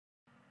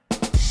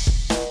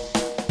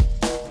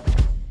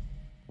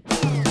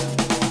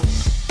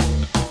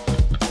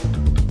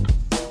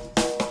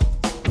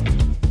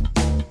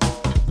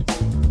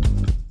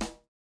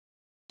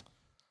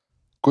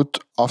Good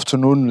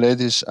afternoon,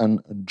 ladies and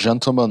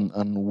gentlemen,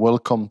 and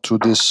welcome to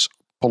this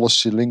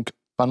Policy Link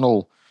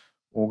panel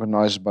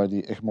organized by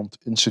the Egmont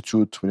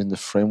Institute within the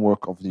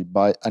framework of the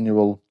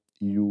biannual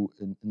EU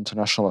in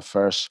International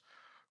Affairs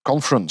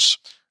conference.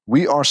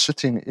 We are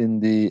sitting in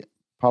the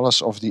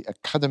Palace of the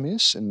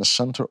Academies in the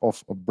center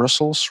of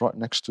Brussels, right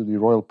next to the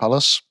Royal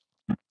Palace,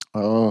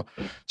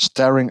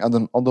 staring at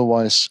an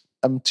otherwise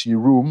empty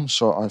room,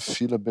 so I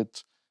feel a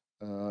bit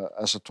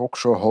as a talk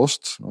show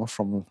host,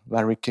 from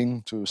Larry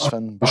King to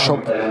Sven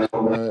Biscop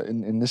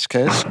in this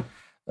case.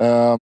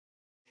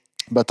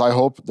 But I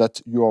hope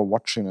that you are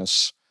watching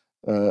us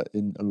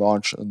in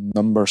large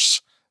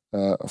numbers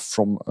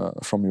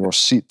from your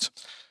seat.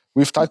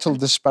 We've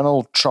titled this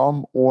panel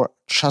Charm or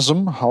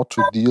Chasm, How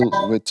to Deal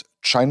with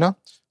China.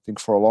 I think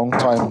for a long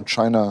time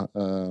China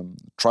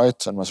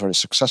tried and was very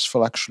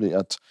successful actually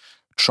at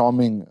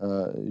charming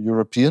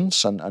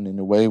Europeans, and in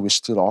a way we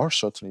still are,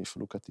 certainly if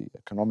you look at the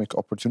economic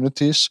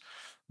opportunities.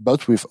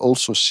 But we've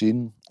also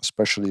seen,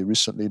 especially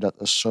recently, that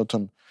a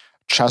certain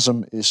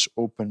chasm is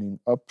opening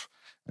up,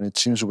 and it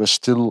seems we're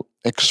still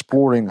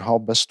exploring how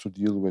best to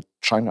deal with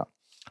China.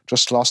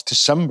 Just last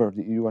December,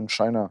 the EU and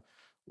China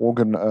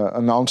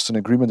announced an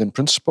agreement in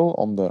principle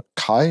on the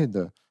CAI,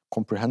 the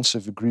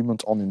Comprehensive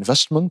Agreement on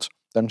Investment.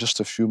 Then just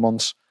a few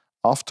months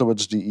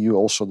afterwards, the EU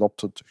also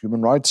adopted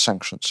human rights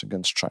sanctions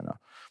against China.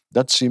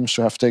 That seems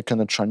to have taken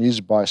the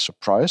Chinese by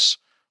surprise.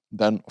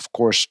 Then, of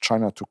course,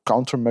 China took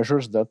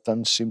countermeasures that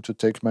then seemed to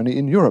take many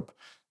in Europe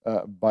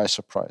by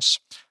surprise.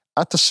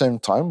 At the same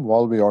time,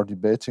 while we are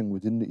debating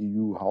within the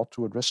EU how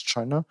to address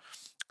China,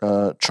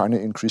 China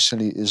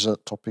increasingly is a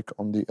topic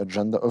on the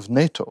agenda of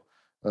NATO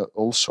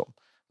also.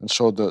 And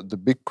so the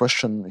big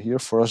question here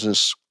for us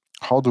is,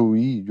 how do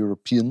we,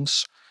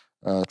 Europeans,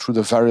 through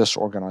the various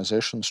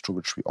organizations through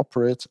which we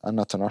operate and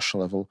at the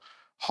national level,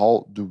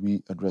 how do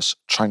we address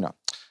China?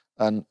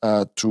 And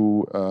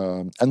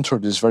to enter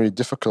this very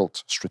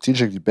difficult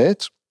strategic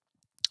debate,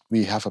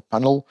 we have a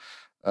panel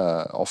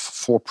of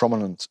 4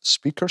 prominent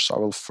speakers. I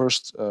will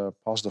first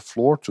pass the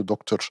floor to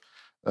Dr.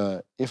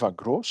 Eva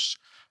Gross.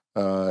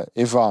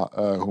 Eva,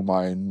 whom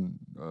I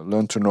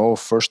learned to know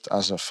first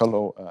as a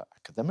fellow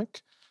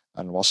academic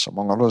and was,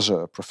 among others,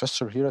 a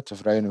professor here at the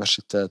Vrije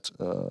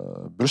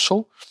Universiteit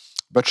Brussel.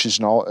 But she's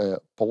now a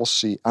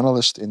policy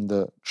analyst in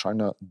the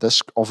China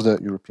desk of the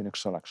European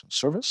External Action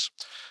Service.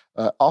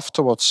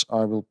 Afterwards,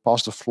 I will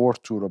pass the floor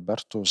to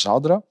Roberto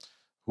Zadra,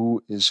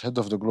 who is head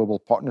of the Global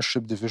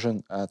Partnership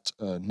Division at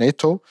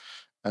NATO.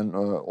 And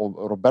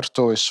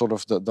Roberto is sort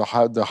of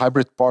the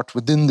hybrid part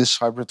within this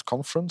hybrid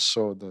conference.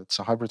 So it's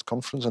a hybrid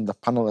conference, and the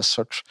panel as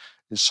such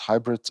is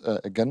hybrid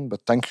again.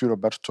 But thank you,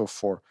 Roberto,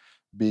 for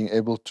being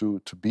able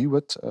to be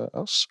with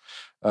us.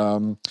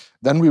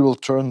 Then we will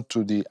turn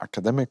to the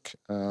academic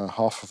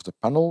half of the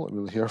panel.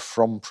 We'll hear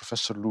from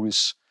Professor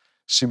Luis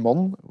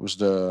Simon, who's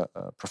the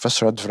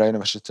professor at Vrije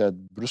Universiteit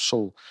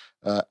Brussel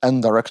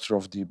and director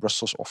of the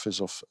Brussels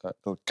office of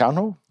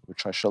Elcano,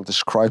 which I shall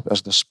describe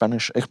as the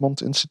Spanish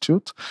Egmont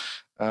Institute.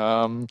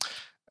 And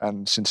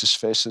since his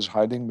face is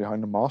hiding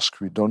behind a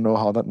mask, we don't know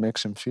how that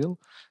makes him feel.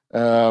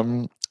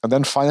 And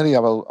then finally, I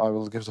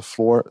will give the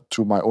floor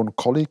to my own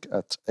colleague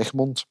at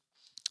Egmont,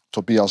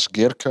 Tobias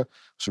Gehrke,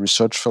 who's a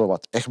research fellow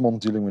at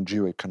Egmont dealing with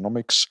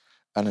geoeconomics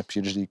and a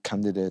PhD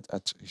candidate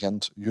at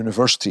Ghent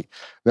University.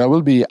 There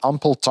will be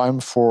ample time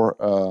for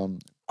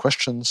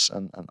questions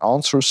and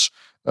answers.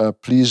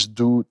 Please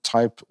do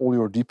type all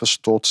your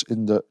deepest thoughts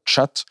in the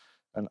chat,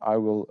 and I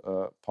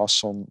will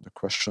pass on the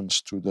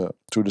questions to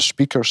the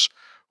speakers,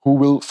 who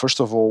will, first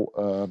of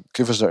all,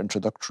 give us their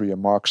introductory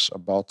remarks,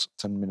 about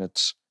 10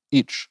 minutes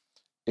each.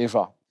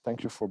 Eva,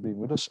 thank you for being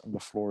with us, and the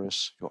floor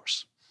is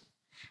yours.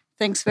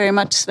 Thanks very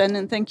much, Sven,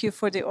 and thank you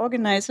for the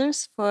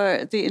organizers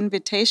for the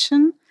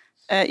invitation.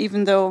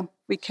 Even though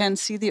we can't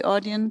see the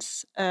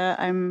audience,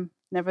 I'm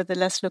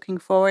nevertheless looking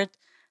forward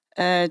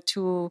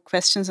to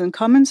questions and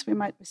comments we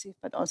might receive,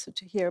 but also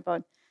to hear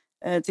about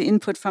the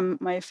input from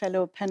my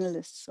fellow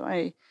panelists.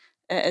 So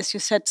as you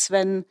said,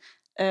 Sven,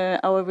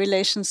 our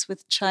relations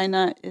with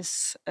China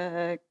is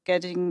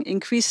getting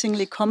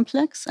increasingly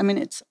complex. I mean,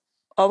 it's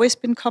always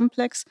been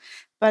complex,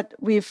 but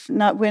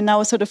we're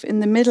now sort of in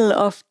the middle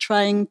of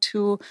trying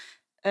to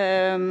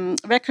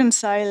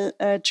reconcile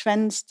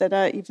trends that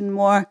are even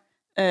more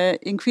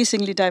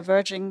increasingly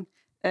diverging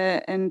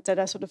and that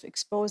are sort of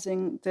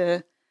exposing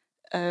the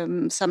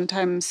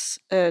sometimes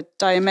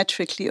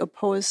diametrically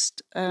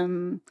opposed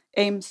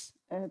aims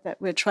that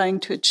we're trying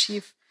to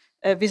achieve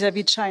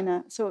vis-à-vis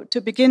China. So to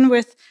begin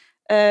with,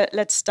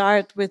 let's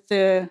start with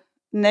the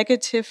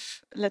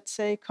negative, let's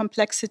say,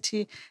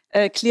 complexity.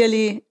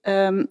 Clearly,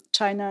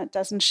 China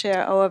doesn't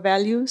share our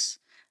values.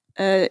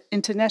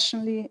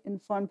 Internationally, in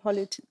foreign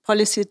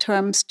policy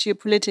terms,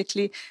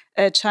 geopolitically,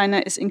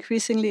 China is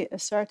increasingly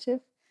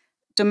assertive.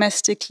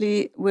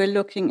 Domestically, we're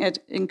looking at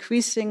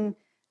increasing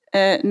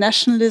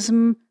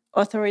nationalism,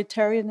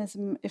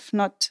 authoritarianism, if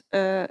not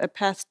a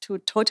path to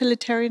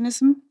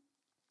totalitarianism.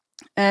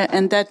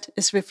 And that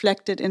is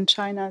reflected in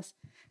China's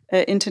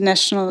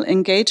international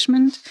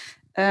engagement.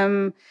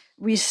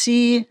 we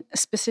see,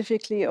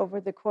 specifically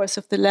over the course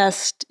of the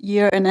last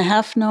year and a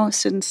half now,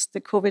 since the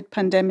COVID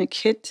pandemic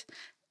hit,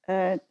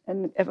 and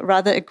a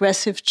rather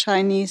aggressive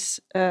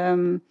Chinese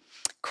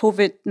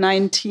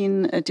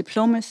COVID-19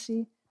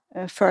 diplomacy,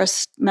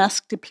 first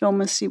mask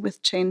diplomacy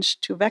with change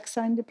to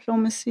vaccine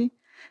diplomacy.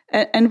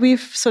 And we've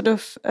sort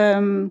of,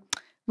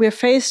 we're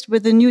faced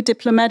with a new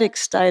diplomatic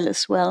style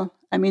as well.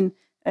 I mean,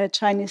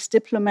 Chinese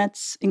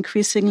diplomats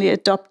increasingly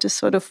adopt a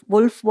sort of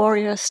wolf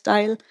warrior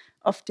style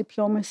of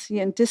diplomacy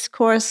and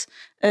discourse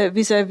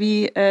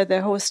vis-a-vis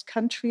their host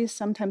countries,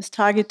 sometimes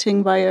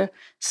targeting via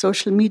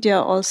social media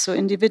also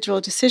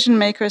individual decision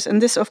makers. And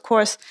this, of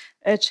course,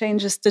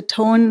 changes the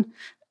tone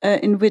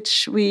in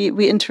which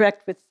we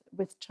interact with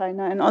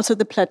China, and also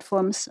the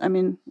platforms. I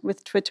mean,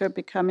 with Twitter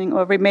becoming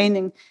or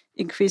remaining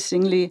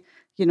increasingly,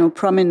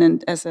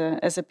 prominent as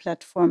a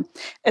platform.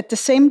 At the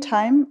same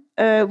time,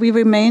 we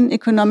remain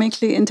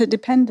economically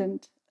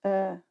interdependent.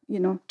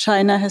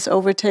 China has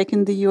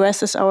overtaken the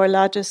US as our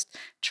largest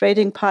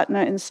trading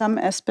partner in some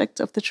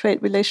aspects of the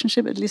trade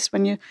relationship, at least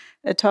when you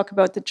talk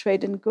about the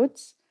trade in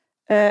goods.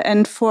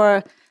 And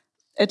for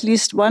at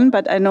least one,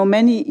 but I know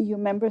many EU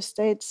member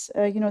states,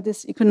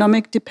 this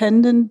economic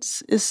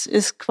dependence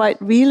is quite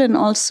real and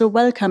also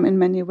welcome in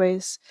many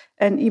ways.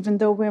 And even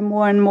though we're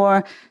more and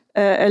more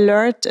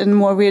alert and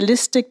more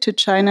realistic to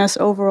China's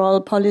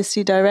overall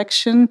policy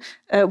direction,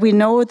 we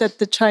know that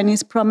the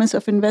Chinese promise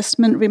of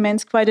investment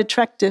remains quite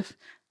attractive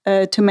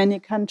to many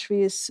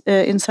countries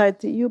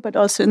inside the EU, but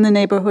also in the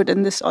neighborhood.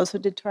 And this also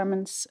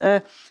determines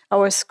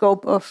our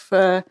scope of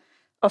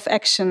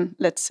action,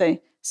 let's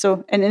say.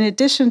 So, and in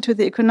addition to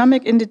the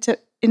economic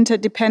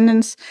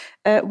interdependence,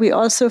 we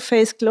also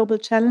face global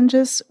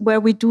challenges where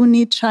we do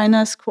need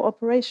China's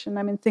cooperation.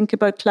 I mean, think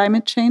about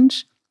climate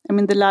change. I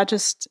mean, the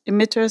largest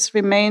emitters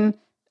remain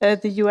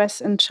the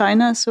US and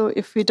China. So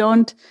if we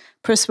don't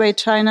persuade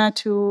China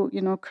to,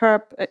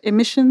 curb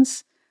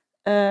emissions,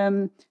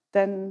 then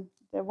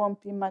there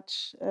won't be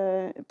much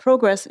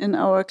progress in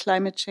our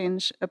climate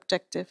change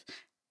objective.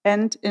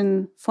 And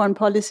in foreign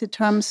policy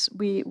terms,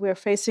 we're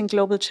facing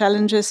global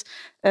challenges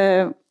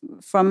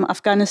from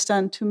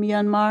Afghanistan to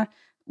Myanmar,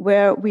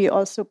 where we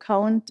also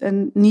count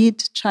and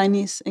need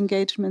Chinese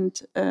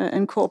engagement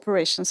and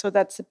cooperation. So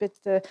that's a bit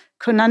the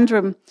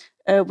conundrum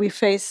we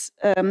face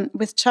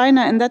with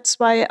China. And that's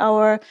why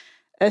our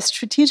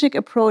strategic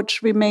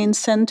approach remains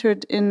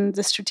centered in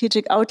the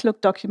Strategic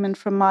Outlook document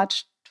from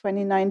March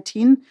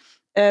 2019,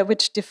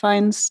 which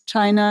defines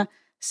China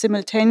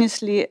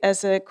simultaneously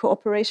as a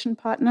cooperation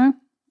partner,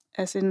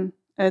 as in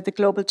the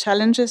global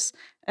challenges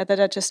that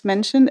I just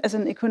mentioned, as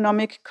an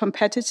economic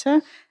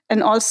competitor,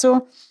 and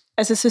also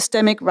as a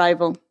systemic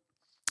rival.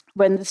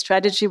 When the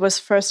strategy was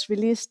first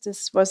released,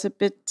 this was a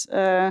bit,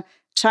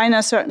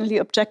 China certainly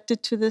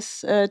objected to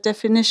this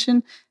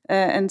definition,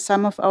 and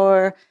some of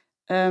our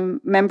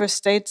member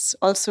states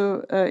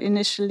also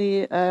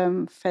initially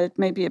felt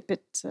maybe a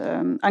bit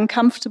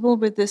uncomfortable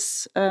with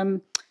this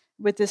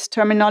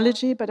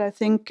terminology. But I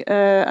think,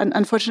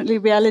 unfortunately,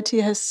 reality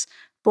has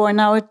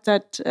borne out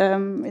that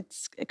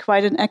it's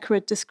quite an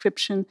accurate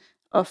description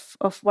of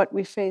what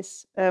we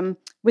face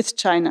with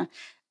China.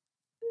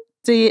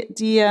 The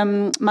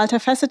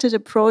multifaceted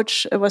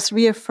approach was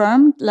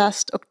reaffirmed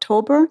last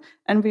October,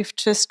 and we've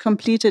just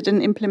completed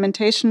an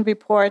implementation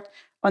report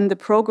on the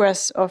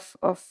progress of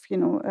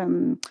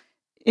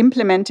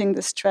implementing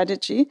the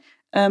strategy.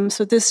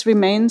 So this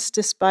remains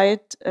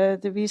despite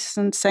the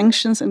recent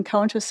sanctions and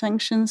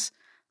counter-sanctions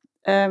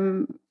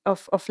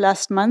of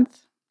last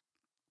month.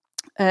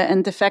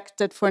 And the fact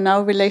that for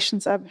now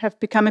relations have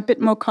become a bit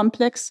more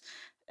complex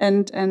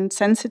and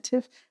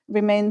sensitive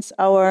remains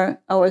our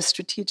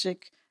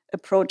strategic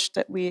approach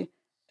that we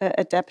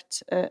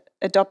adopt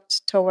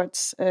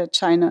towards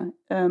China.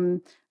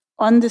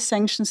 On the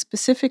sanctions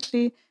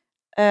specifically,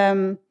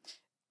 the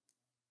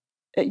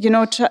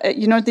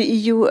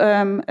EU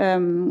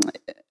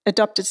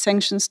adopted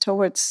sanctions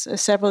towards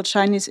several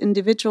Chinese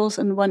individuals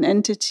and one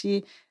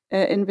entity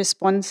in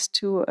response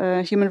to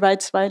human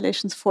rights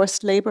violations,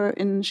 forced labor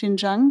in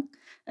Xinjiang,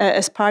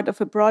 as part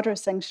of a broader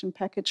sanction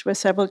package where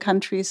several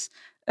countries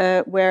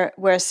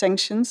were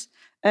sanctions.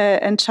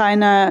 And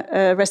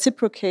China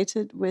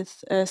reciprocated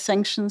with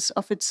sanctions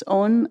of its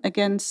own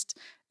against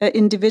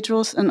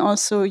individuals and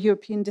also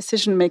European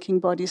decision-making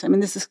bodies. I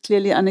mean, this is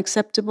clearly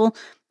unacceptable.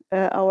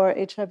 Our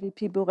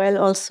HRVP Borrell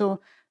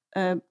also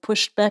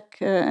pushed back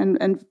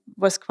and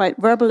was quite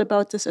verbal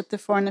about this at the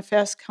Foreign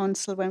Affairs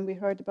Council when we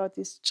heard about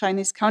these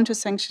Chinese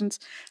counter-sanctions.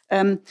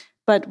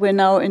 But we're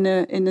now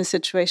in a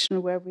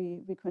situation where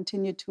we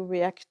continue to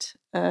react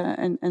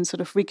and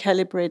sort of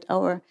recalibrate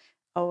our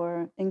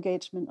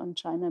engagement on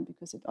China,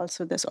 because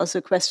there's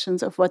also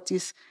questions of what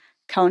these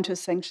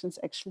counter-sanctions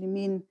actually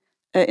mean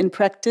in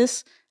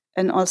practice,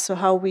 and also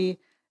how we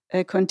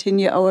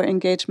continue our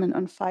engagement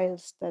on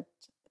files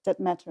that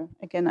matter.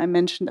 Again, I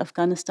mentioned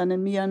Afghanistan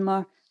and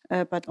Myanmar,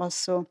 but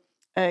also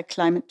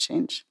climate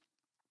change.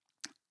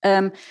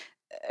 A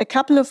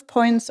couple of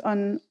points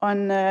on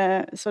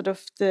sort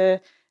of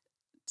the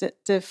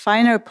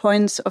finer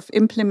points of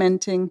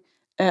implementing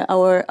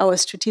our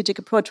strategic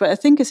approach. What I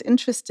think is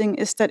interesting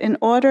is that in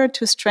order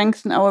to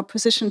strengthen our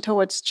position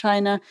towards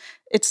China,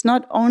 it's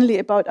not only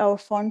about our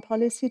foreign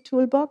policy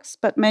toolbox,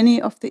 but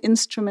many of the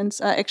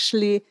instruments are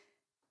actually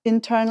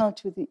internal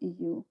to the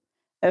EU.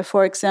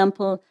 For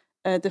example,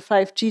 the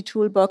 5G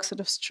toolbox, sort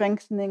of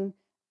strengthening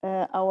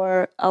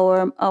our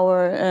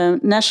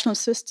national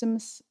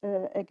systems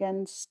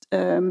against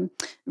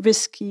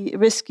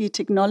risky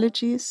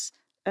technologies.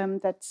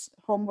 That's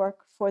homework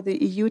for the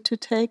EU to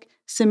take.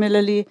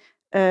 Similarly,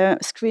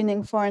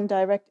 screening foreign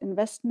direct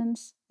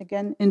investments,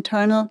 again,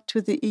 internal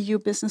to the EU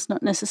business,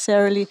 not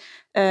necessarily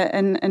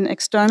an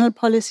external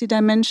policy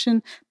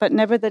dimension, but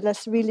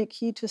nevertheless really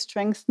key to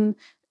strengthen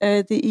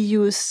the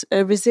EU's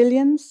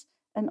resilience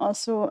and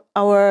also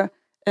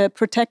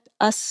protect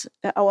us,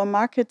 our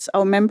markets,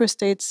 our member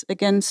states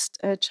against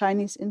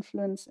Chinese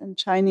influence and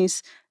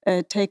Chinese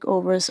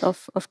takeovers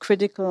of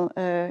critical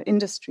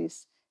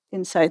industries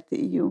inside the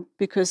EU.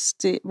 Because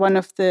one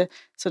of the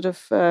sort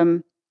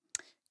of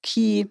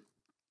key,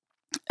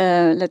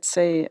 let's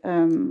say,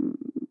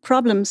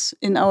 problems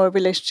in our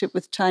relationship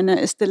with China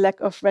is the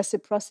lack of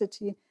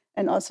reciprocity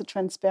and also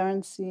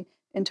transparency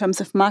in terms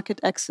of market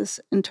access,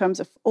 in terms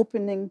of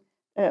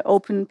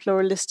open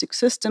pluralistic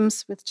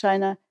systems with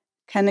China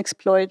can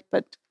exploit,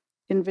 but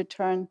in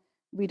return,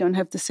 we don't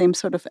have the same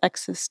sort of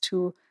access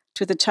to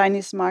the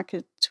Chinese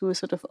market to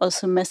sort of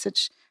also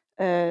message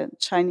the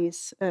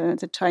Chinese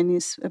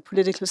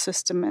political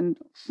system and,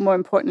 more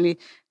importantly,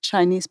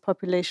 Chinese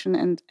population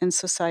and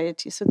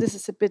society. So this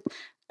is a bit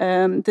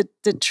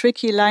the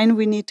tricky line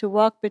we need to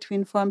walk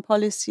between foreign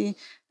policy,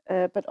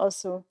 but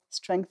also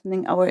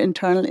strengthening our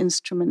internal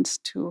instruments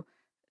to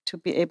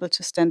be able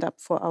to stand up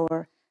for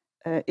our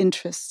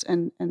interests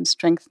and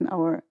strengthen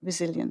our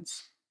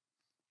resilience.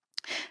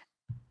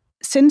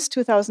 Since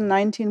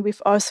 2019,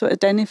 we've also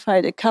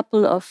identified a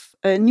couple of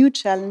new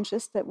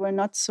challenges that were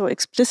not so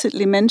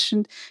explicitly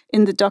mentioned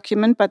in the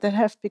document, but that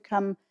have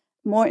become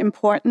more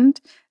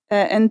important.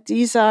 And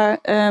these are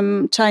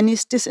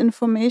Chinese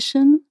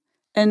disinformation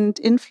and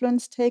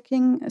influence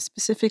taking,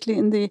 specifically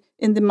in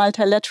the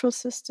multilateral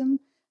system.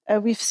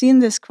 We've seen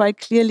this quite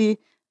clearly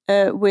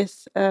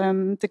with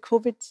the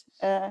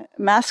COVID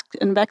mask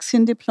and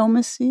vaccine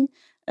diplomacy.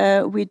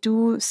 We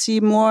do see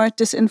more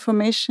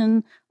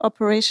disinformation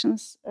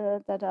operations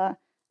that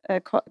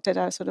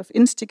are sort of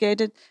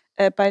instigated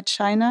by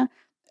China,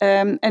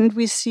 and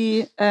we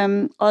see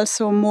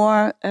also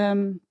more,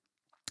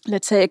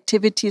 let's say,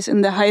 activities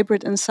in the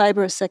hybrid and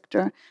cyber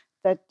sector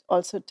that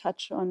also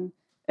touch on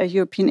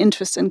European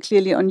interests and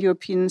clearly on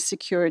European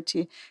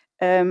security.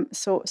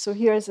 So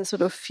here is a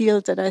sort of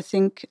field that I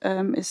think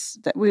is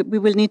that we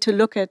will need to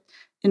look at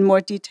in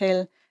more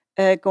detail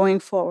going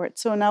forward.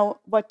 So now,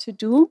 what to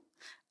do?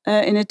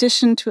 In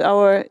addition to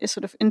our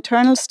sort of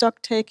internal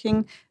stock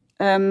taking,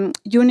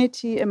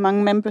 unity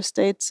among member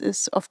states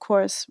is, of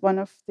course, one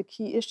of the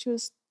key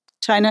issues.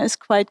 China is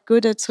quite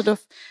good at sort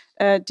of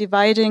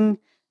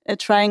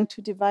trying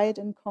to divide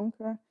and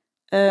conquer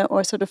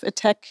or sort of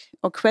attack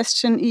or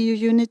question EU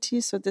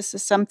unity. So this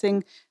is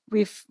something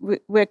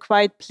we're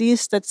quite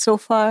pleased that so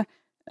far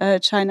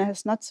China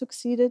has not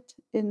succeeded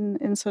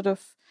in sort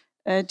of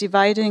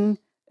dividing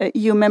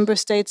EU member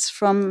states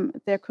from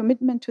their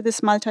commitment to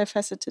this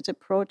multifaceted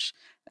approach,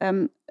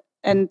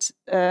 and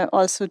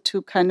also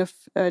to kind of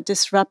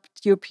disrupt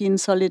European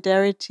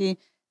solidarity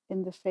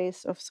in the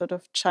face of sort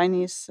of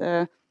Chinese,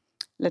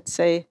 let's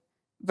say,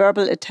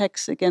 verbal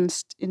attacks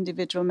against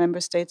individual member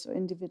states or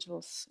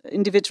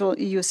individual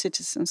EU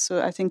citizens.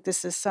 So I think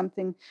this is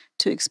something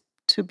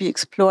to be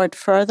explored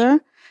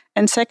further.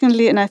 And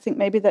secondly, and I think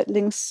maybe that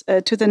links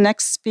to the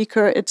next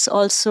speaker, it's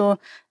also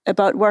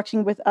about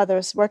working with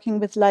others, working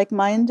with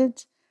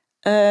like-minded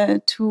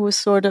to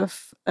sort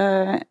of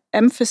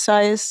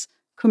emphasize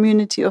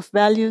community of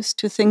values,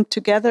 to think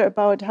together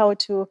about how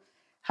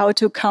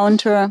to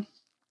counter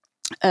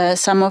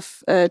some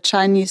of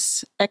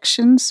Chinese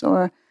actions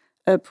or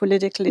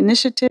political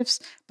initiatives,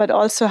 but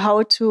also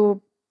how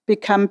to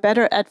become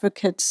better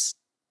advocates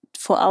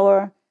for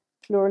our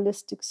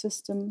pluralistic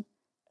system,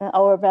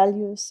 our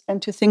values,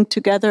 and to think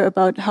together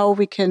about how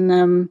we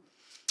can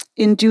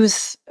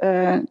induce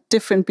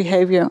different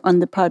behavior on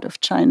the part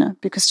of China,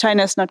 because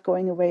China is not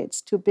going away.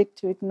 It's too big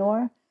to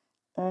ignore.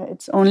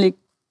 It's only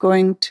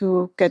going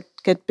to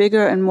get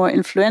bigger and more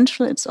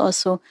influential. It's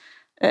also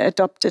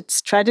adopted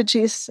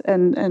strategies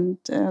and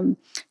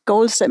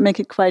goals that make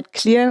it quite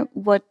clear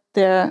what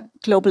their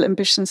global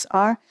ambitions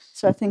are.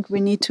 So I think we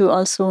need to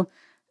also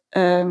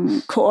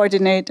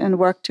coordinate and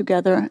work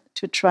together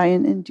to try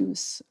and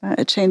induce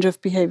a change of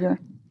behavior.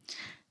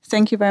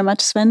 Thank you very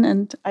much, Sven,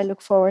 and I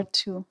look forward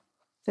to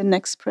the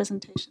next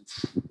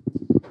presentations.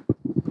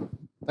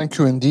 Thank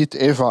you indeed,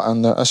 Eva.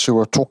 And as you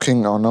were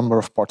talking, our number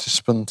of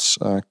participants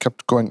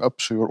kept going up,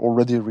 so you're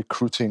already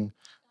recruiting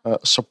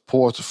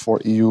support for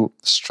EU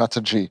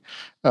strategy.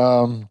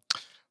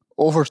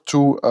 Over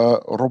to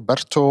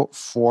Roberto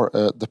for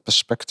the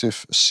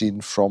perspective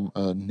seen from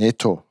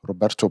NATO.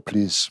 Roberto,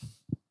 please.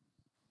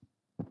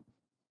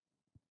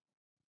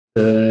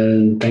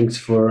 Thanks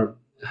for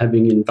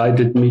having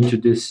invited me to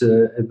this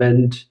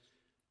event.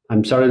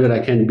 I'm sorry that I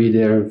can't be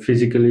there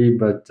physically,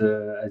 but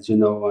as you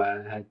know,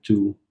 I had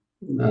to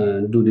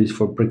do this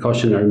for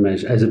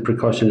as a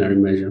precautionary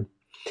measure.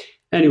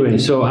 Anyway,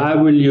 so I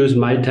will use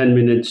my 10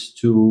 minutes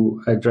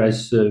to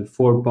address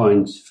 4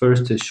 points.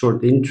 First, a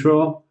short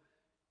intro,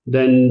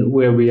 then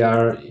where we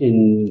are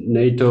in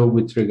NATO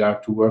with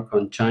regard to work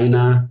on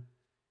China,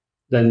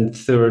 then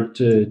third,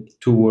 2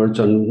 words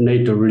on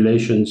NATO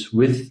relations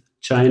with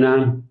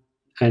China,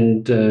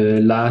 and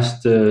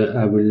last,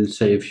 I will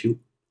say a few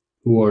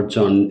words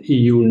on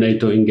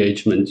EU-NATO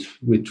engagements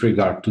with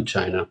regard to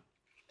China.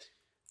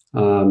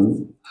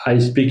 I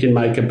speak in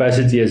my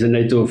capacity as a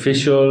NATO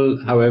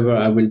official. However,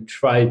 I will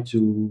try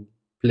to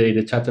play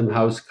the Chatham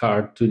House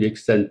card to the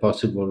extent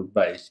possible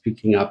by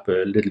speaking up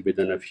a little bit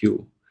on a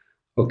few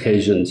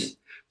occasions.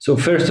 So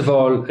first of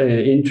all,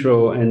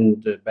 intro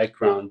and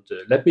background.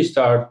 Let me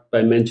start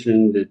by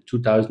mentioning the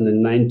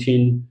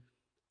 2019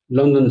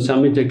 London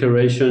Summit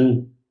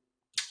Declaration,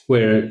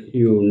 where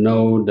you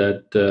know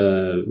that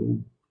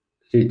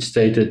it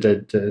stated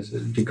that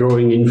the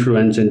growing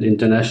influence and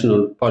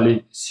international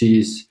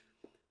policies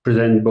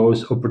present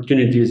both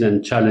opportunities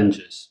and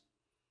challenges,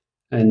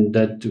 and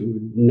that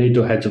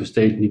NATO heads of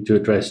state need to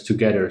address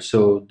together.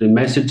 So the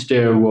message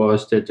there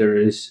was that there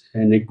is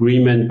an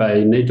agreement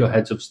by NATO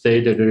heads of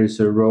state that there is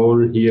a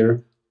role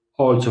here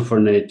also for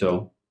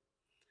NATO.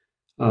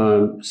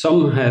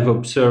 Some have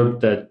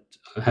observed that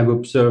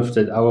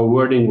our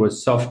wording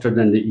was softer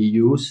than the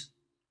EU's,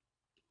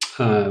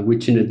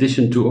 which in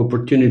addition to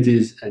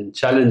opportunities and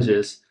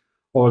challenges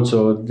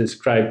also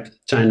described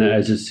China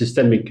as a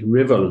systemic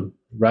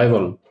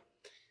rival.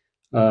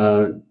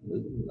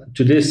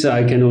 To this,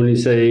 I can only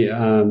say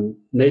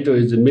NATO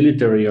is a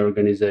military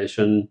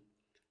organization,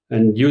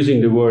 and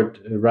using the word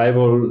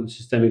rival,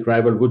 systemic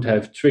rival, would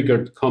have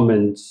triggered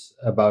comments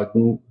about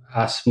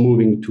us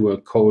moving to a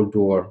Cold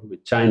War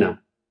with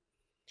China.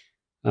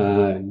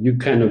 You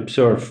can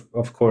observe,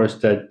 of course,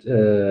 that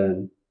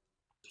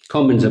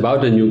comments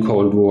about a new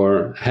Cold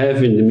War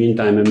have in the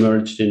meantime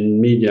emerged in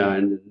media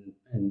and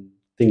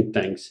think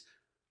tanks.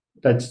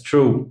 That's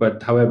true,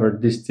 but however,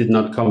 this did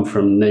not come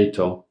from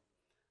NATO.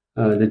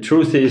 The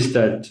truth is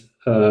that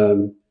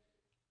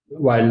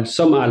while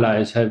some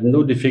allies have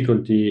no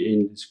difficulty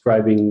in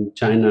describing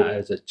China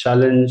as a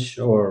challenge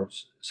or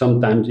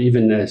sometimes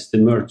even as the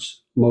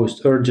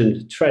most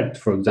urgent threat,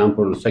 for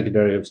example,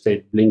 Secretary of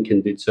State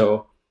Blinken did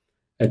so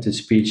at a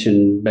speech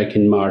back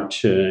in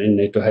March in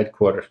NATO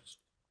headquarters.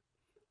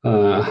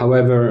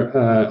 However,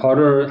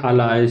 other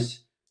allies,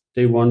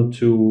 they want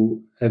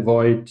to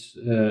avoid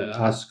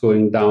us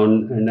going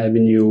down an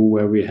avenue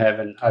where we have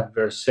an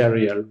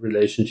adversarial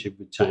relationship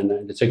with China.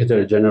 And the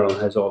Secretary General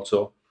has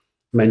also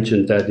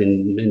mentioned that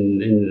in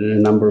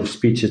a number of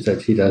speeches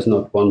that he does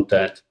not want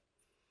that.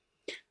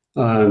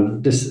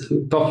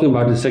 Talking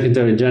about the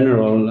Secretary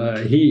General,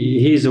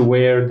 he's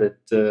aware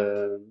that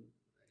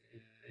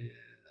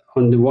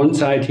on the one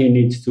side, he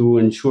needs to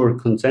ensure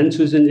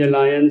consensus in the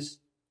alliance.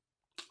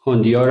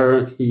 On the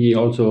other, he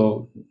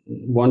also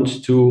wants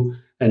to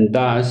and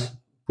does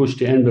push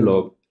the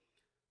envelope.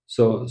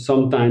 So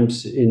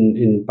sometimes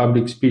in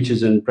public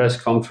speeches and press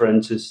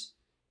conferences,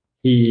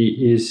 he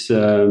is,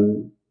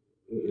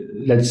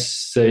 let's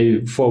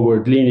say,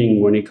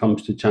 forward-leaning when it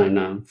comes to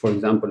China. For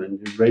example, in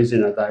the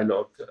Raisina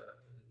dialogue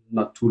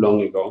not too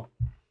long ago,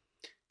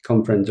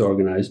 conference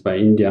organized by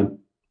India.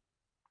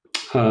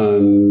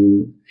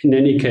 In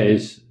any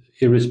case,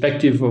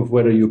 irrespective of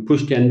whether you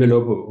push the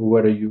envelope or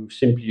whether you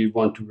simply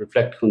want to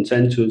reflect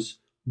consensus,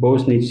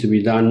 both needs to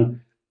be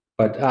done.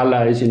 But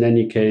allies, in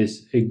any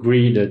case,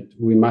 agree that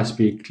we must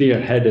be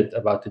clear-headed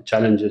about the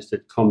challenges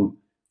that come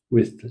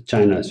with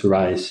China's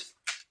rise.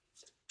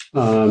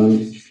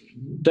 Then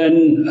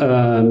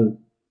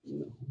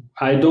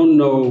I don't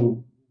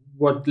know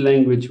what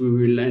language we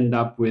will end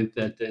up with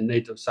at the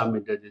NATO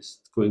summit that is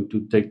going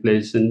to take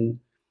place in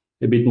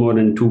a bit more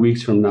than 2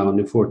 weeks from now, on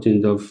the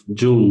 14th of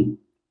June.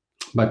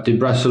 But the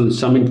Brussels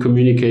summit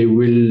communique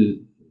will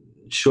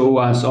show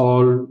us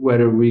all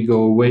whether we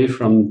go away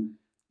from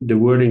the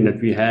wording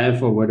that we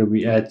have or whether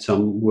we add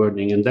some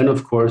wording. And then,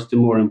 of course, the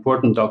more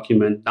important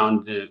document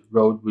down the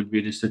road will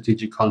be the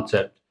strategic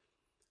concept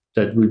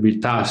that will be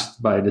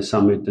tasked by the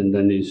summit and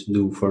then is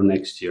due for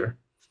next year.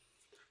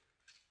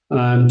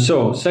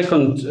 So,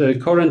 second,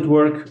 current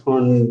work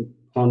in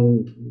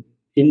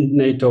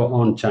NATO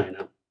on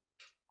China.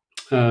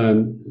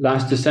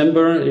 Last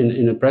December,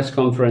 in a press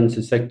conference,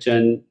 the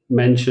SecGen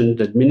mentioned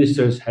that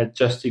ministers had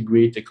just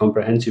agreed a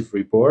comprehensive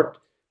report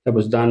that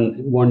was done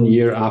 1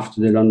 year after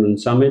the London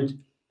summit.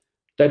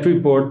 That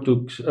report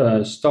took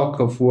stock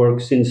of work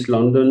since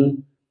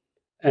London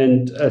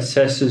and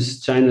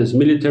assesses China's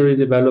military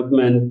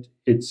development,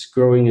 its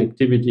growing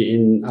activity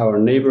in our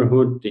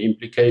neighborhood, the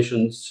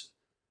implications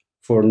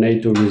for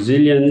NATO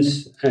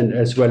resilience, and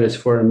as well as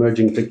for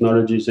emerging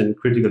technologies and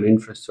critical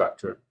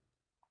infrastructure.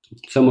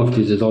 Some of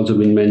this has also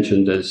been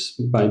mentioned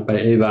by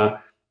Eva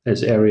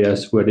as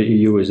areas where the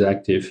EU is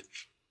active.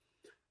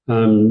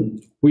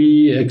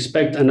 We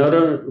expect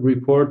another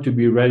report to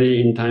be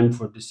ready in time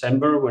for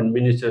December, when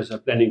ministers are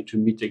planning to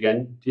meet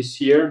again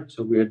this year.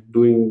 So we are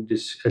doing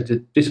this at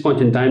this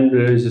point in time.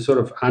 There is a sort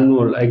of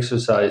annual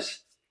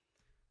exercise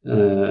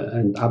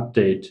and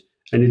update,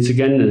 and it's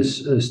again a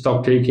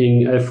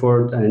stock-taking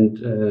effort and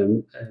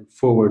a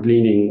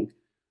forward-leaning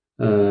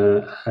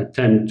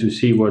attempt to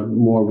see what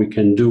more we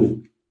can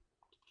do.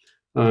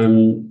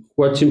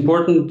 What's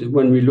important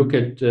when we look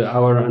at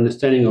our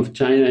understanding of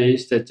China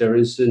is that there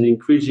is an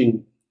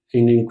increasing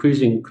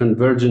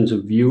convergence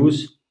of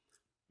views,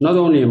 not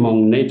only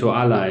among NATO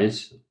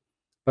allies,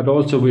 but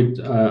also with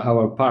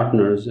our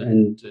partners.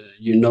 And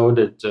you know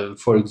that,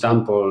 for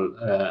example,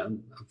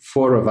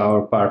 4 of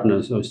our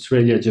partners,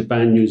 Australia,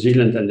 Japan, New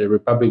Zealand, and the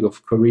Republic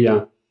of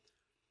Korea,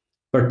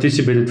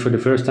 participated for the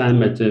first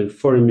time at the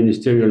foreign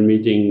ministerial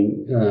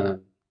meeting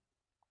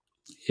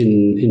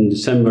in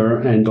December,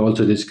 and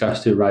also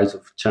discussed the rise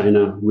of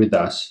China with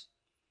us.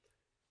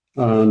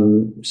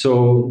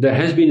 So there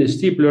has been a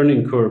steep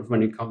learning curve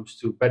when it comes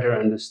to better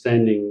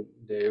understanding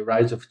the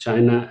rise of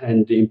China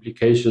and the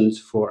implications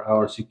for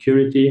our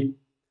security.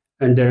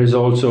 And there is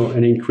also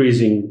an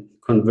increasing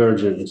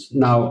convergence.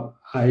 Now,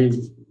 I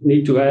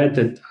need to add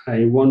that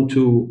I want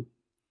to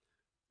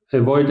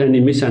avoid any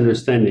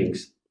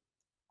misunderstandings.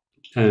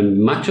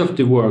 Much of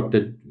the work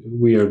that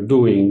we are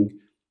doing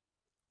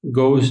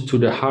goes to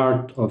the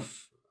heart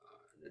of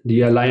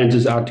the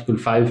Alliance's Article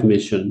 5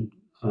 mission,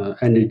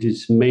 and it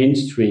is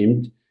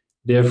mainstreamed.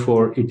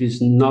 Therefore, it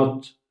is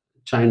not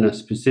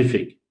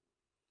China-specific.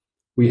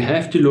 We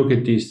have to look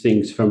at these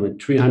things from a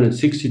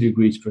 360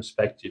 degrees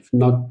perspective,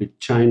 not with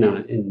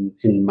China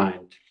in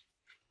mind.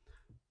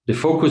 The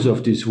focus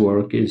of this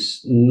work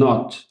is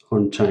not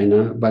on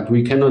China, but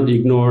we cannot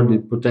ignore the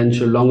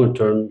potential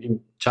longer-term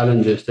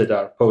challenges that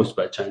are posed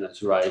by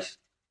China's rise.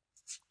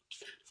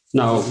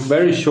 Now,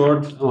 very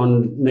short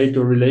on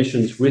NATO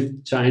relations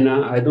with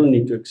China. I don't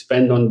need to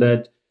expand on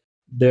that.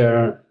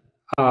 There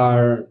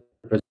are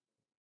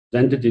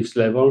representatives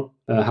level.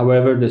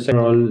 However,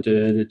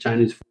 the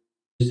Chinese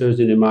ministers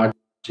in the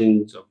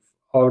margins of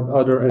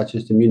other, such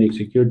as the Munich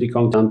Security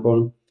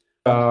Council,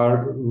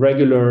 are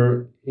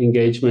regular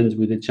engagements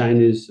with the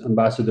Chinese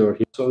ambassador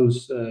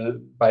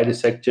by the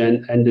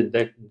SecGen and the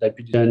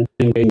Deputy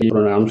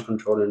on arms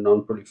control and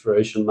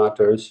non-proliferation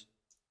matters.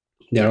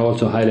 There are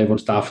also high-level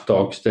staff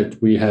talks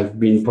that we have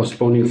been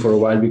postponing for a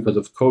while because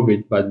of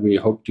COVID, but we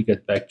hope to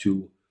get back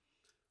to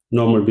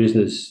normal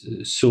business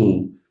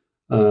soon.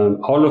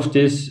 All of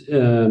this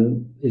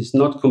is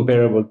not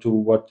comparable to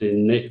what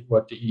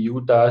the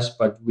EU does,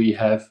 but we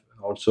have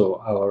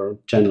also our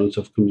channels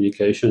of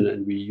communication,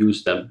 and we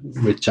use them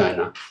with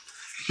China.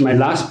 My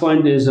last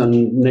point is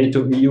on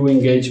NATO-EU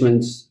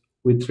engagements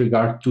with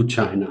regard to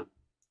China.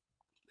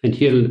 And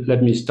here,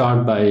 let me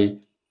start by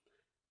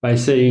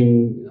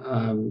saying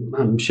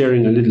I'm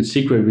sharing a little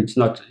secret. It's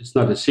not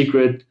a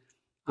secret.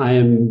 I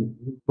am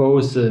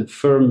both a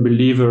firm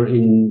believer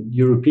in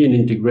European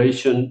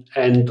integration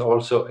and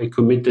also a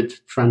committed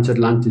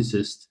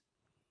transatlanticist.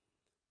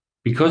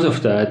 Because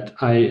of that,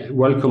 I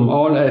welcome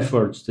all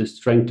efforts to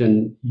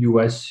strengthen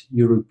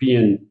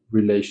US-European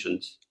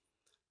relations.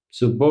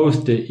 So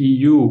both the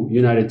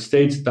EU-United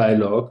States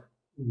dialogue,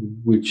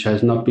 which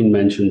has not been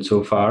mentioned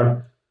so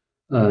far,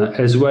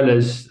 as well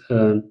as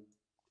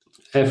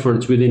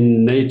efforts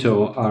within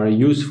NATO are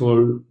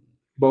useful.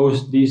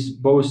 Both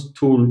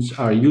tools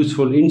are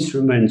useful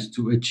instruments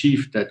to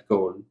achieve that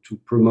goal, to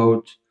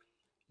promote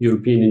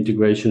European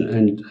integration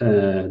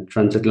and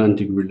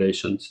transatlantic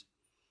relations.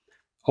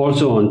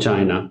 Also on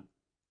China.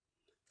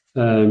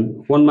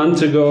 1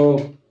 month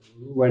ago,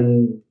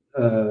 when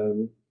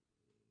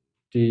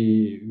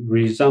the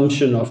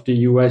resumption of the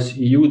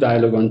US-EU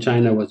dialogue on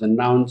China was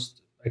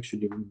announced,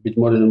 actually a bit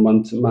more than a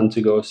month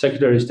ago,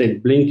 Secretary of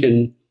State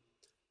Blinken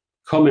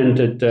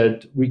commented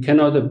that we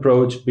cannot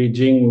approach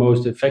Beijing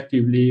most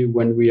effectively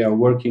when we are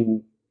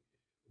working.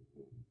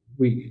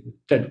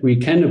 That we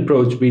can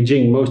approach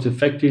Beijing most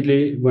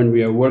effectively when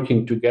we are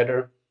working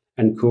together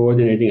and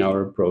coordinating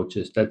our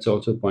approaches. That's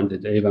also a point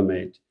that Eva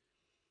made.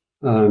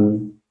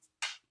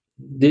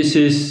 This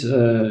is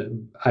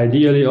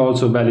ideally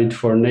also valid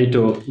for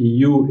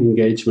NATO-EU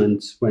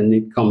engagements when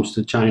it comes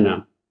to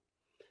China.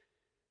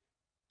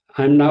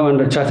 I'm now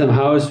under Chatham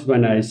House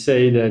when I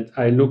say that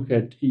I look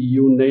at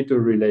EU-NATO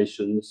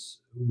relations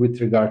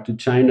with regard to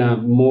China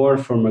more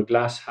from a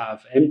glass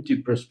half empty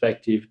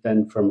perspective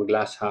than from a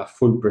glass half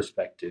full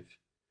perspective.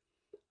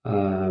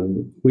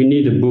 We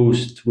need a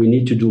boost. We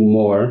need to do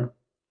more.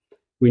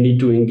 We need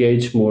to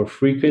engage more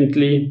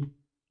frequently,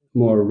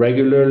 more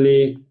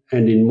regularly,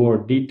 and in more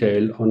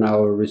detail on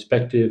our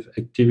respective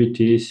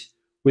activities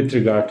with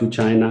regard to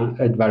China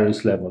at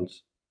various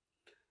levels.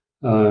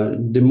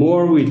 The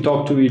more we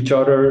talk to each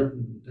other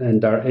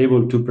and are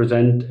able to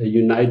present a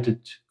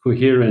united,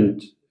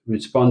 coherent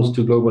response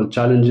to global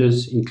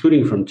challenges,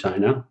 including from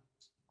China,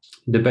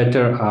 the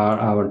better are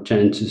our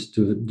chances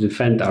to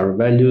defend our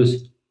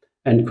values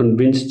and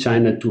convince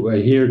China to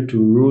adhere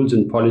to rules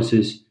and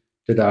policies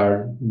that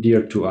are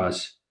dear to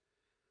us.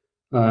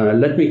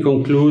 Let me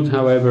conclude,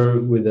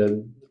 however, with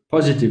a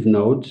positive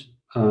note,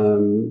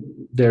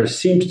 there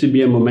seems to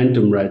be a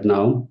momentum right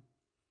now.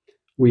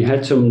 We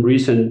had some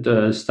recent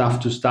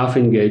staff-to-staff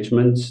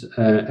engagements,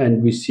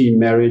 and we see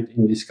merit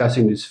in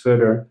discussing this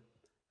further,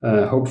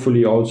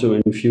 hopefully also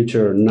in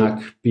future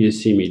NAC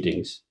PSC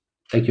meetings.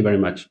 Thank you very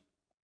much.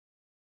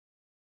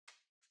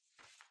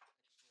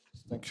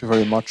 Thank you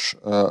very much,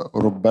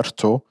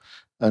 Roberto.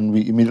 And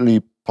we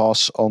immediately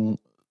pass on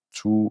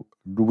to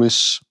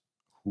Luis,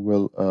 who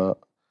will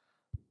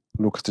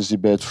look at this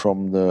debate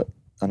from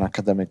an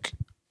academic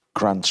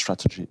grant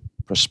strategy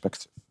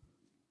perspective.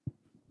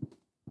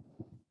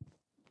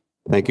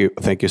 Thank you,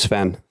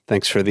 Sven.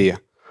 Thanks for the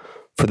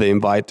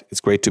invite.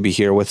 It's great to be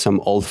here with some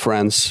old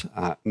friends,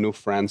 new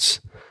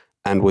friends,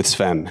 and with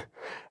Sven.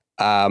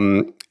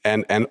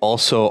 And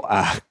also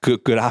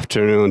good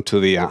afternoon to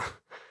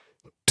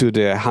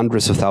the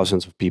hundreds of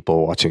thousands of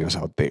people watching us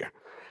out there.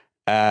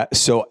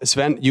 So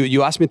Sven,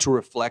 you asked me to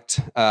reflect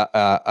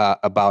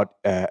about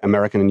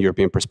American and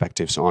European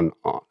perspectives on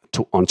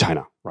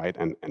China, right?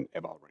 And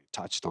Eva already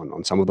touched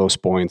on some of those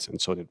points,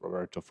 and so did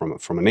Roberto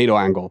from a NATO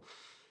angle.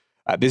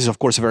 This is, of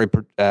course, a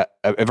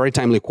very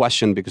timely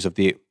question because of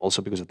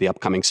the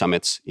upcoming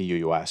summits,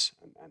 EU-US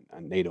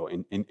and NATO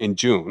in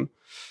June.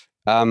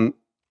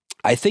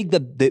 I think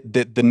that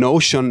the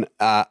notion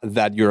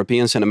that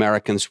Europeans and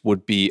Americans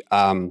would be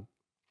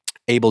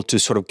able to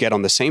sort of get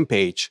on the same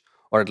page,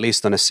 or at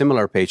least on a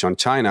similar page on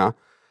China,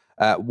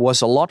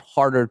 was a lot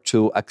harder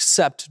to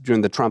accept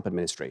during the Trump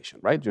administration,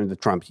 right? During the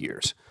Trump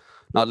years.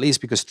 Not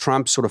least because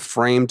Trump sort of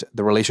framed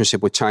the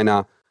relationship with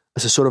China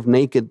as a sort of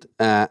naked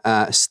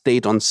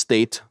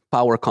state-on-state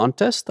power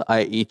contest,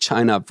 i.e.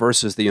 China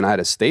versus the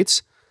United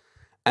States.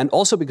 And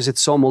also because it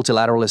saw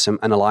multilateralism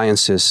and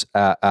alliances,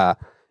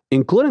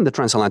 including the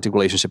transatlantic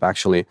relationship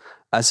actually,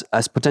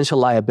 as potential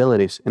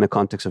liabilities in the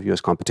context of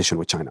US competition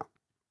with China.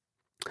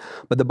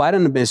 But the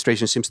Biden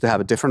administration seems to have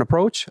a different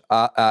approach.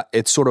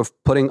 It's sort of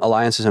putting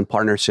alliances and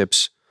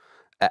partnerships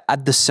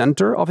at the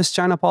center of its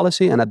China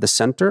policy and at the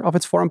center of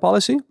its foreign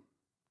policy.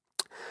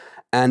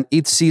 And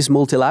it sees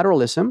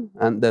multilateralism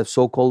and the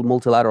so-called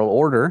multilateral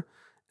order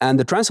and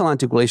the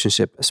transatlantic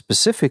relationship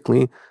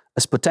specifically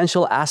as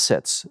potential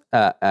assets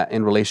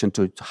in relation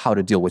to how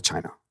to deal with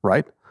China,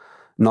 right?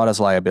 Not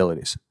as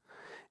liabilities.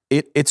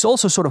 It's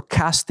also sort of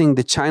casting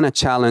the China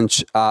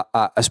challenge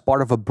as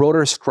part of a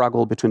broader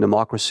struggle between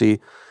democracy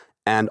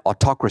and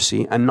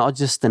autocracy, and not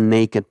just a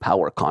naked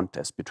power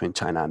contest between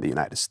China and the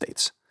United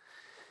States.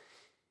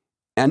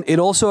 And it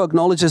also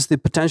acknowledges the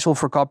potential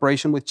for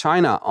cooperation with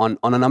China on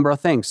a number of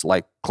things,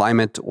 like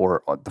climate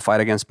or the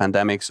fight against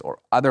pandemics or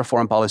other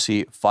foreign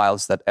policy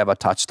files that Eva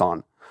touched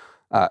on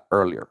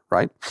earlier,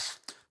 right?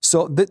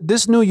 So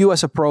this new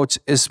US approach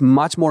is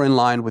much more in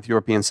line with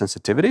European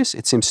sensitivities,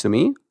 it seems to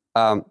me.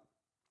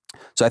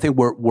 So I think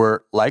we're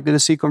likely to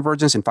see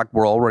convergence. In fact,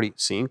 we're already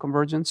seeing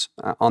convergence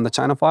on the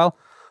China file.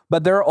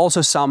 But there are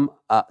also some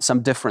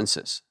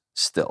differences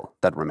still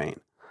that remain.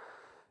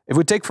 If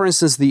we take, for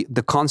instance,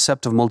 the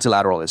concept of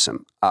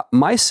multilateralism,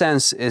 my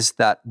sense is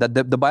that the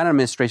Biden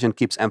administration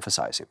keeps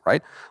emphasizing,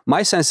 right?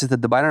 My sense is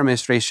that the Biden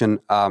administration,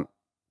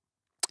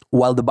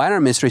 while the Biden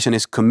administration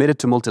is committed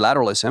to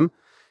multilateralism,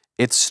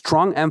 its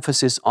strong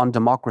emphasis on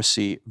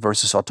democracy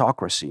versus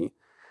autocracy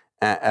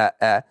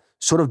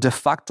sort of de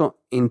facto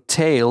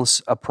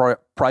entails a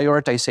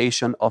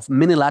prioritization of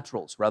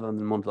minilaterals rather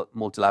than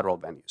multilateral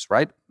venues,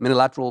 right?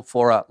 Minilateral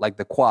fora like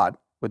the Quad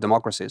with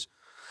democracies.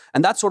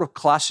 And that sort of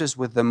clashes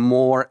with the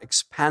more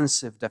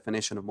expansive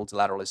definition of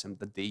multilateralism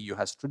that the EU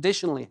has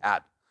traditionally had,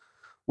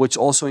 which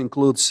also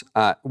includes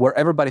where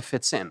everybody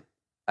fits in,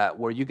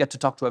 where you get to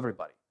talk to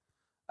everybody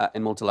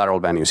in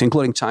multilateral venues,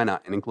 including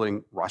China and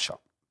including Russia.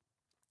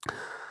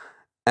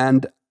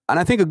 And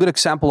I think a good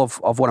example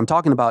of what I'm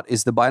talking about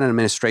is the Biden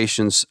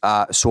administration's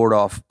sort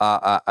of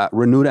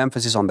renewed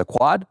emphasis on the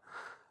Quad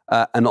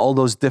and all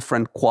those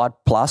different Quad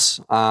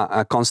plus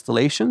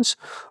constellations,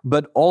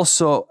 but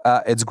also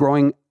its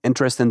growing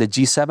interest in the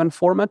G7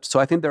 format. So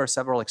I think there are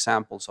several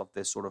examples of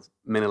this sort of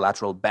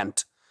minilateral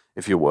bent,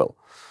 if you will.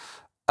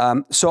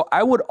 So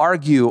I would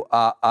argue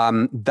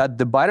that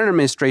the Biden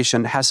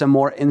administration has a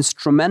more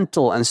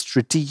instrumental and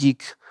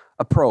strategic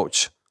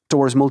approach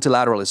towards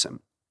multilateralism.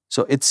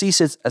 So it sees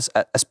it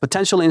as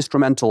potentially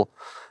instrumental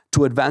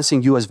to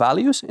advancing US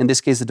values, in this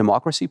case, the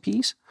democracy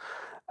piece,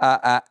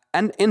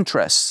 and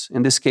interests,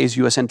 in this case,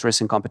 US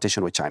interests in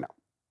competition with China.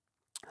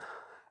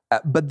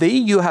 But the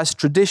EU has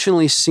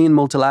traditionally seen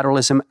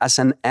multilateralism as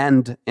an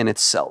end in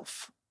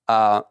itself.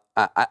 And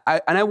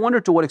I wonder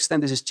to what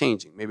extent this is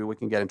changing. Maybe we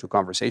can get into a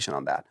conversation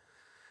on that.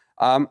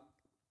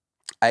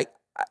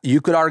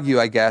 You could argue,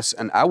 I guess,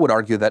 and I would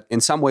argue that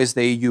in some ways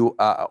the EU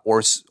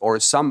or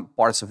some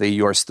parts of the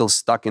EU are still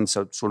stuck in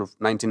some sort of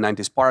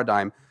 1990s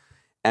paradigm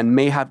and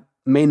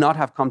may not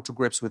have come to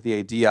grips with the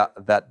idea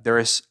that there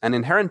is an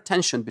inherent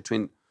tension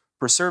between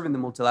preserving the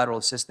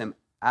multilateral system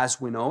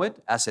as we know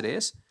it, as it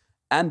is,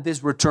 and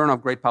this return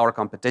of great power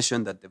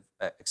competition that the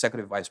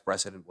executive vice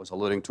president was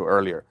alluding to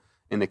earlier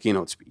in the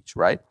keynote speech,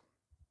 right?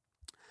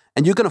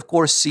 And you can, of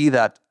course, see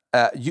that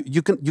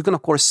you can,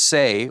 of course,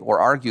 say or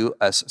argue,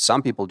 as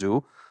some people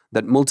do,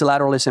 that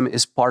multilateralism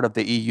is part of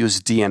the EU's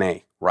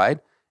DNA, right?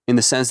 In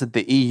the sense that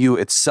the EU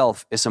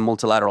itself is a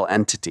multilateral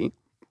entity.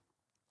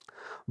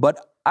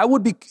 But I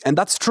would be, and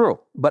that's true,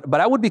 but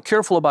I would be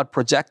careful about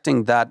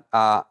projecting that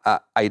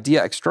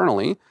idea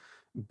externally,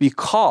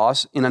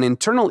 because in an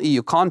internal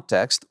EU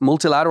context,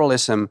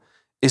 multilateralism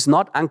is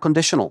not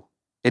unconditional.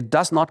 It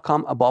does not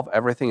come above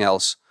everything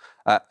else.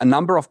 A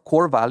number of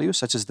core values,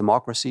 such as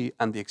democracy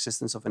and the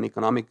existence of an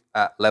economic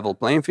level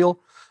playing field,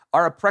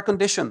 are a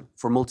precondition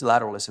for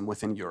multilateralism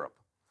within Europe.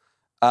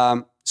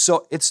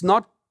 So it's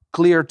not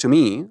clear to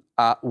me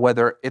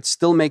whether it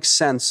still makes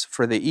sense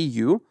for the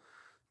EU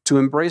to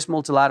embrace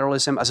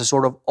multilateralism as a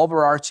sort of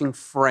overarching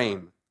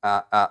frame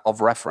of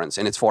reference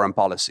in its foreign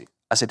policy,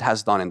 as it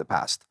has done in the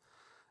past,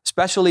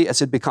 especially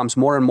as it becomes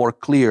more and more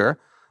clear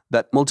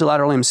that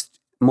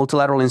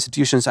multilateral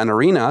institutions and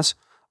arenas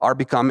are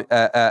becoming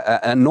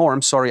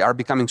are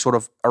becoming sort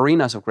of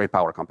arenas of great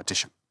power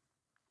competition,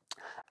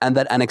 and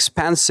that an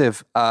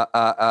expansive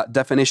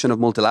definition of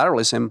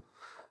multilateralism,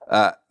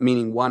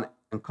 meaning one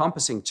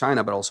encompassing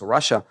China but also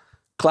Russia,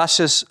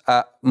 clashes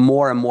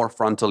more and more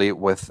frontally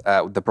with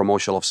the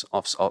promotion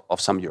of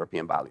some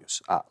European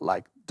values,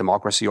 like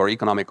democracy or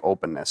economic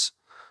openness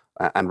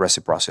and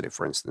reciprocity,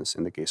 for instance,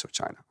 in the case of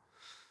China.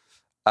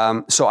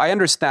 So I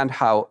understand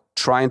how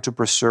trying to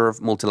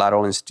preserve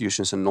multilateral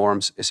institutions and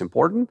norms is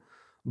important,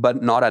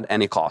 but not at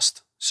any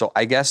cost. So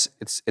I guess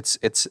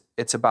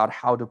it's about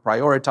how to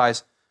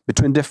prioritize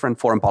between different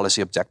foreign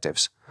policy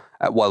objectives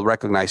while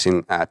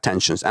recognizing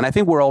tensions. And I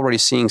think we're already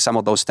seeing some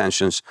of those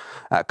tensions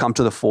come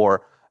to the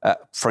fore,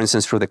 for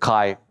instance, through the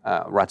CAI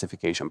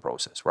ratification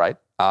process, right?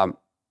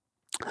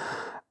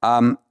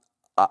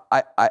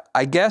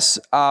 I guess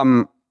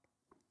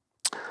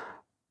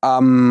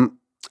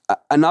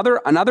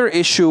another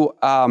issue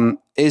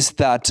is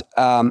that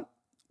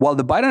while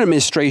the Biden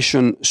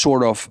administration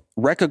sort of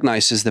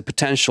recognizes the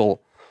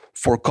potential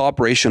for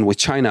cooperation with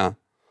China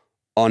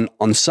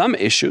on some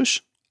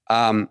issues,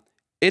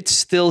 it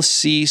still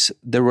sees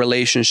the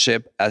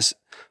relationship as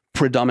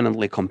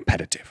predominantly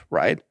competitive,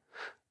 right?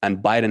 And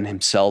Biden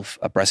himself,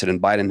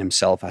 President Biden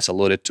himself, has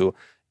alluded to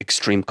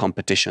extreme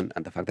competition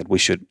and the fact that we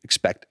should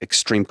expect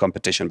extreme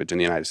competition between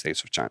the United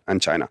States and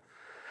China.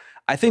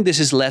 I think this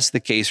is less the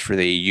case for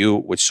the EU,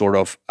 which sort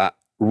of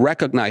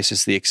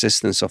recognizes the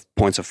existence of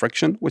points of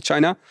friction with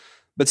China,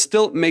 but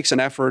still makes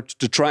an effort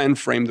to try and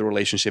frame the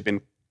relationship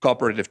in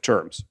cooperative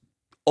terms.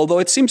 Although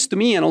it seems to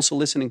me, and also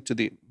listening to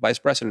the Vice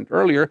President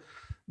earlier,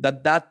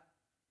 that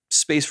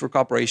space for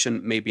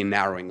cooperation may be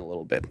narrowing a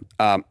little bit.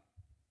 But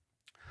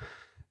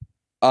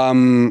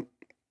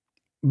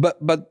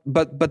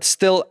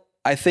still,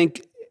 I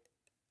think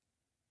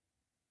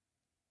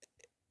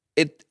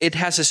it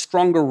has a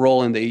stronger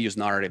role in the EU's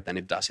narrative than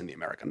it does in the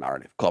American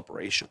narrative,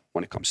 cooperation,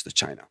 when it comes to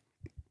China.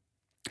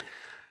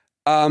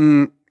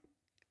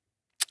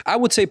 I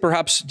would say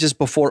perhaps just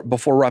before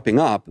wrapping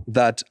up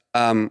that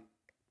on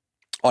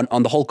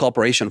the whole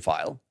cooperation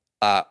file,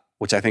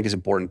 which I think is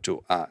important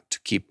to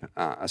keep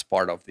as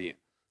part of the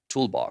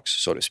toolbox,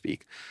 so to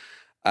speak,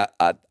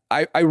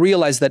 I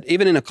realize that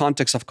even in a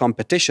context of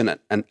competition,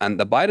 and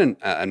the Biden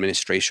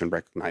administration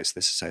recognized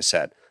this, as I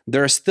said,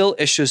 there are still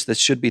issues that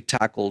should be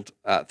tackled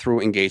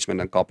through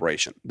engagement and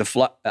cooperation. The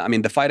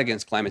fight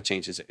against climate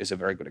change is a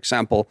very good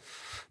example,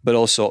 but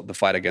also the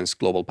fight against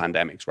global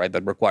pandemics, right?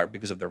 That require,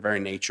 because of their very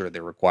nature, they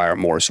require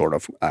more sort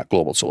of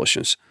global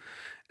solutions.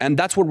 And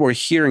that's what we're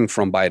hearing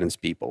from Biden's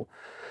people.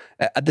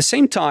 At the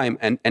same time,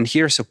 and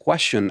here's a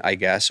question, I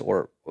guess,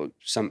 or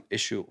some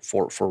issue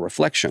for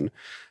reflection,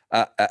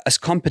 as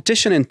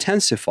competition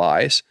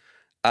intensifies,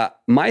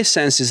 my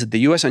sense is that the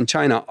US and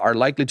China are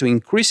likely to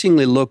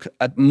increasingly look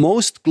at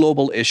most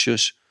global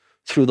issues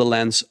through the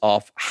lens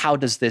of how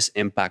does this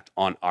impact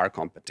on our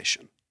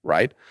competition,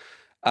 right?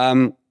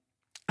 I'm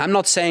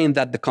not saying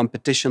that the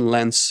competition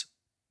lens,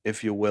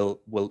 if you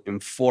will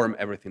inform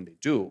everything they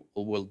do,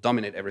 or will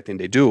dominate everything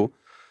they do,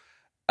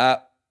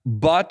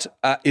 but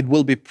it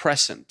will be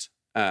present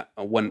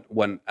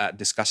when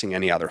discussing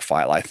any other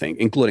file, I think,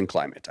 including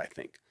climate, I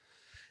think.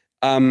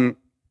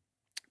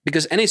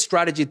 Because any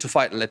strategy to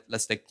fight,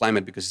 let's take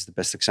climate because it's the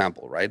best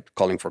example, right?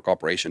 Calling for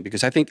cooperation.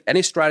 Because I think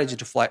any strategy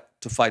to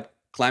fight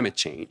climate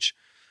change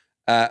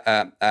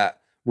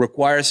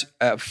requires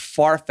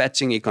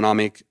far-fetching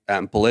economic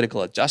and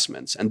political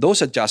adjustments. And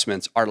those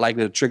adjustments are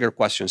likely to trigger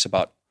questions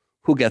about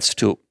who gets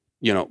to,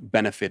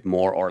 benefit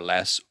more or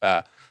less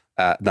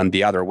than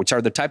the other, which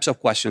are the types of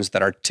questions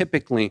that are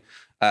typically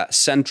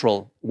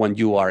central when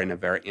you are in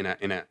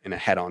a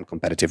head-on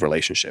competitive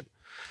relationship.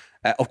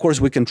 Of course,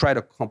 we can try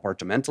to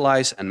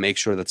compartmentalize and make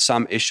sure that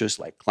some issues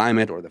like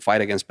climate or the fight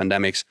against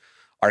pandemics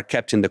are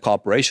kept in the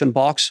cooperation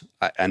box.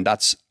 And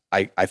that's,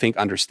 I think,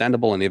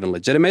 understandable and even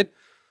legitimate.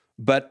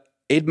 But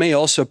it may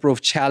also prove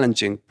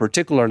challenging,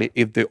 particularly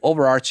if the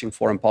overarching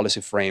foreign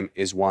policy frame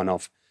is one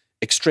of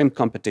extreme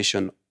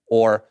competition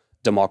or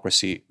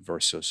democracy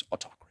versus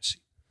autocracy.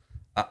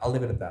 I'll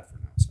leave it at that for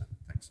now, Sven.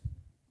 Thanks.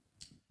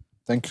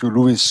 Thank you,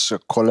 Louis,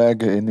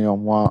 collègue et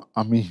néanmoins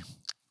ami.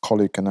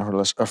 Colleague and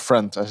nevertheless a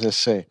friend, as I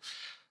say.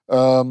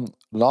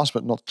 last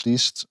but not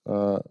least,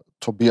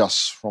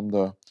 Tobias from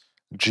the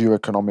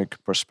geoeconomic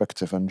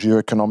perspective. And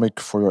geoeconomic,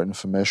 for your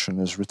information,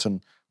 is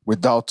written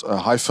without a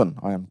hyphen,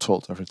 I am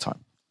told every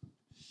time.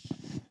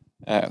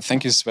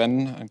 Thank you,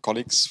 Sven and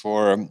colleagues,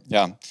 for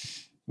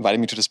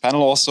inviting me to this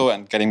panel also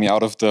and getting me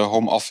out of the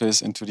home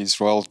office into these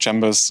royal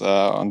chambers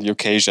on the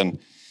occasion.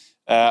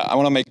 I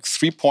want to make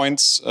 3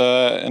 points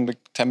in the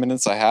 10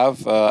 minutes I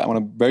have. I want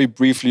to very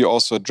briefly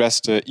also address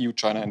the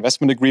EU-China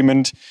investment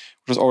agreement,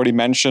 which was already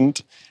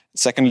mentioned.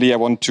 Secondly, I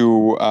want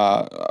to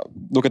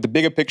look at the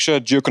bigger picture,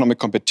 geoeconomic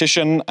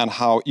competition, and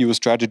how EU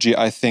strategy,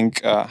 I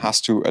think, has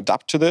to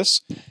adapt to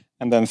this.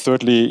 And then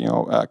thirdly,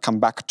 come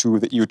back to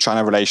the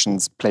EU-China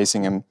relations,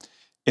 placing him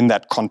in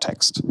that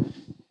context.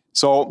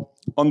 So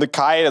on the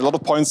KAI, a lot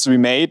of points to be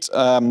made.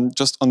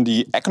 Just on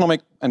the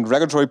economic and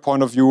regulatory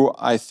point of view,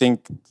 I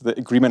think the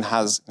agreement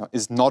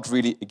is not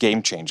really a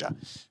game changer.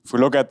 If we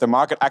look at the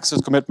market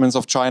access commitments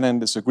of China in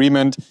this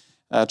agreement,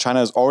 China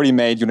has already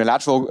made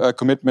unilateral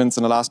commitments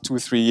in the last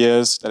 2-3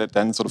 years that it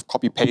then sort of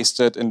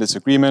copy-pasted in this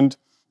agreement.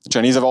 The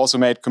Chinese have also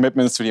made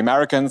commitments to the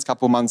Americans a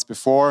couple of months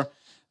before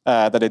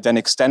that it then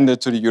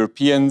extended to the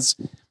Europeans.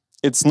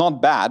 It's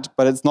not bad,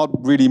 but it's not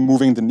really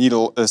moving the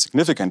needle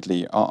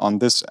significantly on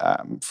this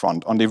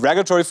front. On the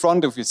regulatory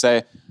front, if we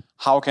say,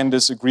 how can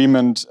this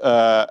agreement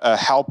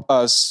help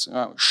us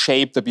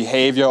shape the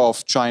behavior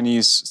of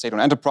Chinese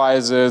state-owned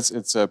enterprises,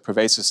 its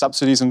pervasive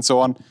subsidies and so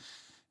on,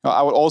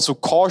 I would also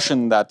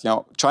caution that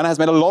China has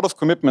made a lot of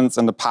commitments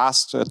in the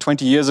past.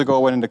 20 years ago,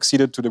 when it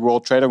acceded to the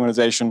World Trade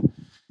Organization,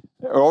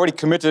 already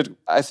committed,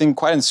 I think,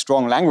 quite in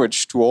strong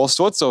language to all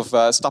sorts of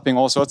stopping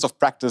all sorts of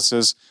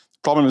practices. The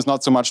problem is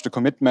not so much the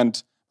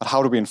commitment, but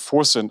how do we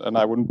enforce it? And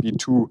I wouldn't be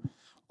too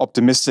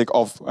optimistic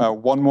of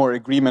one more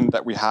agreement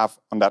that we have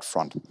on that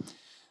front.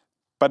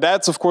 But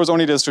that's, of course,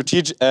 only the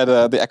strategic,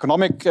 the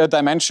economic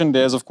dimension.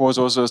 There's, of course,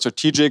 also a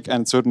strategic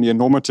and certainly a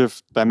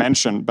normative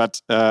dimension.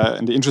 But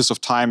in the interest of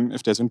time,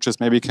 if there's interest,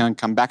 maybe we can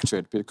come back to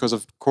it. Because,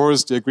 of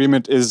course, the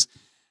agreement is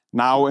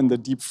now in the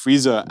deep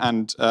freezer.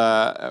 And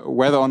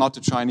whether or not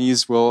the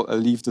Chinese will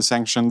leave the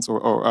sanctions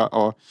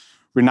or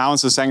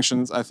renounce the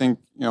sanctions, I think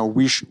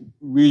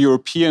we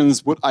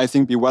Europeans would, I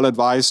think, be well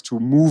advised to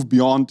move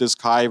beyond this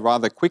KAI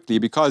rather quickly.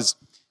 Because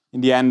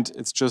in the end,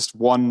 it's just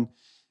one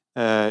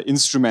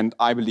instrument,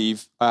 I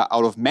believe,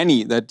 out of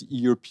many that the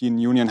European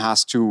Union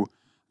has to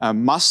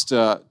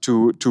muster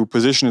to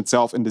position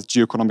itself in this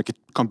geoeconomic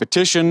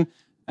competition.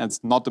 And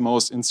it's not the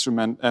most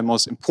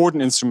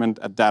important instrument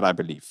at that, I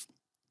believe.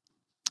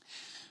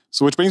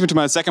 So which brings me to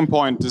my second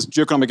point, this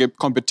geoeconomic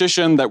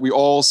competition that we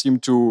all seem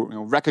to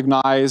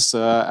recognize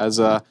as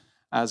a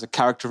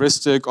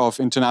characteristic of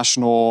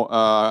international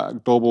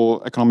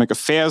global economic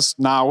affairs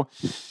now.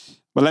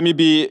 But let me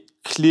be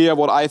clear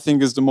what I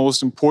think is the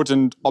most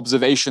important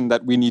observation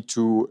that we need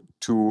to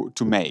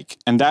make.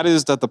 And that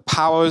is that the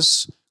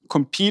powers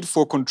compete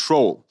for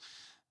control.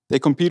 They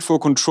compete for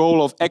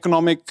control of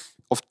economic,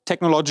 of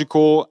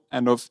technological,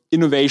 and of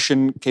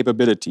innovation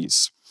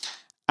capabilities.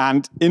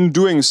 And in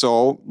doing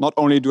so, not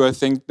only do I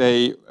think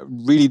they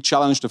really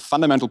challenge the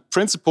fundamental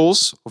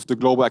principles of the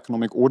global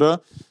economic order,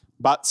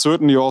 but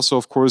certainly also,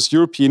 of course,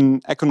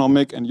 European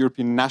economic and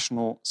European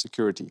national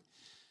security.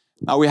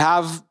 Now, we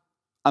have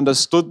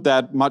understood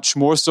that much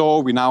more so.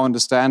 We now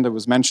understand, it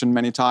was mentioned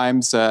many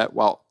times,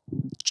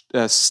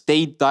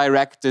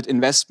 state-directed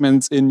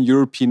investments in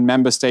European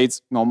member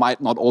states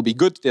might not all be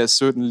good. There's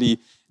certainly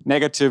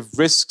negative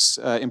risks,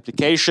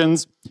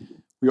 implications.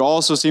 We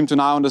also seem to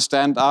now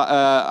understand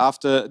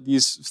after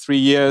these 3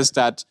 years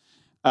that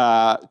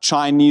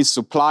Chinese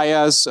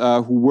suppliers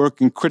who work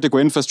in critical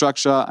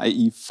infrastructure,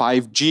 i.e.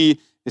 5G,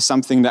 is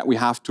something that we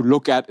have to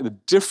look at in a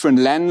different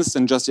lens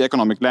than just the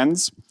economic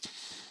lens.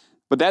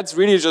 But that's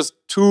really just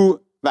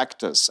 2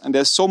 vectors. And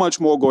there's so much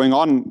more going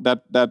on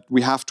that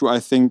we have to, I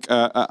think,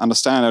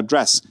 understand and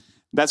address.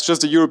 That's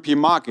just the European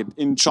market.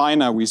 In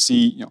China, we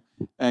see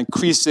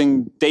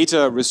increasing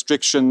data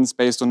restrictions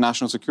based on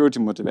national security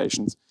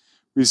motivations.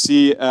 We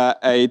see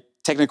a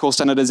technical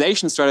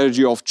standardization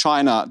strategy of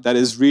China that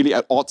is really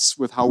at odds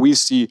with how we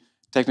see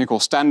technical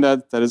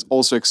standards, that is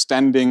also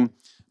extending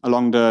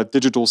along the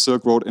digital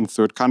Silk Road in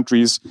third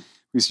countries.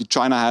 We see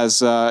China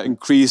has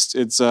increased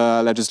its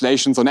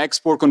legislations on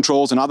export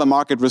controls and other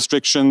market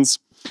restrictions.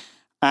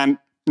 And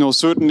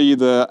certainly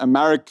the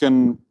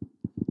American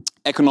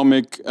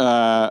economic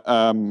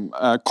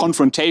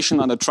confrontation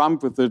under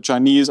Trump with the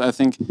Chinese, I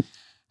think,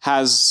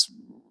 has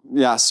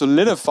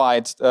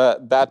solidified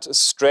that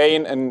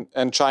strain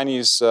in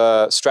Chinese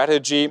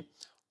strategy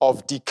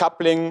of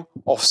decoupling,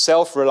 of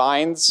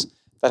self-reliance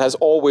that has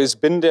always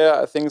been there,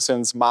 I think,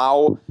 since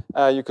Mao,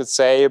 you could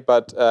say.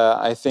 But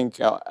I think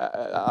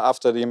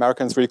after the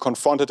Americans really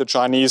confronted the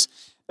Chinese,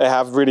 they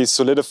have really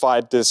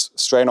solidified this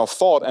strain of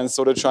thought. And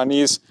so the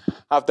Chinese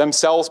have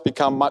themselves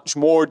become much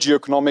more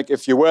geoeconomic,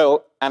 if you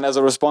will. And as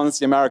a response,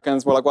 the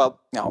Americans were like,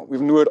 well, we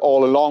knew it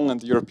all along, and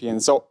the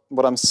Europeans. So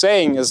what I'm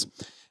saying is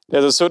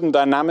there's a certain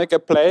dynamic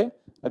at play,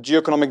 a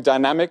geoeconomic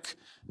dynamic.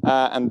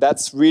 And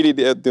that's really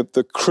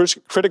the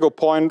critical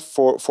point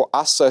for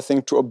us, I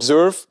think, to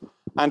observe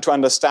and to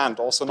understand.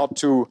 Also not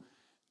to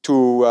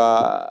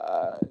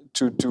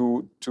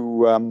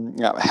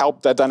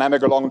help that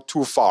dynamic along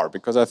too far,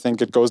 because I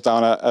think it goes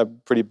down a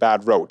pretty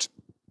bad road.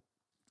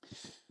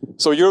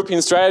 So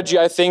European strategy,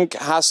 I think,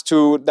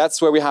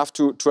 that's where we have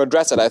to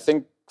address it. I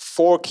think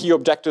 4 key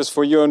objectives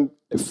for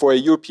a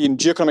European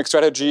geoeconomic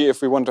strategy,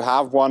 if we want to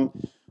have one,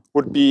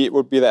 would be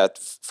that.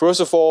 First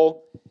of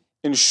all,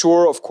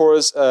 ensure, of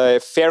course, a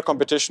fair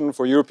competition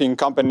for European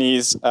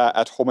companies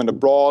at home and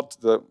abroad,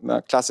 the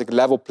classic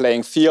level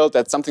playing field.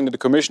 That's something that the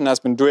Commission has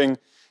been doing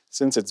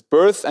since its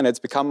birth, and it's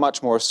become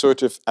much more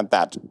assertive at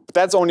that. But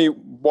that's only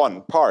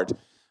one part.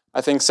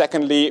 I think,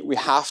 secondly, we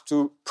have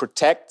to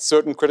protect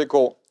certain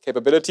critical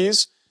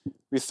capabilities.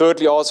 We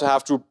thirdly also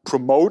have to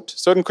promote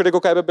certain critical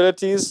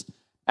capabilities.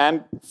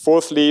 And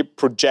fourthly,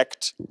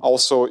 project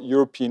also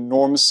European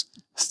norms,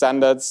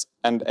 standards,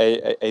 and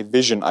a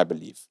vision, I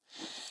believe.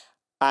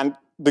 And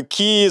the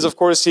key is, of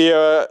course,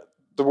 here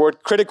the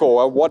word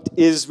critical. What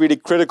is really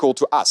critical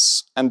to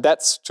us? And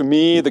that's, to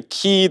me, the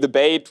key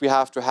debate we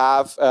have to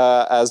have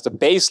as the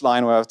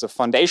baseline or as the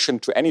foundation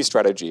to any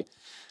strategy.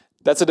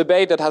 That's a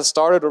debate that has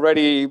started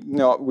already.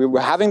 We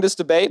were having this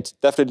debate,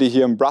 definitely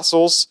here in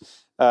Brussels.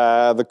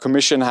 The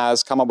Commission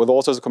has come up with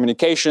all sorts of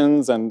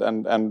communications and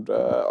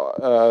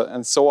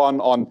so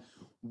on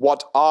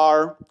what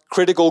are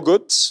critical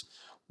goods,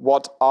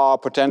 what are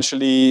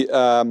potentially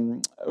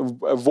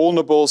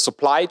vulnerable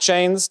supply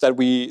chains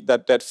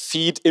that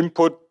feed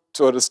input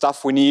to the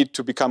stuff we need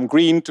to become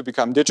green, to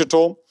become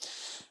digital.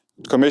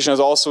 The Commission has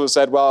also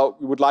said, well,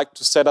 we would like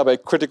to set up a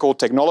critical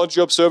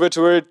technology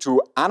observatory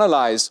to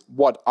analyze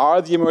what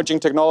are the emerging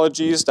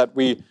technologies that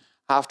we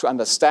have to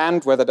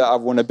understand, whether there are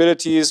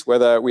vulnerabilities,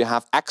 whether we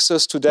have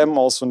access to them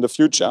also in the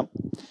future.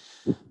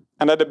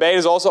 And the debate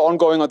is also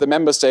ongoing at the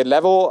member state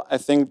level. I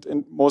think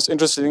most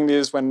interestingly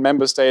is when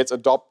member states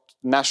adopt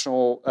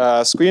national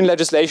screen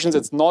legislations.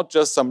 It's not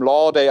just some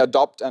law they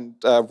adopt and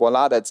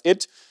voila, that's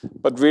it.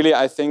 But really,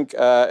 I think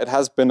it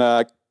has been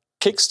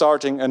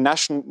kickstarting a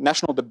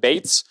national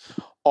debates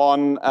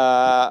on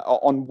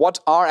what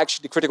are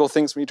actually the critical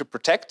things we need to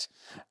protect.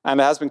 And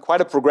there has been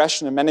quite a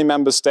progression in many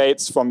member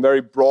states from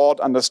very broad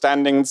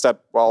understandings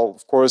that, well,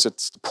 of course,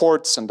 it's the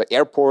ports and the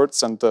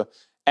airports and the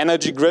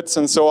energy grids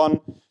and so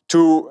on,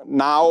 to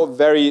now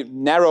very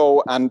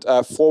narrow and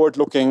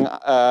forward-looking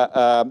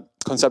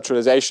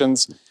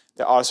conceptualizations.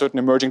 There are certain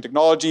emerging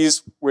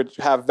technologies which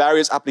have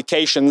various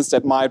applications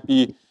that might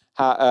bring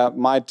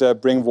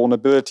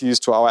vulnerabilities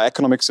to our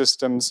economic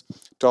systems,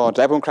 to our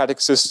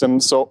democratic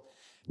systems. So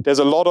there's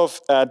a lot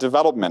of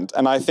development.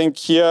 And I think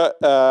here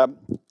there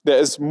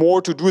is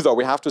more to do, though.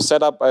 We have to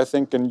set up, I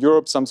think, in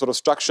Europe some sort of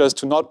structures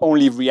to not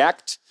only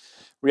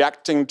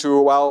reacting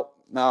to, well,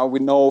 now we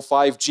know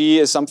 5G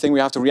is something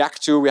we have to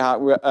react to. We have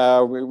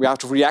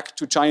to react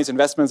to Chinese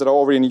investments that are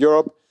already in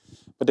Europe.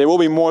 But there will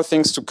be more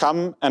things to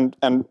come, and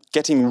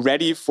getting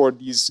ready for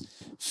these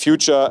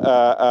future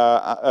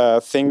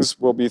things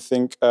will be, I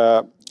think,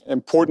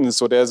 important.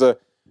 So there's a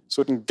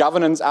certain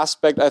governance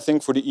aspect, I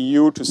think, for the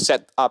EU to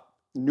set up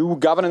new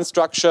governance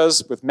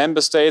structures with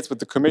member states, with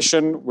the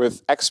Commission,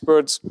 with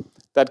experts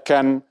that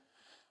can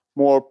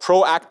more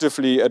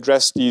proactively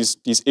address these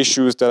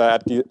issues that are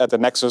at the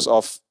nexus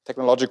of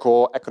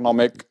technological,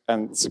 economic,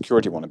 and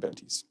security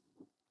vulnerabilities.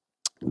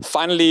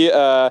 Finally,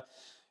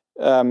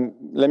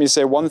 let me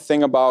say one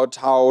thing about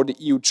how the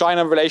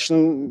EU-China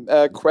relation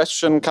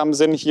question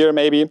comes in here,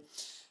 maybe.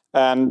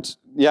 And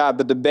yeah,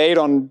 the debate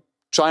on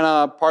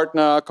China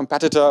partner,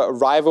 competitor,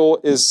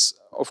 rival is,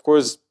 of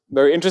course,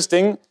 very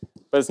interesting,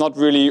 but it's not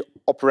really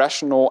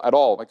operational at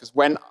all. Because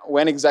when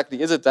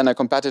exactly is it then a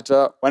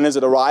competitor? When is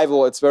it a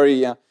rival? It's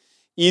very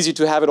easy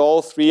to have it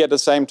all three at the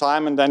same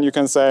time, and then you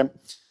can say,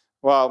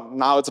 well,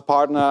 now it's a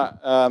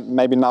partner,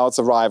 maybe now it's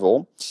a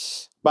rival.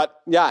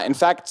 But yeah, in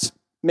fact,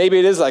 maybe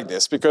it is like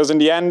this, because in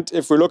the end,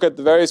 if we look at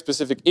the very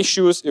specific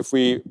issues, if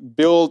we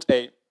build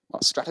a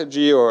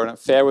strategy or an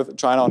affair with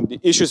China on the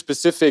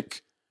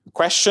issue-specific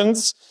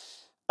questions,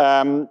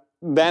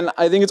 then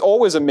I think it's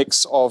always a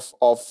mix of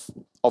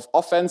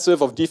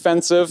offensive, of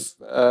defensive,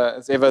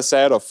 as Eva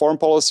said, of foreign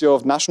policy,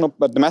 of national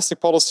domestic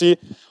policy,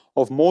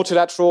 of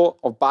multilateral,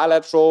 of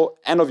bilateral,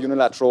 and of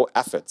unilateral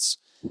efforts.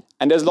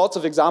 And there's lots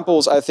of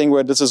examples, I think,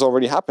 where this is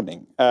already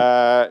happening.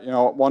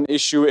 One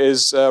issue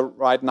is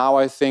right now,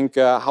 I think,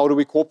 how do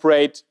we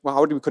cooperate? Well,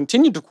 how do we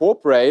continue to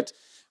cooperate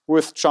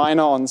with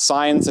China on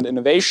science and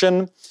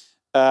innovation?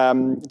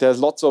 There's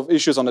lots of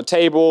issues on the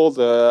table: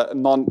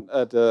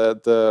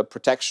 the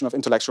protection of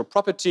intellectual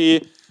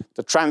property,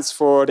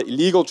 the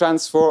illegal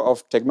transfer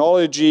of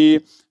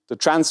technology, the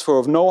transfer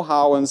of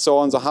know-how, and so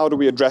on. So how do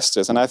we address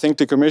this? And I think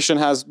the Commission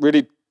has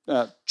really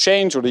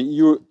changed, or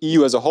the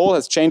EU as a whole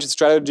has changed its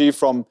strategy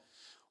from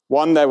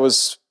one that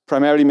was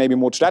primarily maybe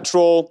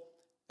multilateral.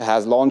 It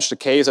has launched a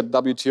case at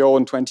WTO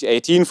in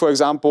 2018, for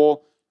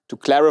example, to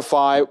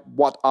clarify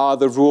what are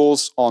the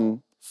rules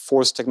on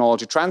forced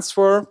technology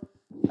transfer.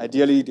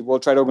 Ideally, the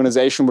World Trade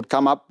Organization would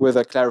come up with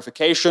a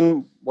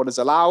clarification, what is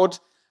allowed,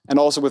 and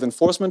also with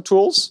enforcement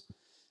tools.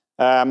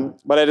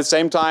 But at the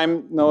same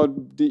time,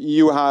 the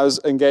EU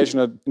has engaged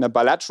in a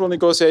bilateral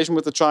negotiation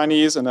with the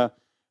Chinese and a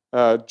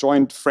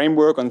joint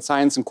framework on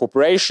science and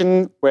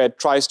cooperation, where it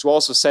tries to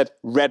also set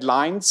red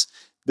lines.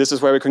 This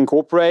is where we can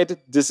cooperate.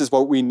 This is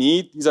what we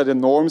need. These are the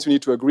norms we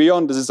need to agree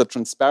on. This is the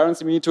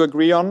transparency we need to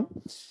agree on.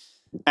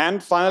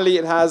 And finally,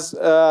 it has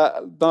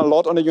done a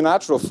lot on the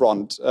unilateral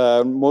front.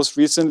 Most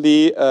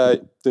recently,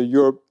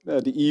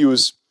 the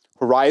EU's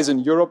Horizon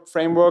Europe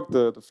framework,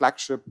 the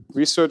flagship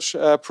research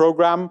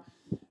program,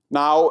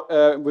 now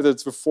with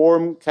its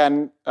reform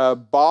can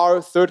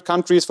bar third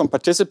countries from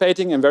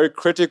participating in very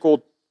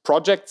critical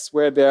projects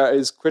where there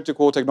is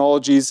critical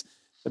technologies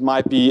that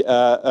might be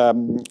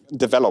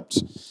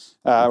developed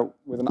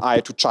with an eye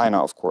to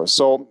China, of course.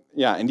 So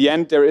yeah, in the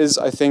end, there is,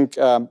 I think,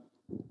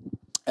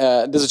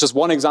 this is just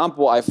one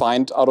example I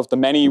find out of the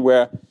many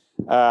where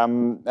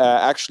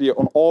actually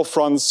on all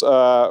fronts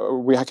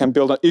we can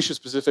build an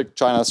issue-specific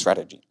China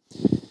strategy.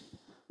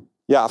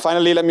 Yeah,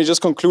 finally, let me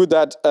just conclude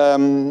that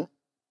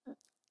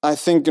I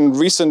think in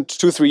recent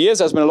 2-3 years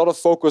there's been a lot of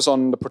focus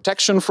on the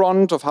protection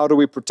front of how do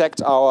we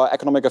protect our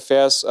economic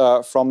affairs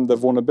from the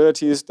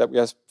vulnerabilities that we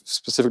have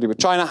specifically with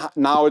China.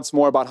 Now it's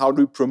more about how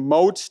do we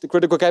promote the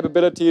critical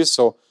capabilities.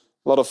 So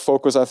a lot of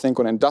focus, I think,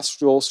 on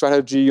industrial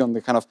strategy, on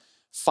the kind of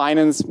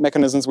finance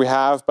mechanisms we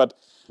have. But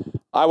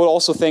I would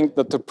also think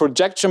that the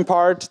projection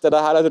part that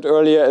I highlighted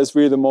earlier is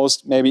really the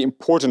most maybe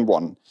important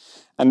one.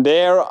 And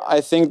there,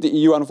 I think the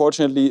EU,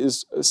 unfortunately,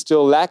 is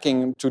still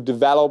lacking to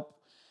develop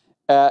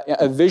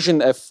a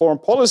vision, a foreign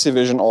policy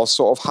vision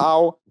also of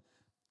how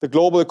the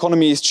global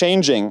economy is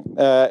changing.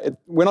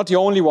 We're not the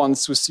only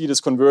ones who see this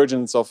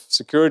convergence of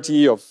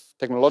security, of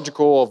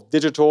technological, of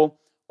digital,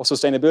 of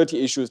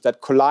sustainability issues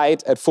that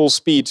collide at full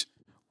speed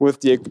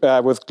with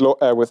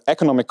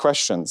economic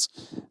questions.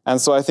 And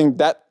so I think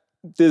that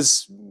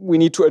we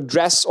need to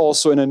address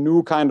also in a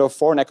new kind of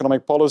foreign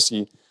economic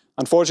policy.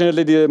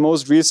 Unfortunately, the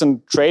most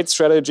recent trade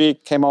strategy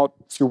came out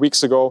a few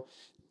weeks ago,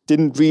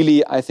 didn't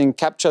really, I think,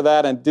 capture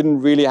that and didn't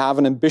really have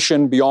an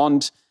ambition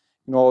beyond,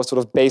 sort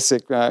of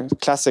basic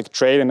classic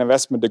trade and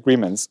investment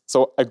agreements.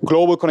 So a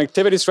global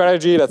connectivity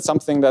strategy, that's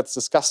something that's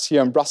discussed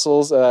here in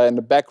Brussels in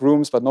the back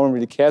rooms, but no one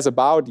really cares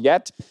about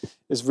yet,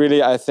 is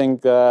really, I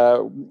think,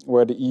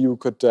 where the EU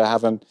could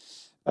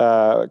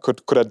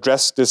could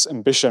address this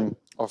ambition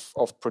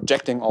of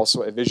projecting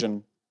also a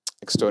vision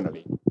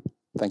externally.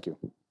 Thank you.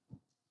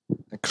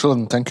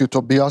 Excellent. Thank you,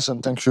 Tobias,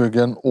 and thank you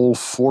again, all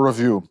four of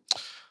you.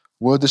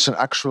 Were this an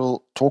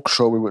actual talk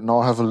show, we would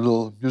now have a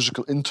little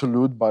musical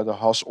interlude by the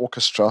House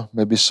Orchestra,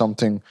 maybe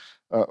something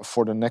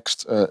for the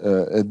next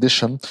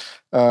edition.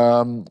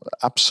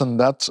 Absent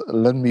that,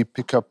 let me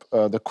pick up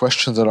the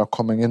questions that are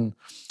coming in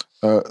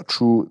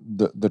through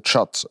the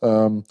chat.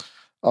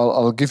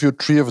 I'll give you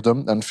 3 of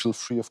them, and feel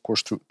free, of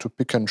course, to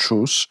pick and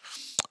choose.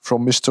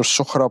 From Mr.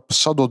 Sohrab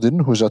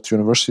Sadodin, who's at the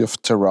University of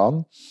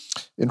Tehran.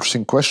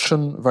 Interesting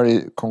question,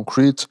 very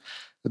concrete.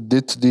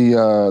 Did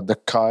the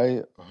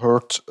CAI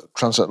hurt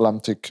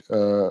transatlantic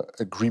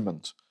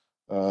agreement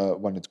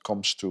when it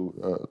comes to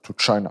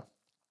China?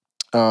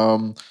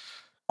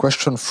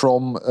 Question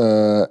from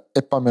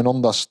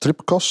Epaminondas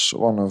Tripkos,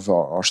 one of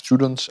our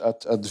students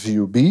at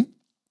VUB,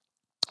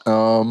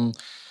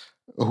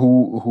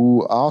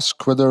 who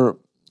asked whether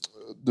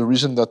the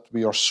reason that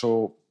we are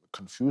so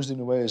confused in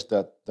a way is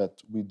that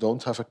we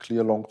don't have a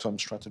clear long-term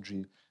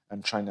strategy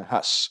and China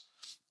has.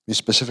 We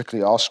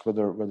specifically ask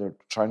whether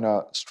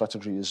China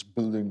strategy is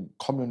building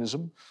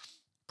communism.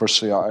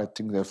 Personally, I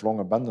think they've long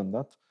abandoned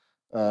that.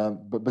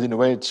 But in a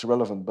way, it's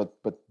irrelevant.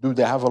 But do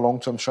they have a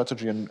long-term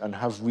strategy, and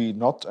have we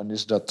not? And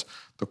is that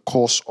the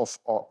cause of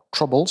our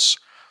troubles?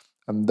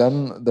 And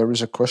then there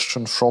is a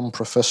question from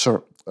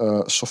Professor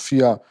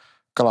Sofia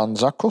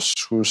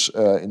Kalantzakos, who's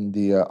in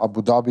the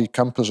Abu Dhabi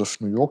campus of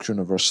New York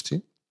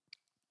University,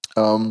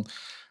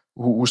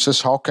 who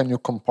says, how can you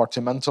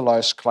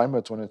compartmentalize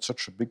climate when it's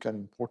such a big and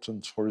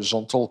important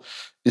horizontal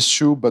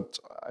issue? But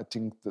I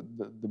think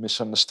the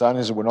misunderstanding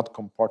is that we're not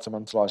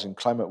compartmentalizing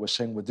climate. We're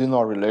saying within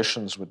our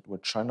relations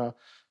with China,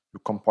 you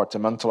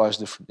compartmentalize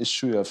different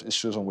issues. You have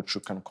issues on which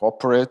you can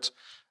cooperate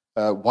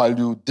while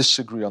you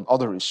disagree on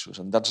other issues.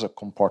 And that's a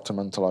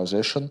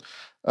compartmentalization.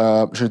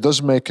 She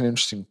does make an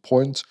interesting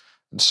point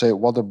and say,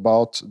 what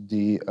about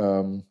the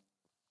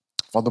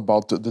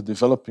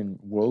developing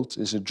world?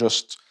 Is it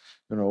just,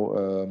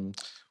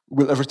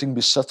 will everything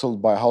be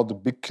settled by how the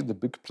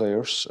big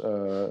players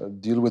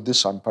deal with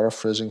this? I'm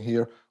paraphrasing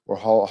here, or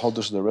how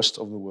does the rest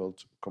of the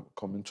world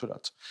come into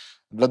that?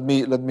 Let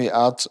me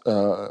add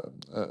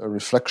a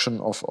reflection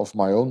of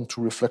my own.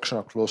 2 reflections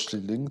are closely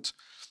linked.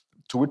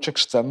 To which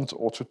extent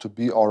ought it to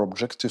be our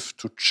objective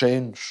to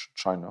change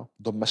China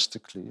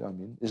domestically? I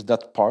mean, is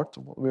that part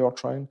of what we are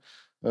trying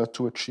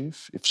to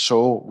achieve? If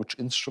so, which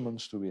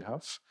instruments do we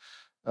have?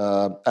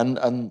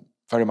 And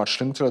very much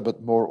linked to it,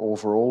 but more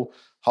overall,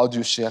 how do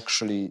you see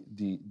actually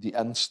the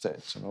end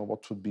state?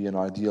 What would be an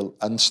ideal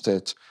end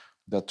state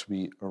that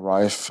we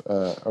arrive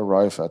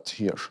at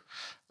here?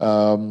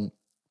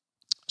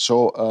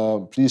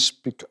 So please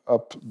pick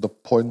up the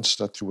points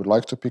that you would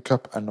like to pick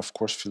up, and of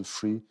course feel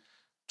free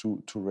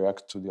to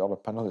react to the other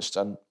panelists.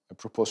 And I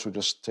propose we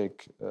just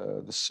take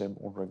the same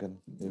order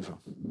again, Eva.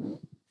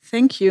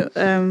 Thank you.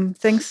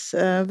 Thanks.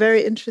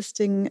 Very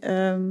interesting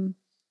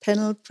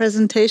panel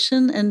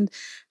presentation, and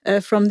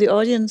from the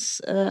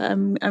audience,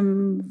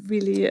 I'm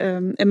really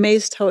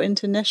amazed how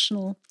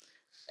international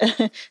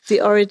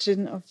the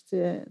origin of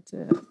the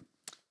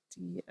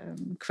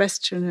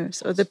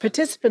questioners or the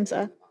participants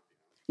are.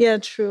 Yeah,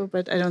 true,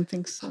 but I don't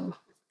think so.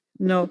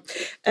 No.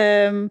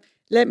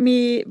 Let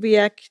me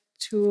react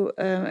to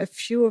a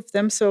few of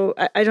them. So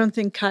I don't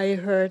think Kai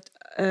heard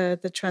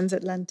the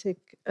transatlantic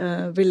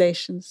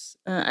relations.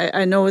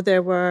 I know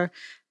there were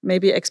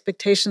maybe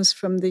expectations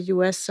from the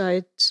US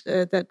side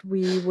that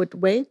we would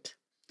wait.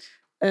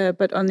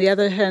 But on the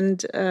other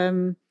hand,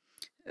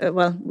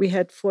 well, we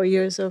had 4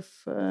 years of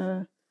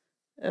a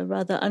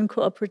rather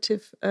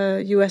uncooperative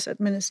US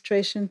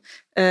administration,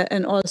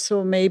 and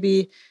also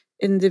maybe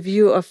in the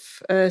view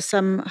of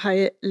some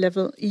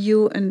high-level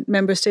EU and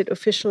member state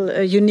official,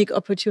 a unique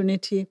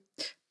opportunity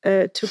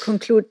to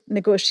conclude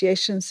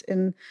negotiations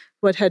in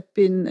what had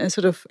been a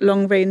sort of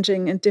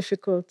long-ranging and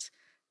difficult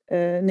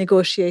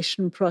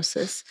negotiation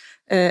process.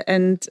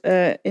 And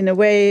in a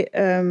way,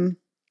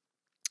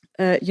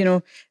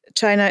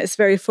 China is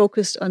very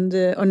focused on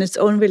its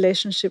own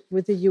relationship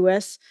with the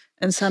US,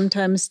 and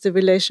sometimes the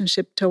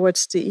relationship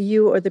towards the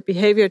EU or the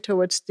behavior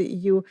towards the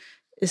EU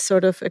is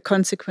sort of a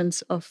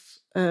consequence of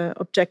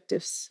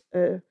objectives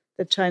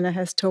that China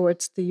has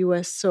towards the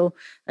US. So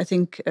I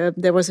think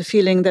there was a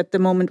feeling that the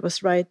moment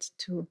was right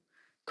to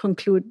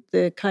conclude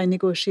the Kai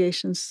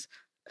negotiations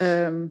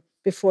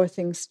before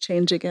things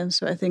change again.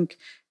 So I think,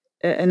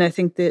 and I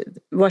think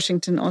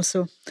Washington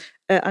also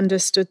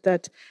understood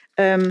that.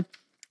 And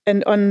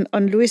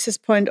on Luis's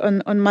point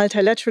on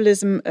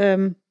multilateralism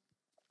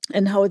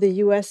and how the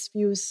US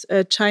views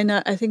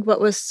China, I think what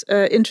was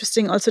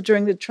interesting also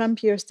during the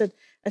Trump years that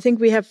I think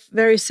we have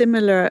very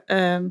similar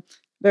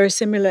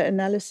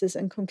analysis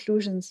and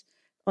conclusions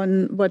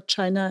on what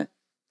China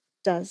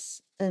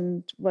does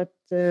and what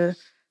the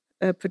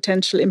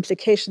potential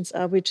implications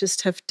are. We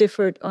just have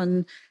differed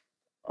on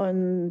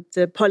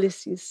the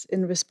policies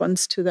in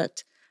response to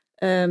that.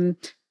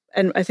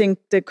 And I think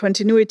the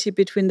continuity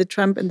between the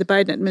Trump and the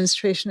Biden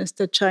administration is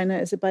that China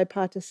is a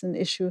bipartisan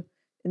issue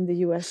in the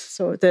US.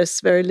 So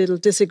there's very little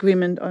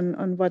disagreement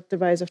on what the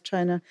rise of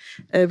China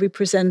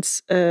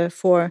represents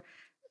for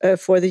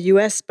the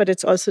US. But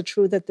it's also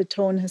true that the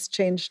tone has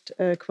changed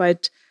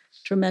quite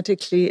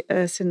dramatically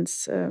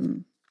since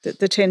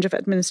the change of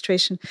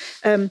administration.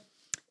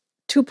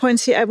 2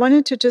 points here. I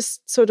wanted to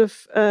just sort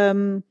of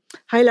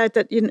highlight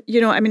that,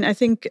 I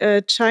think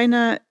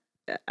China,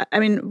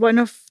 one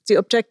of the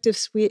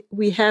objectives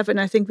we have, and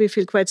I think we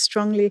feel quite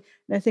strongly,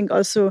 and I think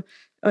also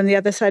on the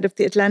other side of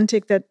the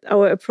Atlantic, that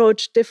our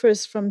approach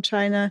differs from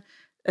China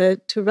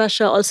to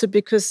Russia, also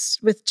because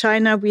with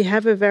China we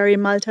have a very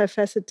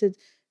multifaceted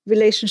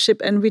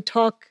relationship, and we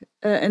talk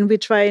and we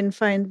try and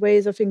find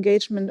ways of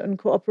engagement and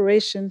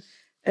cooperation,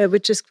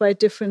 which is quite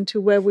different to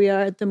where we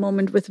are at the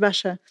moment with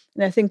Russia.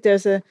 And I think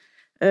there's a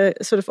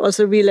sort of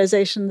also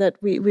realization that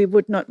we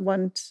would not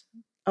want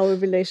our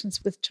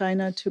relations with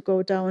China to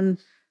go down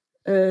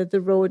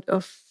the road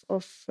of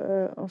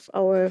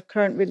our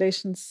current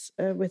relations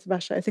with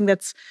Russia. I think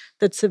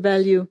that's a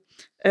value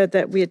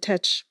that we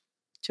attach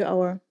to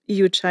our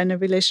EU-China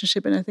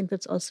relationship, and I think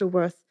that's also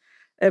worth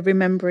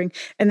remembering.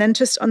 And then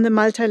just on the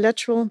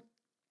multilateral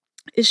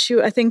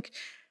issue, I think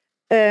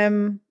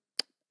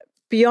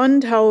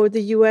beyond how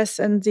the US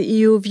and the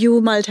EU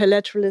view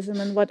multilateralism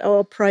and what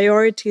our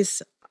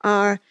priorities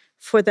are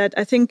for that,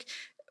 I think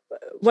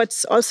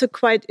what's also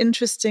quite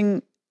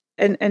interesting,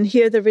 and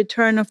here the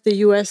return of the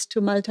US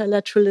to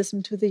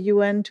multilateralism, to the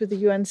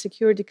UN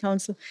Security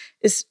Council,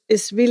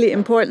 is really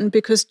important,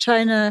 because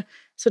China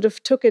sort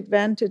of took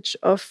advantage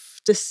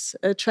of this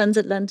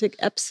transatlantic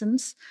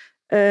absence.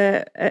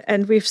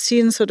 And we've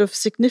seen sort of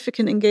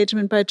significant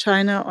engagement by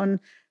China on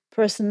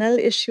personnel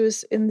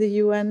issues in the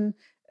UN,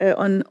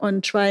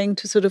 on trying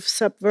to sort of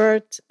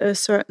subvert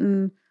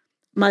certain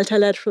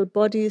multilateral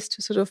bodies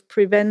to sort of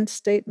prevent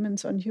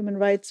statements on human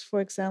rights,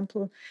 for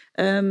example,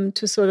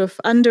 to sort of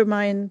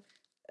undermine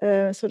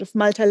sort of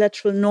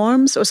multilateral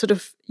norms, or sort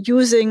of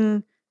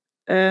using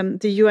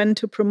the UN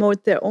to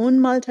promote their own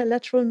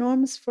multilateral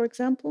norms, for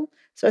example.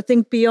 So I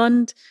think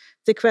beyond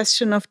the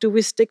question of do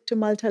we stick to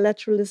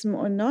multilateralism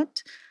or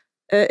not,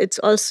 it's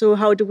also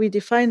how do we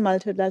define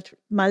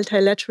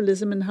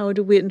multilateralism, and how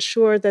do we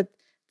ensure that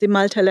the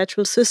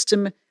multilateral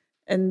system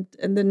and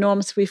the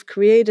norms we've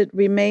created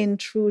remain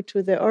true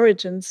to their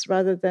origins,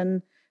 rather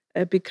than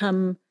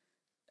become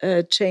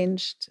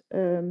changed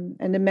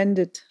and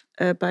amended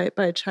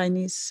by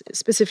Chinese,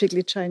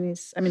 specifically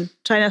Chinese. I mean,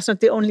 China is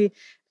not the only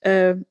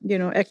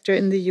actor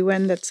in the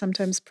UN that's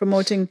sometimes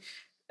promoting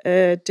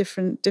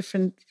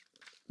different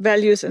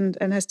values and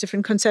has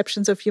different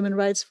conceptions of human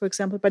rights, for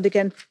example. But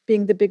again,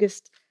 being the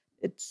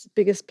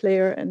biggest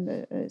player and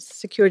a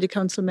Security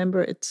Council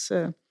member, it's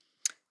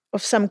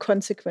of some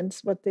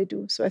consequence what they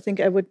do. So I think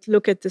I would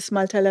look at this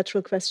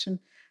multilateral question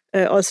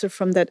also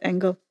from that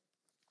angle.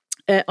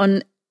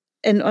 On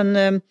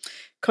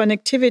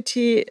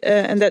connectivity,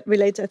 and that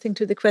relates, I think,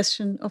 to the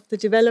question of the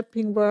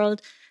developing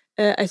world.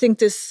 I think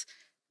this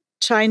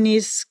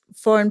Chinese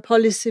foreign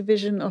policy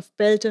vision of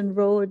Belt and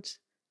Road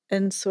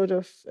and sort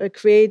of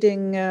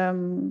creating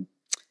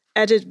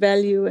added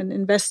value and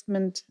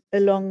investment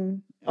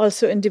along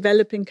also in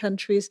developing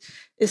countries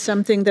is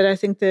something that I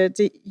think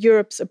the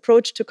Europe's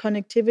approach to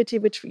connectivity,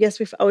 which yes,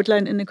 we've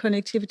outlined in the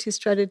connectivity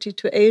strategy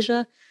to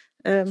Asia,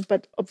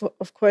 but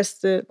of course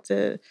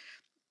the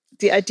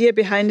idea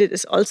behind it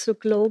is also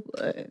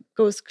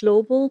goes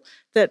global.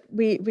 That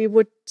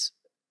what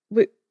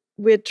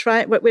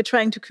we're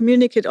trying to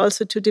communicate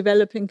also to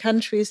developing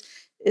countries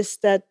is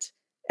that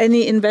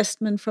any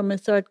investment from a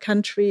third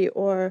country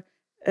or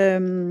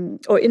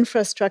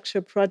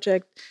infrastructure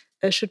project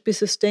should be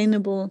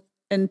sustainable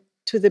and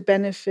to the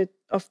benefit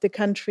of the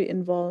country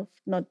involved,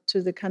 not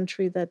to the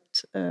country that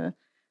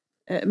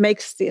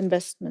makes the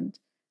investment.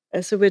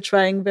 So we're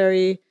trying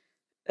very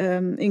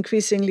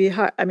increasingly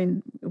hard. I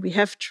mean, we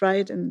have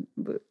tried, and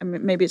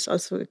maybe it's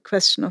also a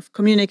question of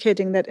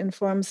communicating that in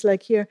forums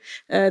like here,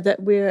 that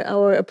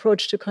our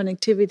approach to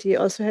connectivity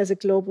also has a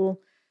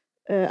global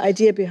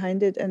idea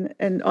behind it,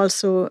 and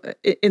also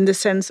in the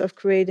sense of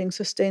creating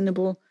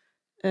sustainable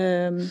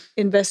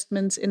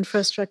investments,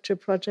 infrastructure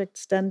project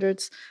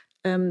standards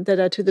that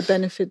are to the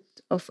benefit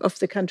of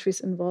the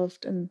countries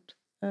involved, and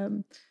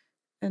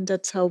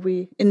that's how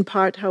we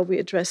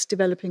address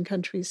developing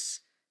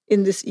countries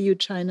in this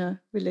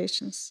EU-China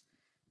relations.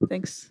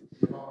 Thanks.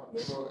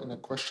 In a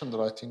question that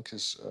I think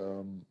is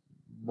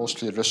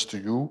mostly addressed to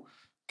you,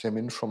 came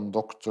in from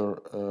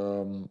Dr.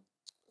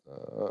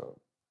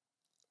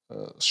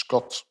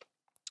 Scott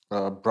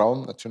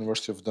Brown at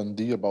University of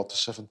Dundee about the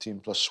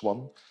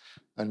 17+1,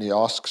 and he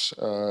asks,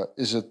 do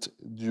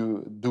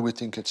we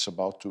think it's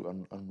about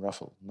to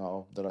unravel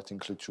now that I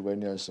think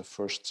Lithuania is the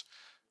first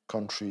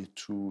country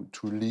to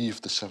leave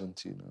the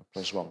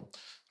 17+1?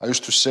 I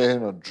used to say,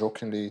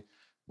 jokingly,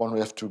 one way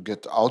have to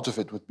get out of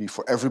it would be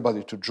for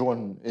everybody to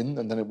join in,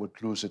 and then it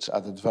would lose its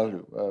added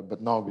value.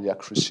 But now we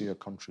actually see a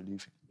country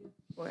leaving.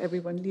 Or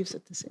everyone leaves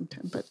at the same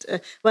time. But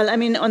well, I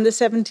mean, on the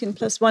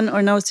 17+1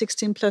 or now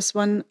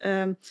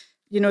 16+1,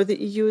 the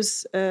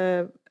EU's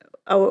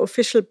our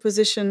official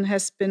position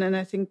has been, and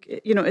I think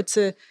it's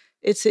an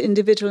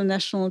individual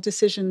national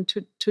decision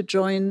to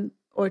join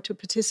or to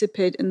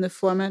participate in the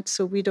format.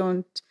 So we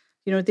don't,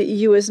 the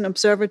EU is an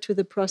observer to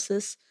the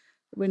process.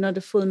 We're not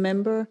a full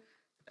member.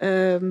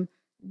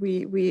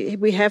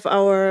 We have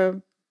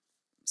our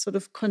sort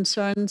of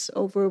concerns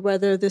over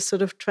whether this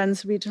sort of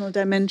trans-regional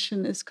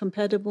dimension is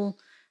compatible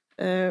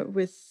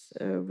with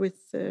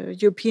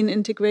European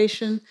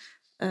integration.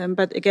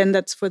 But again,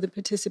 that's for the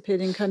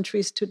participating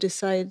countries to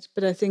decide.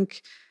 But I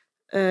think,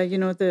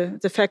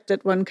 the fact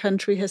that one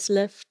country has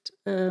left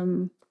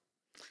sends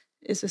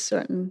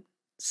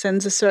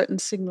a certain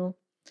signal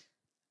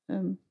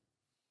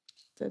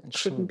that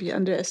shouldn't be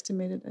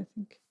underestimated, I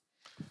think.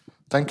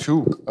 Thank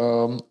you.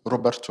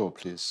 Roberto,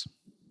 please.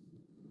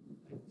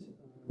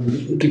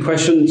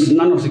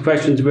 None of the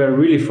questions were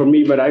really for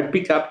me, but I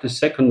picked up the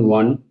second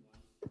one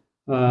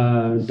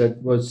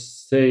that was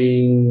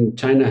saying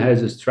China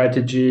has a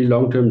strategy,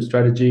 long-term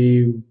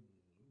strategy.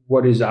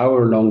 What is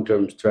our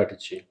long-term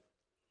strategy?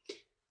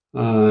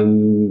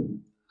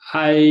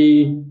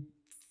 I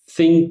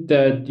think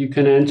that you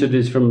can answer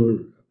this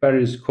from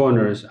various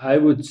corners. I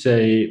would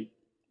say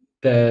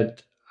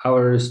that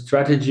our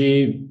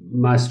strategy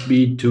must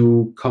be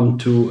to come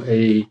to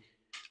a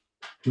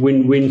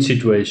win-win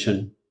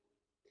situation.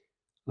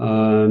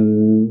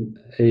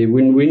 A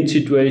win-win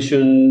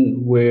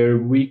situation where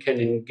we can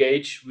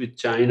engage with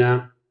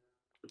China,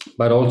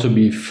 but also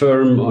be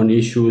firm on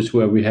issues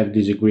where we have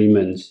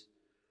disagreements.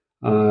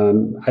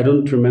 I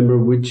don't remember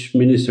which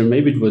minister,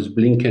 maybe it was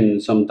Blinken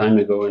some time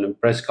ago in a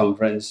press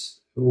conference,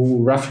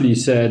 who roughly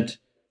said,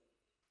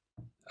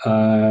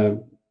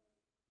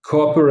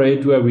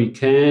 cooperate where we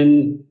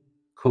can,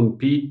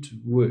 compete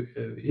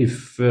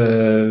if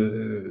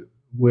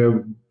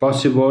where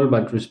possible,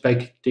 but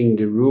respecting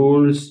the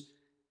rules,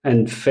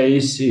 and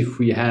face if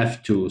we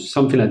have to,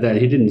 something like that.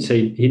 He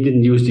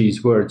didn't use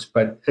these words,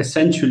 but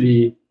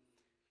essentially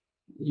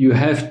you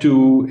have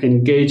to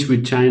engage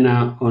with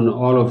China on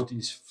all of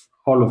these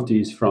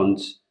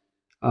fronts.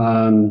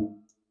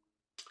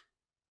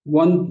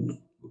 One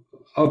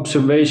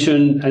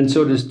observation, and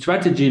so the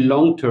strategy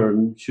long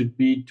term should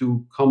be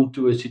to come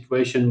to a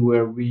situation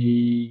where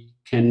we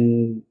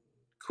can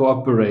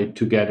cooperate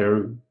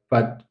together,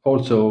 but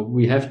also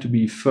we have to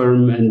be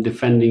firm and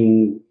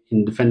defending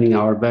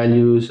our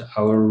values,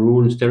 our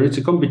rules. There is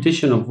a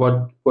competition of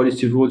what is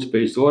the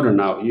rules-based order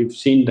now. You've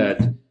seen that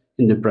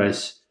in the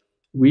press.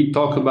 We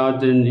talk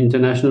about an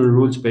international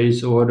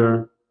rules-based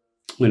order.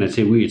 When I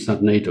say we, it's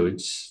not NATO,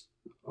 it's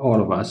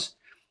all of us.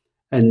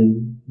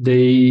 And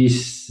they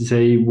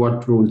say,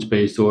 what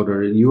rules-based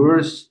order?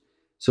 Yours?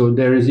 So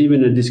there is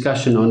even a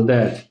discussion on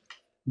that.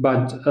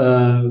 But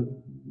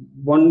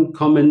one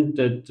comment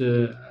that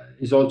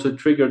is also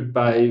triggered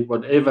by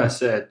what Eva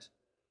said,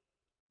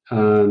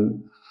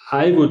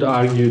 I would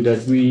argue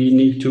that we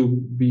need to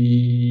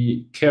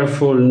be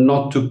careful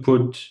not to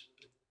put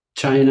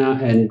China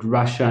and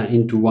Russia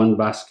into one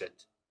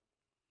basket.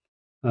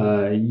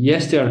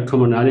 Yes, there are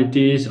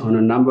commonalities on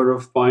a number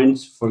of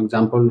points. For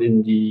example,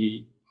 in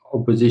the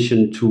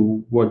opposition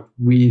to what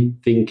we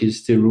think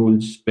is the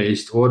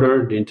rules-based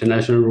order, the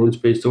international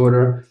rules-based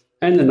order,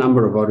 and a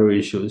number of other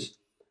issues.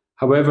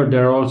 However,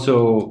 there are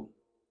also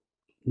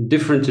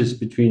differences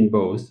between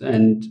both.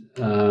 And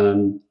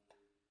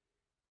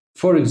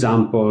for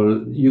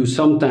example, you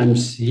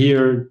sometimes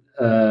hear,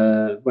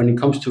 when it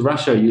comes to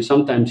Russia, you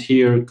sometimes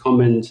hear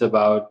comments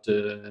about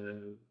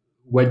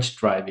wedge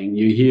driving.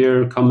 You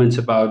hear comments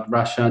about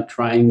Russia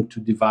trying to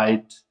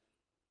divide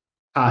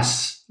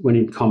us when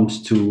it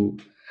comes to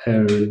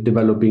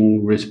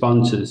developing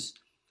responses.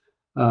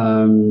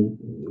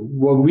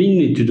 What we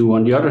need to do,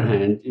 on the other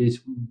hand,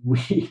 is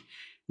we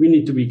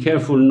need to be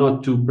careful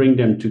not to bring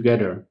them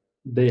together.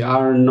 They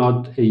are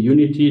not a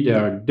unity. There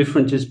are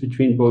differences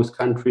between both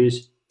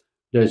countries.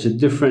 There's a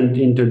different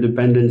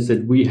interdependence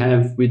that we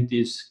have with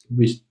these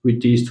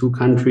two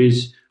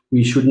countries.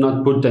 We should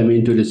not put them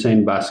into the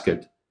same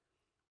basket.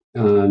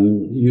 There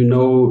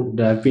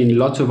have been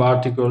lots of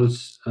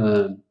articles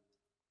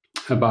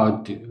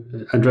about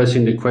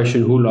addressing the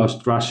question, who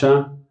lost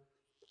Russia?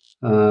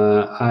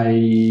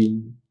 I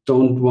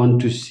don't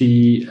want to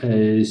see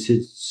a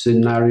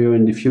scenario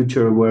in the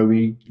future where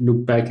we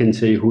look back and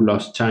say, who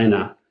lost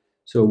China?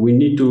 So we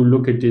need to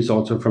look at this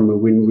also from a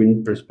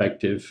win-win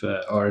perspective,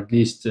 or at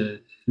least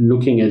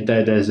looking at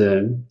that as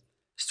a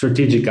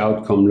strategic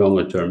outcome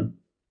longer term.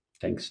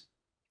 Thanks.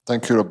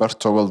 Thank you,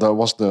 Roberto. Well, that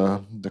was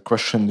the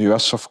question in the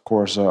US, of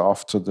course,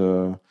 after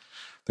the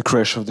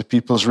creation of the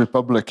People's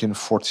Republic in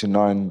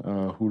 '49,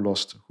 who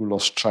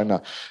lost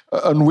China.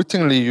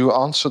 Unwittingly, you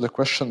answered the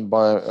question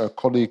by a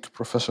colleague,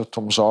 Professor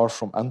Tom Zaar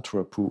from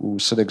Antwerp, who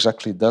said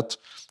exactly that.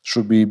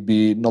 Should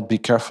we not be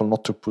careful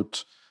not to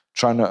put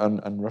China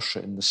and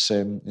Russia in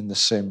the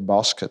same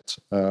basket?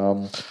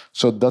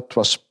 So that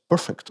was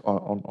perfect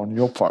on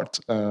your part.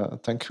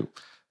 Thank you,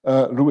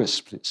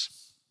 Luis, please.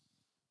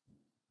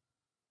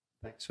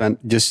 Thanks, Sven.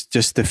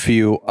 Just a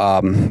few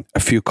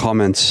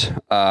comments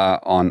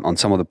on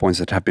some of the points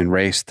that have been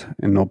raised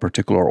in no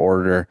particular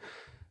order.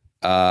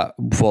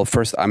 Well,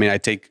 first, I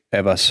take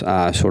Eva's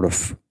sort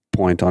of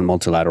point on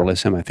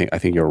multilateralism. I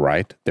think you're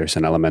right. There's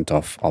an element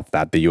of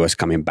that, the U.S.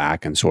 coming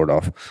back and sort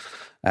of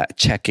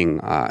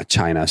checking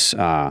China's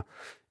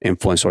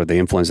influence, or the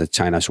influence that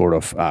China sort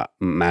of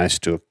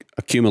managed to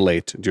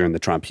accumulate during the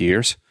Trump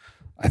years.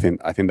 I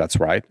think that's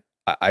right.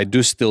 I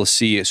do still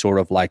see sort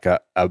of like a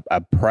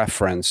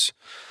preference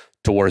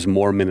towards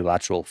more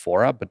unilateral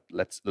fora, but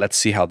let's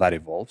see how that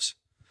evolves.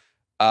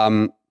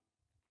 I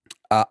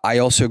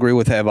also agree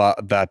with Eva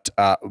that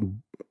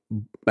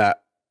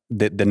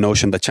the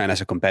notion that China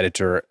as a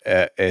competitor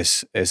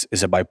is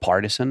a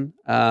bipartisan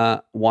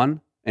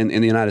one in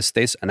the United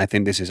States, and I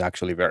think this is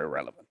actually very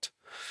relevant.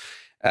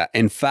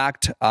 In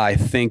fact, I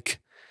think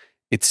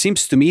it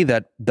seems to me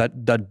that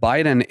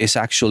Biden is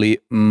actually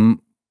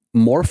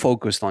more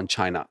focused on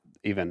China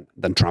even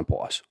than Trump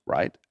was,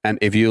 right? And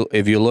if you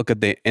look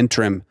at the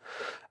interim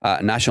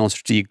national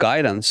strategic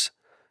guidance,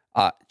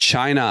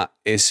 China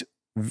is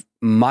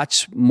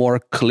much more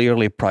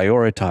clearly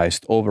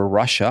prioritized over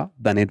Russia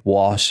than it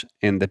was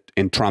in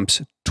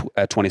Trump's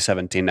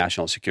 2017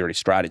 national security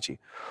strategy,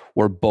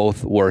 where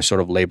both were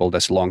sort of labeled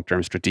as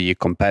long-term strategic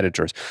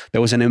competitors.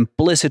 There was an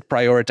implicit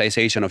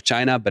prioritization of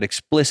China, but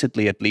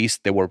explicitly, at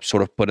least, they were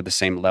sort of put at the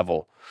same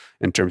level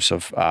in terms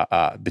of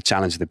the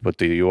challenge they put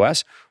to the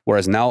U.S.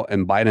 Whereas now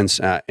in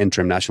Biden's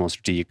interim national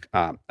strategic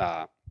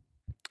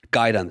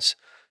guidance,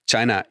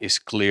 China is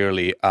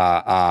clearly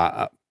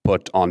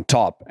put on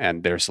top.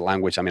 And there's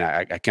language,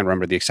 I can't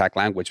remember the exact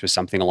language, but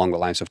something along the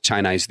lines of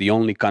China is the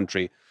only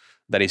country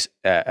that is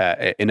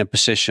in a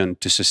position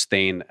to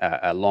sustain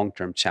a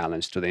long-term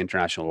challenge to the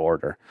international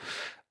order.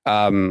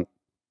 On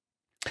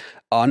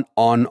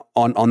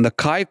the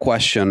Kai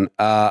question,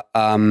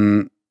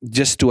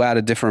 just to add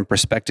a different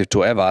perspective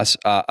to Eva's,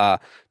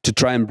 to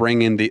try and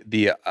bring in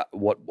the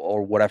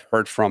what I've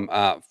heard from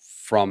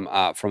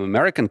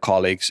American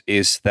colleagues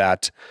is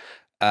that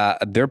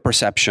their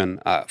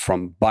perception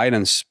from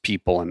Biden's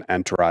people and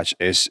entourage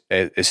is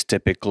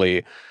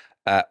typically,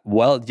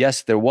 well,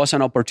 yes, there was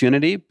an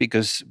opportunity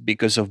because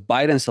of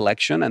Biden's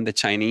election, and the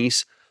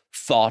Chinese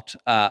thought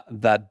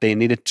that they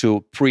needed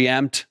to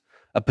preempt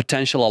a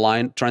potential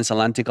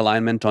transatlantic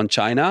alignment on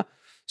China.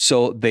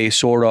 So they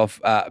sort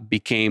of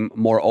became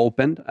more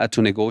open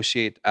to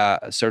negotiate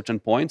certain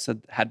points that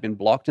had been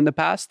blocked in the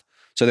past.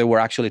 So they were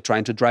actually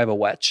trying to drive a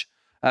wedge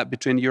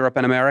between Europe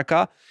and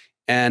America.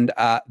 And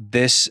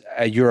this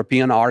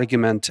European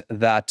argument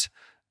that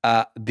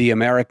the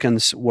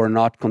Americans were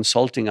not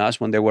consulting us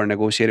when they were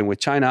negotiating with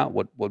China,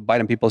 what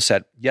Biden people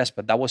said, yes,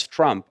 but that was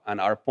Trump.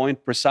 And our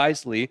point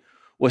precisely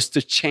was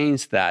to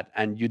change that.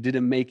 And you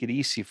didn't make it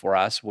easy for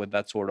us with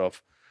that sort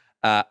of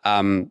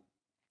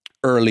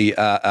early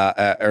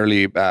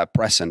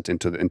present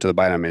into the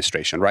Biden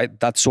administration, right?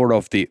 That's sort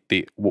of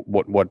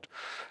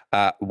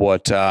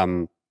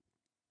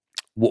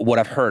what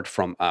I've heard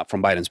from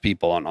Biden's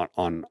people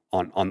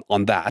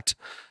on that.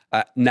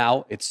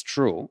 Now it's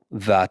true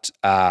that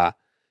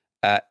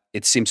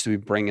it seems to be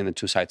bringing the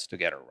two sides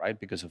together, right?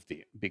 Because of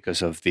the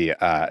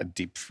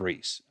deep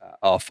freeze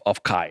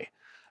of Kai,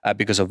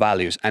 because of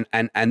values,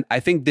 and I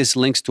think this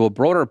links to a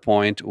broader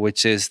point,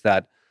 which is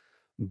that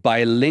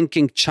by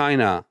linking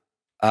China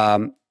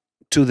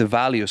to the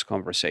values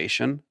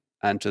conversation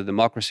and to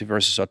democracy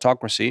versus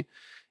autocracy,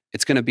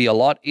 it's going to be a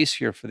lot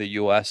easier for the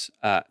U.S.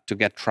 To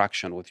get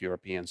traction with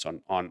Europeans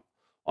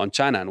on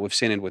China, and we've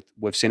seen it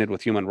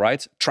with human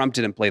rights. Trump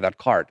didn't play that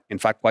card. In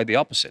fact, quite the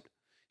opposite.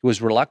 He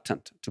was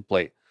reluctant to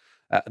play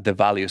the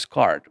values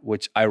card,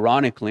 which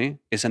ironically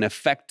is an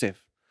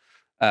effective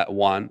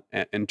one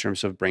in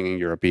terms of bringing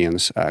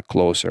Europeans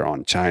closer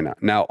on China.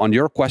 Now, on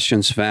your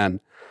question,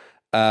 Sven,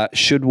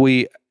 should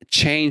we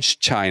change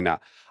China?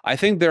 I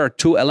think there are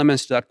two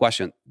elements to that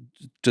question.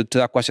 To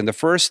that question, the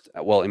first,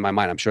 well, in my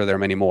mind, I'm sure there are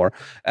many more.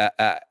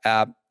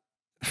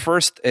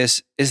 First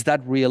is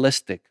that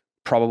realistic?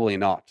 Probably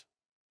not.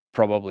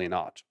 Probably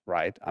not,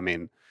 right? I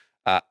mean,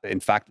 in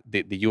fact,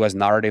 the U.S.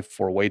 narrative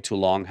for way too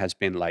long has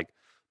been like,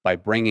 by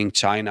bringing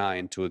China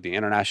into the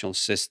international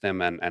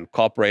system and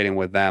cooperating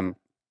with them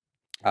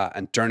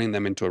and turning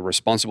them into a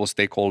responsible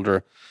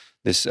stakeholder,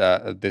 this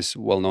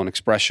well-known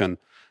expression,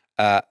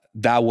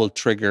 that will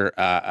trigger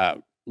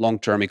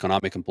long-term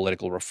economic and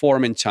political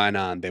reform in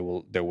China, and they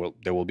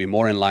will be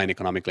more in line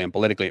economically and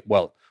politically.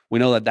 Well, we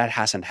know that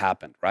hasn't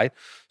happened, right?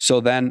 So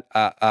then,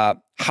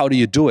 how do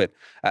you do it?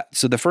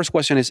 So the first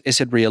question is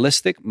it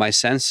realistic? My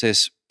sense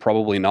is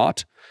probably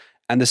not.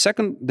 And the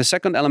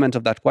second element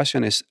of that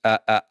question is,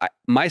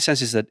 my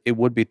sense is that it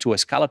would be too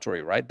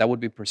escalatory, right? That would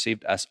be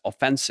perceived as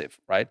offensive,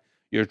 right?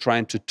 You're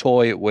trying to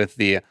toy with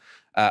their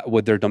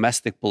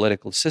domestic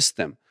political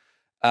system.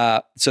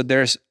 So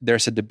there's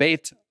a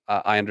debate,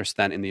 I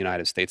understand, in the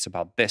United States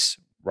about this,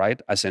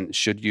 right? As in,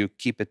 should you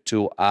keep it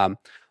to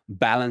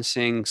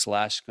balancing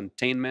 /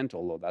 containment?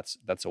 Although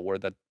that's a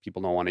word that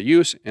people don't want to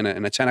use in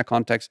a China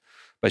context.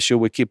 But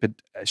should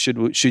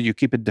you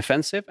keep it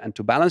defensive and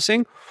to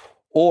balancing,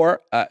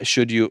 or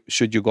should you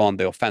go on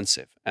the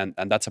offensive? And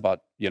that's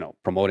about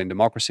promoting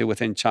democracy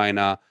within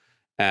China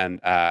and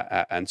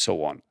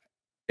so on.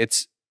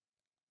 It's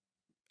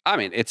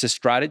a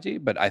strategy,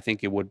 but I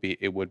think it would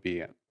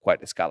be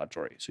quite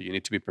escalatory. So you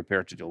need to be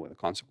prepared to deal with the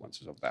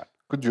consequences of that.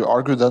 Could you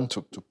argue then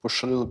to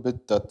push a little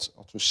bit that,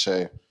 how to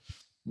say,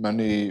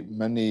 many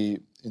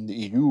in the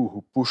EU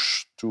who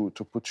push to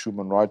put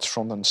human rights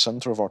front and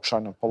center of our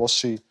China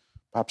policy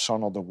perhaps are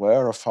not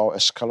aware of how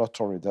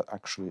escalatory that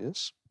actually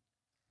is?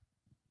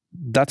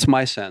 That's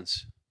my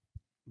sense,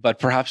 but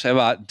perhaps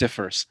Eva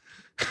differs.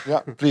 Yeah,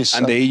 please.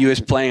 And the EU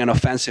is playing an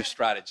offensive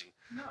strategy.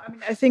 No,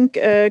 I think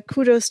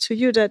kudos to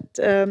you that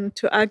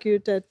to argue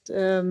that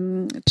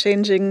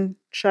changing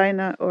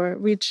China or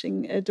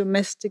reaching a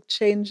domestic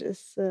change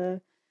is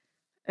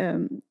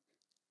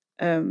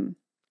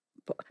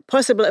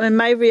possible. I mean,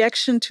 my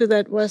reaction to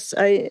that was,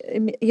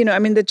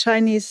 the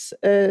Chinese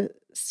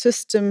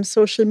system,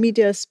 social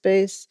media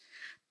space,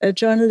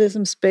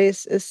 journalism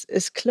space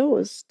is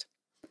closed.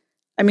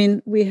 I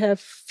mean, we have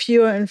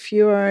fewer and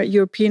fewer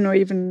European or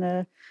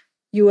even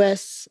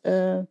US,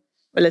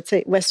 let's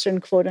say Western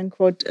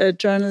quote-unquote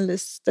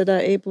journalists that are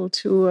able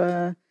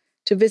to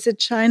visit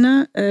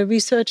China,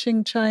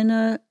 researching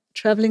China,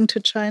 traveling to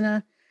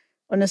China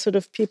on a sort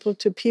of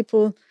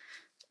people-to-people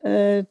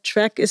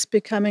track is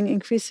becoming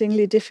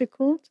increasingly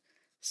difficult.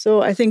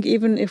 So I think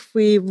even if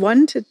we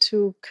wanted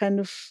to kind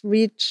of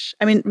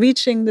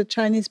reaching the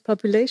Chinese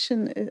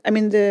population,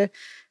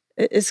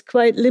 is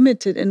quite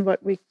limited in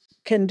what we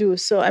can do.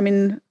 So,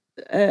 and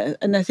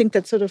I think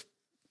that sort of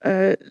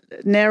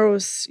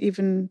narrows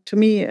even to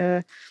me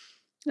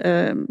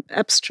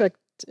abstract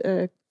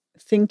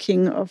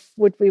thinking of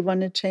would we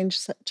want to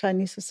change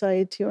Chinese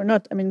society or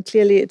not. I mean,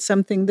 clearly it's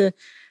something the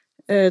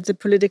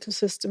political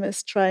system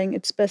is trying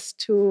its best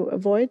to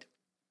avoid.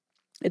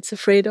 It's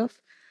afraid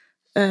of.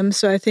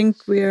 So I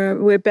think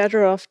we're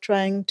better off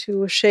trying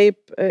to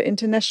shape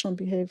international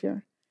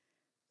behavior.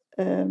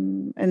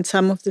 And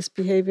some of this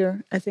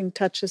behavior, I think,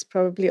 touches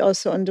probably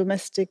also on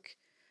domestic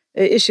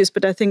issues.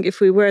 But I think if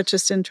we were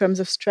just in terms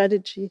of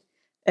strategy,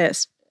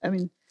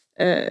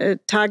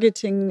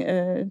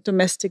 targeting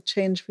domestic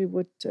change, we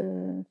would.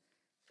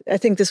 I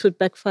think this would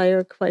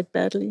backfire quite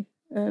badly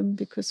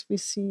because we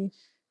see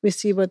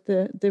what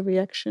the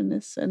reaction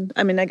is. And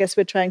I guess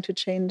we're trying to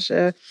change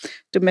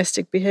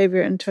domestic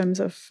behavior in terms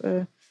of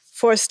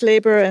forced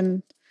labor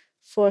and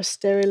forced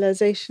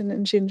sterilization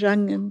in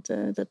Xinjiang,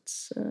 and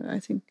that's I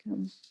think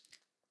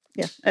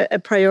a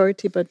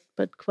priority, but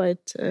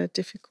quite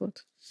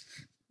difficult.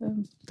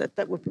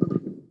 That would be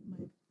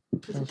my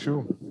position. Thank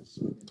you,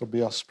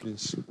 Tobias,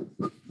 please.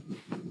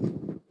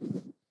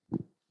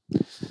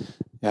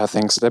 Yeah,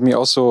 thanks. Let me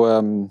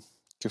also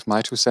give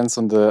my 2 cents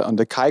on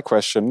the Kai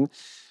question.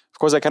 Of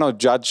course, I cannot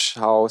judge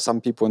how some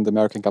people in the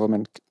American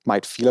government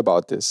might feel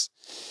about this,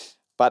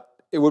 but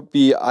it would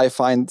be, I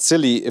find,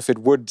 silly if it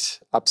would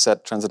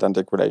upset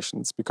transatlantic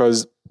relations,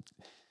 because,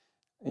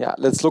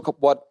 let's look at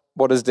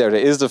what is there. There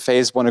is the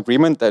phase 1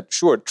 agreement that,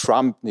 sure,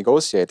 Trump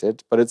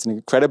negotiated, but it's an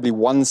incredibly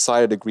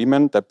one-sided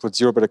agreement that puts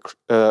Europe at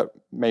a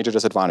major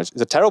disadvantage.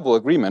 It's a terrible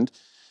agreement,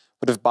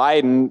 But if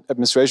Biden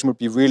administration would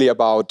be really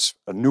about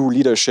a new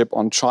leadership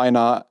on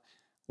China,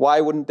 why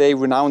wouldn't they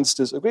renounce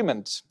this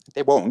agreement?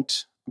 They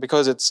won't,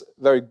 because it's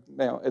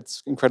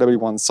it's incredibly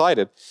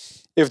one-sided.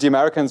 If the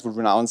Americans would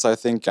renounce, I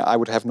think I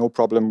would have no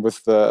problem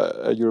with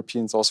the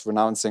Europeans also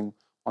renouncing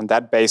on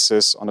that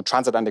basis, on a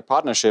transatlantic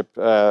partnership,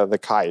 the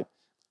CAI.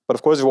 But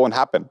of course, it won't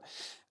happen.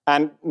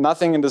 And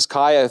nothing in this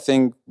CAI, I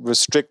think,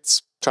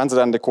 restricts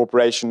transatlantic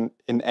cooperation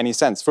in any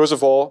sense. First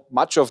of all,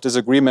 much of this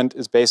agreement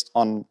is based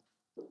on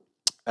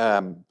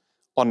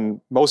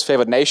most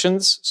favored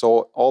nations.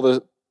 So all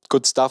the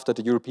good stuff that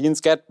the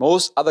Europeans get,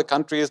 most other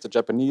countries, the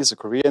Japanese, the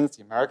Koreans,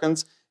 the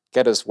Americans,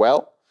 get as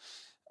well.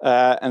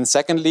 And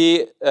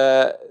secondly,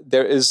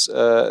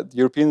 the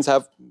Europeans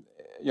have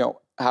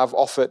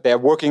offered, they're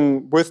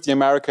working with the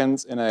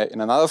Americans in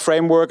another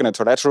framework, in a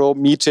trilateral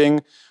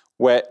meeting,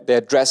 where they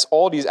address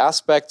all these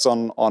aspects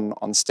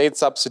on state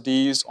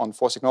subsidies, on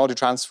forced technology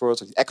transfers,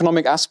 the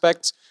economic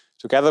aspects,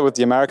 together with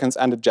the Americans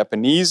and the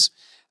Japanese,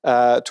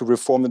 to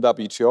reform the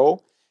WTO.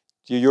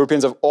 The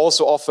Europeans have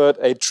also offered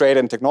a Trade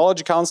and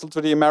Technology Council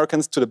to the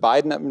Americans, to the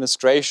Biden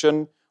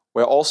administration,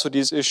 where also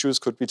these issues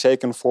could be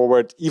taken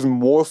forward, even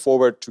more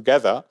forward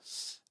together.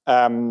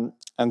 And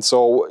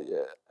so,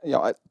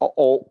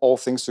 all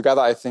things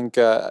together, I think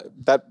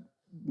that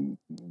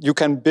you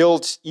can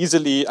build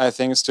easily, I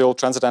think, still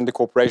transatlantic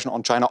cooperation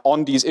on China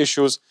on these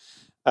issues,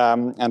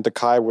 and the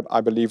CAI would,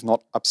 I believe,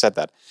 not upset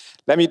that.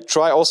 Let me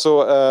try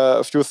also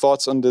a few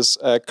thoughts on this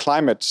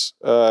climate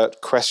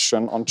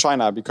question on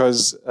China,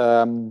 because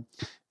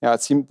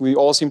we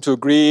all seem to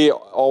agree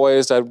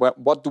always that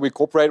what do we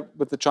cooperate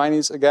with the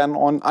Chinese again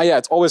on?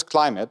 It's always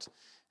climate.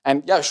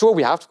 And yeah, sure,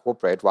 we have to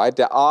cooperate, right?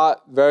 There are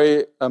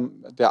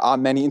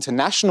many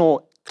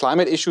international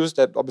climate issues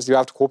that obviously we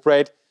have to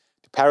cooperate.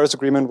 The Paris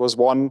Agreement was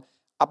one,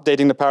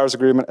 updating the Paris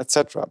Agreement,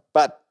 etc.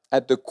 But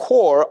at the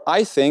core,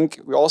 I think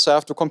we also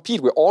have to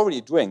compete. We're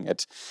already doing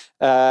it.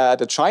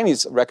 The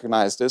Chinese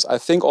recognize this. I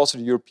think also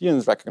the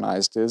Europeans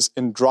recognize this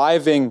in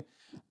driving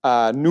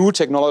new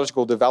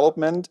technological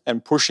development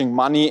and pushing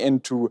money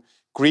into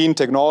green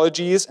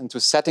technologies and to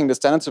setting the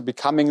standards of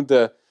becoming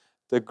the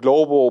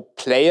global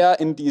player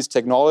in these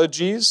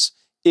technologies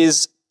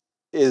is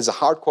a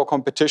hardcore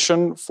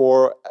competition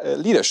for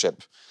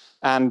leadership.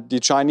 And the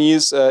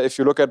Chinese, if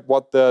you look at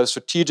what the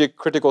strategic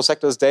critical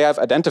sectors they have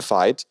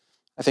identified,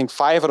 I think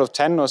 5 out of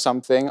 10 or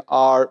something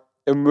are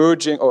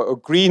emerging or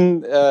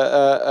green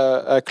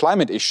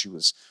climate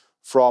issues,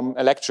 from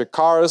electric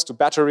cars to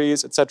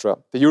batteries, etc.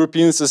 The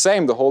Europeans the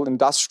same. The whole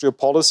industrial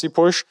policy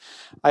push,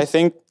 I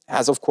think,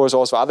 has of course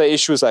also other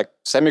issues like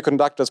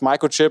semiconductors,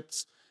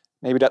 microchips.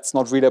 Maybe that's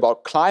not really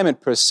about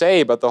climate per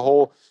se, but the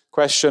whole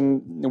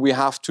question, we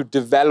have to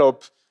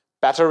develop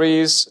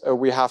batteries,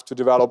 we have to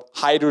develop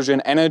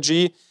hydrogen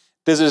energy.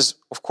 This is,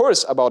 of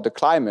course, about the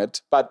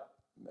climate, but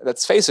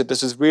let's face it,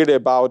 this is really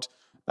about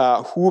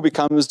who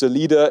becomes the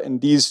leader in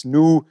these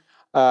new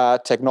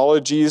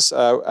technologies,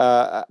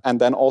 and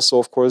then also,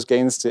 of course,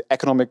 gains the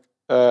economic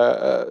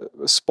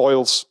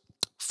spoils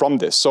from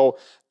this. So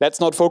let's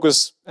not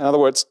focus, in other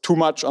words, too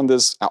much on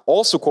this.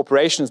 Also,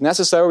 cooperation is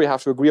necessary. We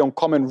have to agree on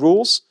common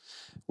rules.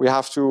 We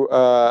have to,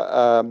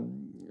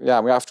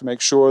 we have to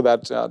make sure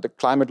that the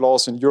climate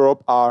laws in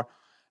Europe are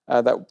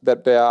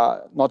that they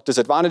are not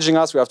disadvantaging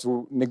us. We have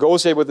to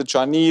negotiate with the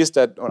Chinese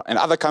and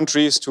other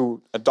countries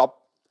to adopt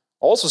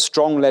also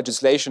strong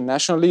legislation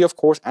nationally, of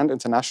course, and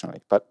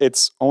internationally. But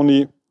it's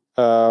only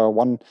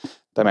one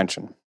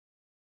dimension.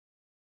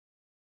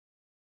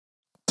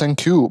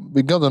 Thank you.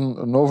 We got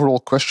an overall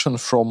question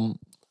from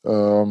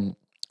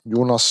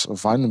Jonas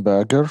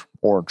Weinberger,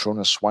 or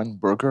Jonas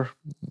Weinberger.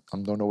 I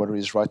don't know whether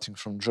he's writing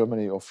from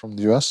Germany or from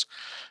the US,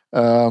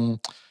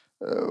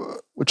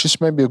 which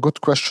is maybe a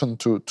good question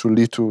to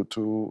lead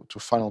to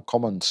final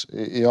comments.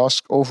 He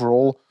asked,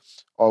 overall,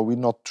 are we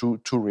not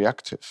too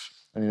reactive?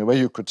 And in a way,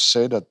 you could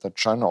say that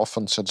China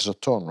often sets the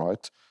tone,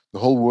 right? The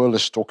whole world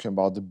is talking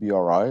about the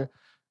BRI,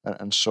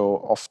 and so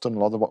often a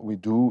lot of what we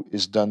do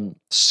is then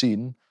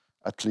seen,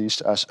 at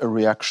least, as a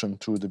reaction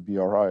to the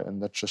BRI,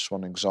 and that's just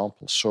one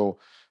example. So,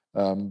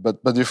 but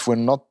if we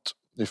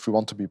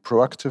want to be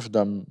proactive,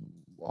 then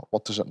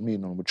what does that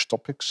mean? On which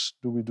topics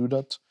do we do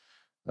that?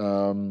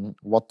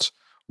 What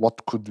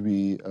could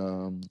we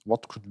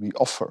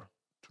offer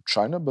to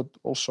China, but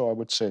also I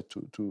would say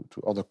to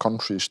other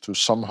countries to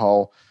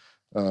somehow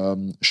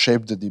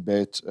shape the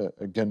debate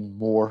again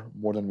more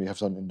than we have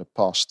done in the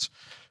past.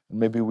 And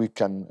maybe we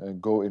can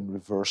go in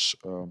reverse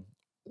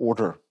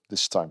order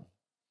this time.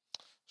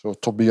 So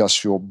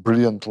Tobias, your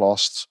brilliant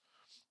last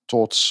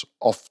thoughts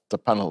of the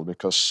panel,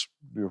 because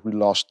your real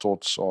last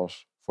thoughts are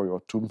for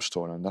your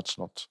tombstone, and that's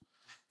not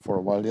for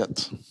a while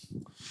yet.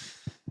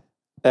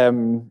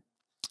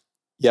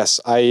 Yes,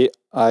 I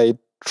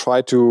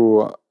try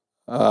to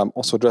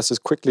also address this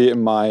quickly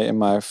in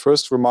my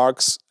first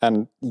remarks.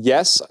 And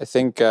yes, I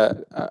think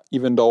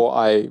even though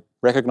I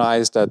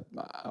recognize that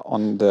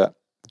on the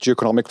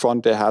geoeconomic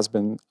front there has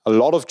been a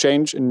lot of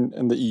change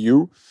in the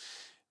EU,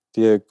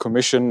 the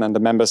Commission and the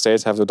member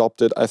states have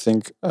adopted, I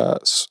think,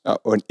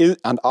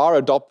 and are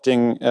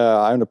adopting,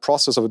 are in the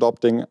process of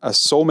adopting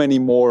so many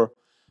more,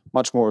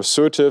 much more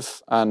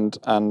assertive and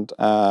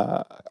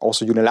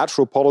also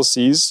unilateral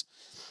policies.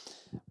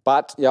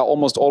 But yeah,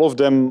 almost all of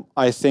them,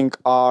 I think,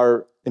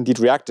 are indeed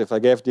reactive. I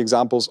gave the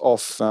examples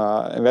of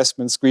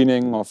investment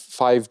screening, of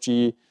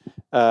 5G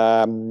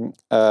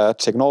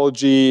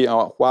technology.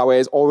 Huawei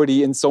is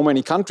already in so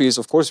many countries.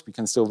 Of course, we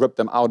can still rip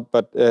them out,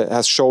 but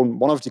has shown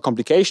one of the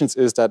complications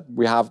is that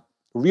we have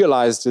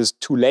realized this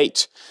too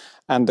late.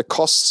 And the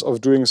costs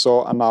of doing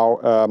so are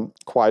now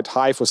quite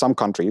high for some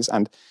countries.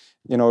 And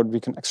you know, we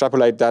can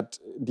extrapolate that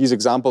these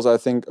examples, I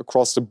think,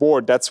 across the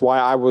board. That's why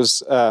I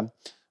was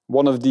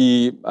one of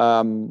the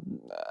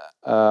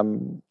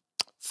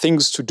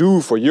things to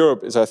do for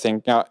Europe is, I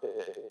think,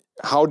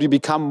 how do you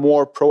become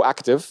more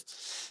proactive?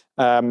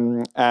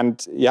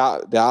 And yeah,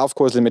 there are, of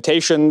course,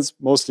 limitations,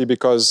 mostly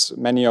because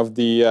many of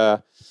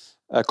the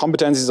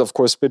competencies, of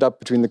course, split up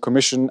between the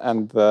Commission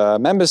and the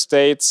member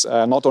states,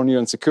 not only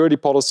on security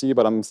policy,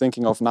 but I'm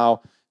thinking of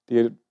now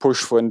the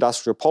push for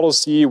industrial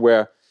policy,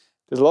 where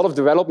there's a lot of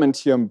development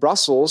here in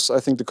Brussels.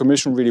 I think the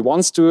Commission really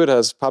wants to. It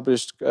has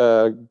published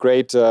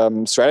great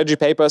strategy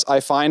papers, I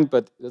find,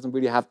 but it doesn't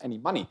really have any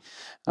money.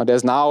 Now,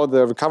 there's now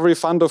the recovery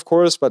fund, of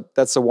course, but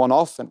that's a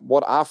one-off. And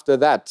what after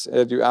that?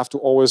 You have to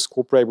always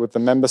cooperate with the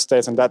member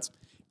states, and that's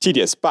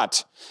tedious.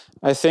 But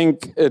I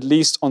think, at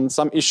least on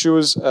some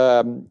issues,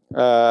 there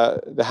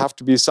have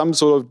to be some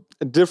sort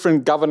of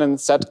different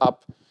governance set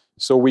up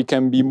so we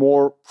can be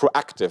more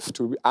proactive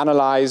to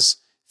analyze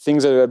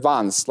things that are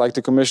advanced, like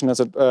the Commission has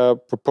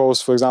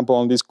proposed, for example,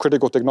 on this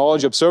critical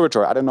technology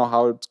observatory. I don't know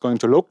how it's going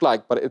to look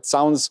like, but it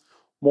sounds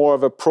more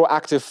of a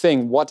proactive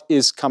thing. What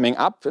is coming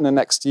up in the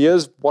next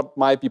years? What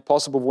might be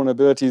possible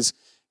vulnerabilities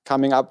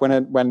coming up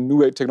when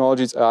new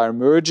technologies are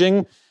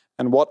emerging?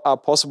 And what are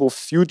possible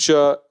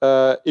future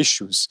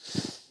issues?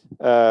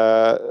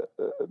 The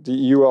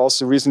EU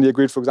also recently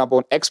agreed, for example,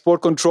 on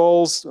export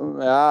controls.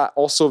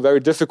 Also very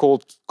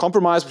difficult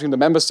compromise between the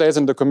member states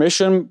and the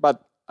Commission,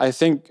 but I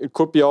think it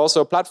could be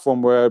also a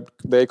platform where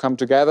they come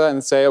together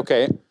and say,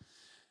 okay,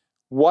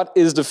 what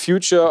is the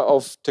future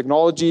of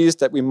technologies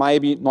that we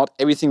maybe not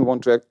everything we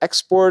want to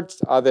export?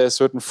 Are there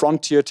certain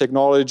frontier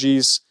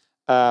technologies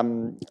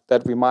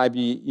that we might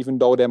be, even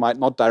though they might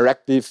not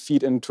directly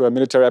feed into a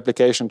military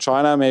application in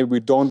China, maybe we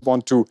don't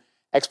want to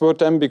export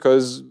them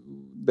because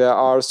there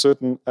are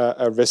certain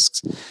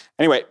risks.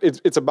 Anyway,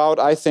 it's about,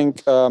 I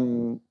think,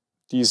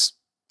 these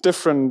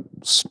different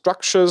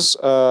structures.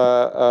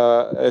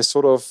 I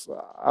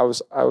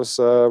was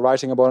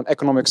writing about an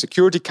economic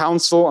security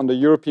council on the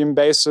European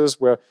basis,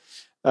 where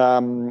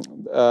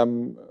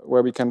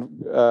we can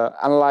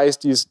analyze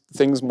these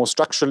things more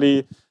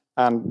structurally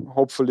and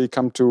hopefully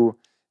come to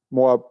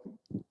more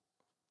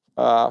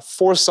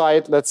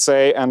foresight, let's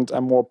say, and a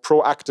more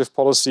proactive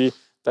policy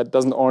that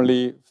doesn't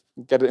only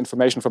get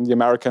information from the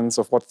Americans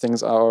of what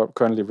things are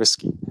currently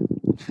risky.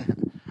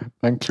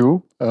 Thank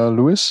you.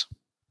 Louis?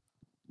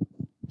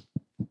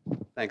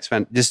 Thanks,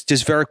 Sven.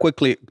 Just very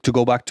quickly to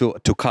go back to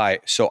Kai.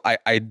 So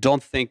I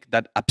don't think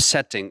that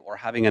upsetting or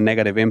having a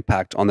negative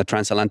impact on the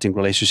transatlantic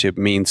relationship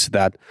means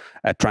that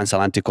a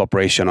transatlantic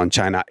cooperation on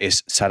China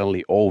is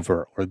suddenly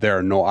over or there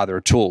are no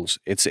other tools.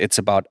 It's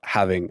about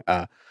having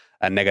a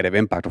negative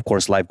impact. Of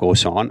course, life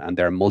goes on, and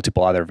there are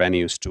multiple other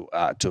venues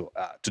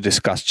to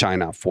discuss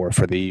China for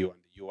the EU and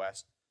the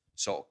US.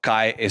 So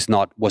Kai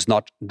was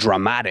not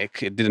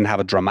dramatic. It didn't have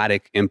a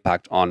dramatic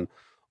impact on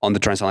the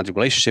transatlantic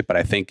relationship, but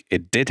I think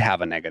it did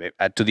have a negative,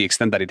 to the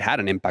extent that it had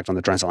an impact on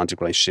the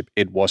transatlantic relationship,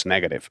 it was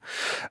negative.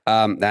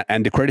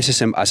 And the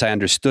criticism, as I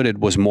understood it,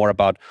 was more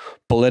about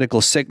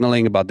political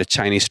signaling, about the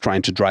Chinese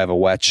trying to drive a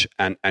wedge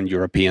and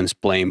Europeans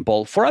playing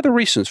ball for other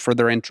reasons, for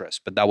their interests.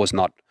 But that was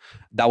not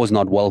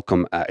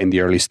welcome in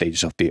the early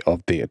stages of the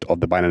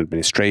Biden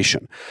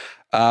administration.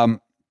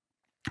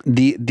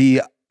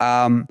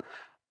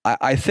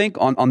 I think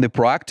on the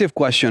proactive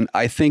question,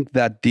 I think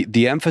that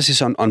the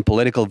emphasis on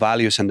political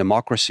values and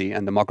democracy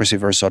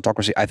versus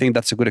autocracy, I think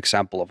that's a good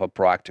example of a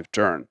proactive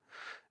turn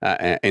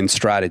in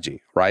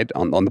strategy, right?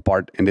 On the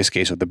part, in this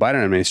case, of the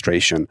Biden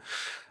administration.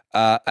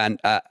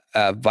 And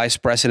Vice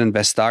President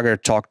Vestager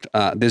talked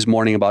this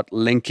morning about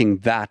linking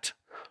that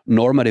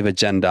normative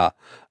agenda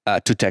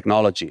to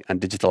technology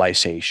and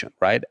digitalization,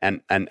 right?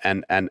 And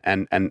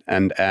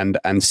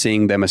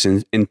seeing them as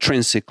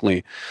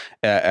intrinsically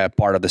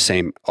part of the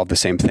same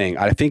thing.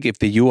 I think if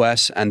the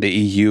US and the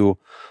EU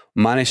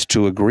manage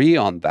to agree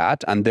on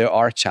that, and there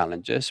are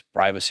challenges,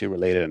 privacy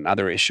related and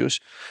other issues,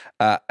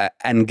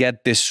 and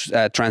get this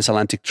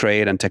Transatlantic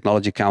Trade and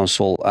Technology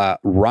Council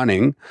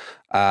running,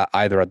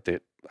 either at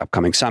the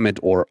upcoming summit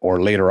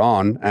or later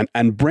on,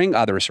 and bring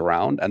others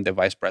around. And the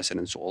vice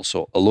presidents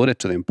also alluded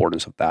to the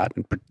importance of that,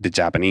 and the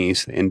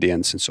Japanese, the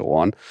Indians, and so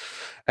on.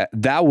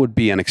 That would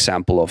be an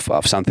example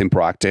of something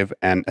proactive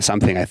and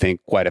something, I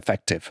think, quite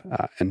effective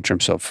in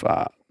terms of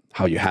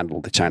how you handle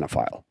the China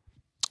file.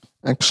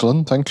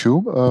 Excellent, thank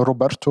you.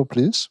 Roberto,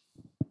 please.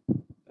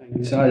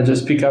 So I'll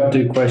just pick up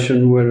the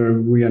question whether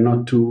we are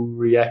not too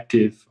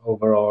reactive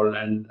overall,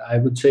 and I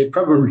would say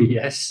probably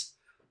yes.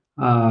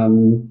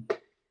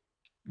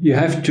 You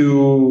have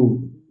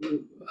to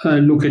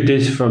look at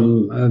this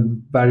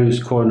from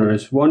various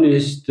corners. One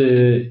is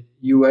the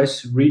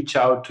US reach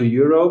out to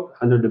Europe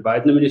under the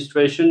Biden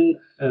administration.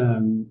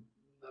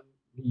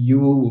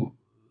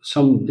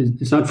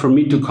 It's not for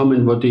me to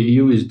comment what the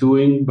EU is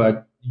doing,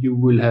 but you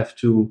will have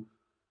to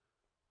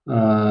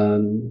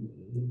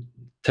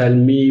tell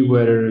me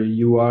whether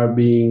you are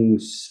being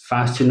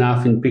fast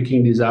enough in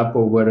picking this up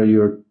or whether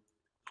you're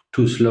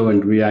too slow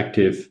and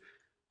reactive.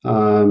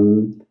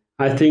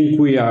 I think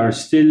we are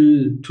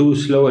still too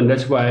slow, and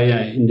that's why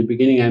in the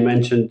beginning I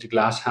mentioned the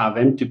glass half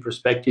empty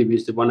perspective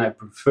is the one I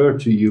prefer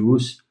to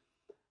use,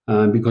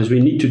 because we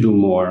need to do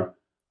more.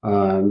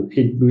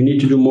 We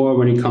need to do more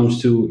when it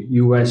comes to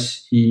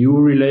US-EU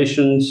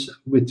relations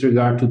with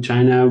regard to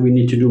China. We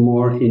need to do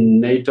more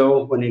in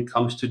NATO when it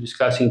comes to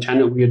discussing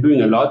China. We are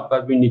doing a lot,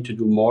 but we need to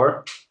do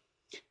more.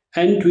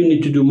 And we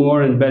need to do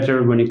more and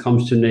better when it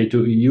comes to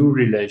NATO-EU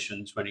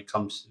relations, when it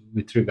comes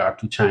with regard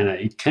to China.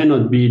 It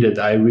cannot be that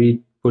I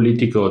read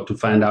Politico to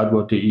find out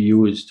what the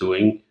EU is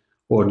doing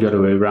or the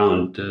other way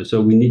around.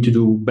 So we need to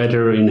do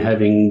better in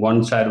having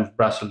one side of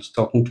Brussels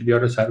talking to the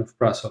other side of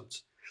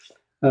Brussels.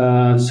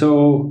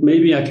 So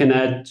maybe I can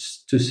add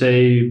to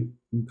say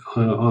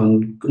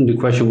on the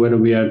question whether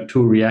we are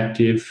too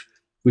reactive,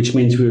 which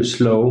means we're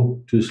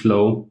slow, too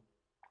slow.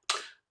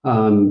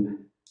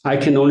 I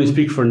can only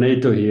speak for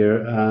NATO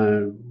here.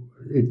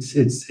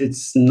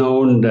 It's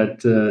known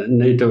that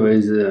NATO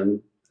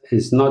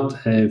is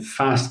not a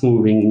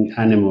fast-moving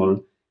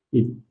animal.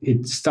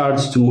 It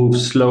starts to move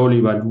slowly,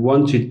 but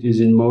once it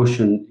is in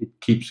motion, it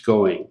keeps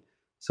going.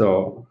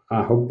 So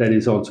I hope that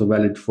is also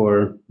valid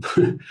for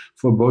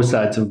for both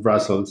sides of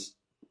Brussels.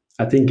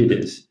 I think it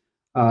is.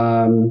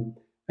 And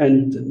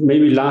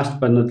maybe last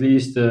but not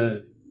least,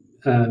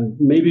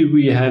 maybe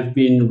we have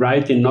been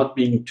right in not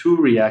being too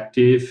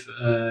reactive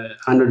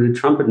under the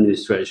Trump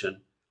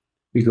administration,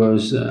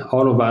 because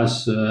all of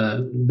us,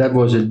 that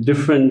was a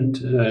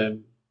different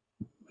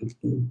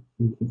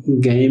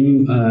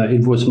game.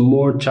 It was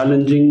more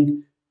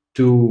challenging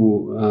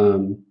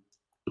to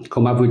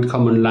come up with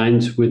common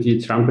lines with the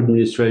Trump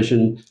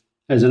administration.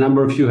 As a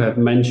number of you have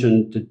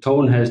mentioned, the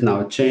tone has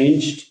now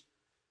changed.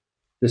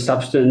 The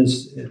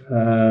substance,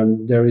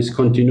 there is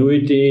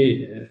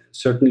continuity,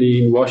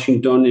 certainly in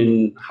Washington,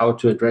 in how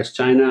to address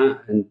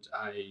China, and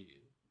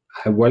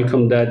I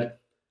welcome that.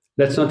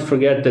 Let's not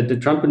forget that the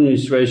Trump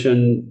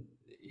administration,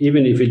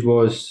 even if it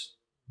was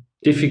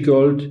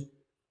difficult,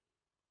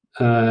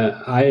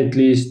 I at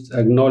least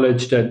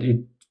acknowledge that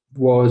it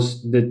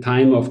was the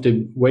time of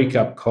the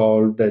wake-up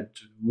call that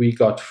we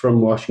got from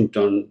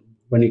Washington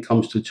when it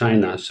comes to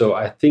China. So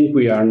I think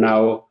we are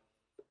now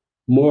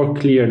more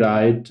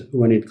clear-eyed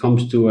when it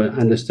comes to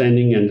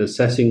understanding and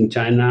assessing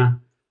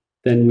China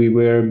than we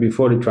were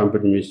before the Trump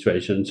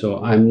administration.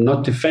 So I'm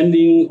not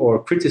defending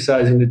or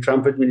criticizing the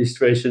Trump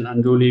administration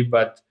unduly,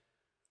 but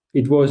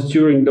it was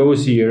during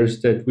those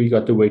years that we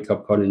got the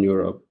wake-up call in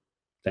Europe.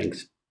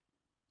 Thanks.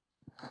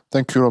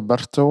 Thank you,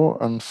 Roberto.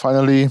 And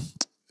finally,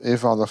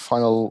 Eva, the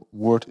final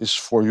word is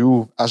for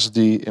you as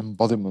the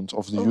embodiment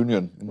of the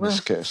Union in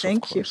this case.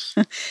 Thank you.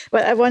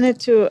 Well, I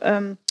wanted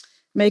to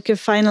make a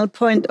final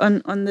point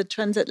on the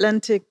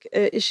transatlantic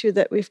issue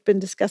that we've been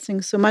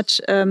discussing so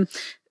much.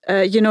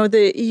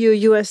 The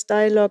EU-US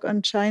dialogue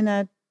on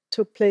China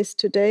took place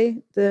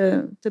today.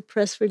 The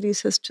press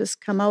release has just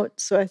come out.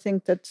 So I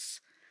think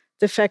that's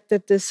the fact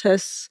that this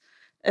has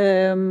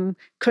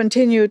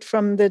continued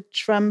from the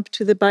Trump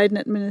to the Biden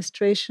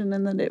administration,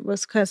 and that it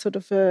was kind of sort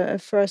of a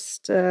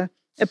first a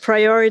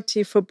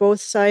priority for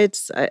both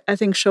sides, I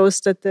think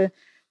shows that the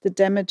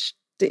damage,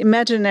 the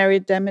imaginary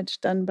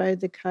damage done by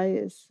the Kai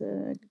is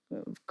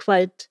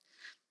quite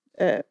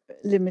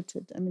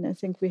limited. I mean, I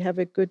think we have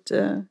a good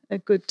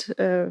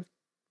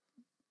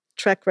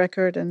track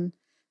record and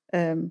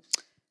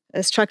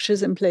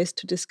structures in place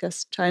to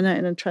discuss China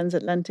in a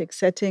transatlantic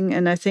setting.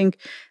 And I think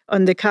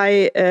on the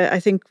Kai, I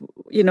think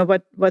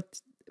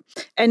what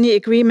any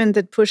agreement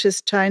that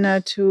pushes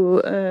China to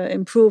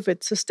improve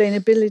its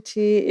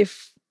sustainability,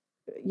 if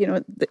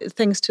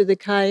thanks to the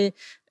Kai,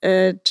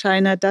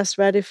 China does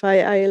ratify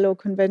ILO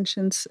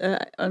conventions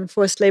on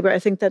forced labor, I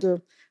think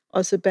that'll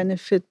also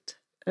benefit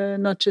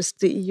not just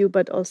the EU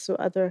but also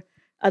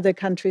other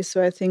countries.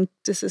 So I think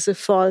this is a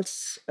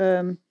false.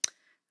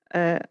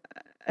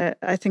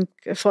 I think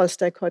a false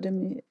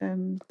dichotomy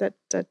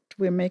that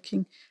we're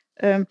making.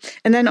 And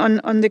then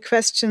on the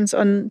questions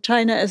on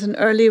China as an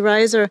early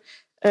riser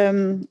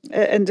and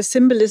the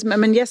symbolism, I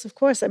mean, yes, of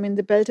course. I mean,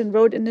 the Belt and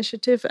Road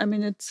Initiative, I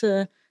mean, it's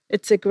a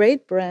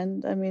great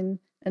brand. I mean,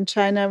 and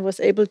China was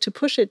able to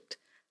push it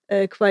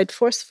quite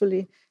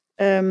forcefully.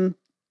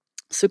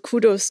 So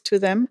kudos to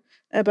them.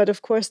 But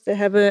of course, they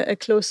have a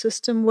closed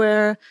system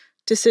where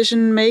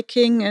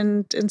decision-making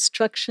and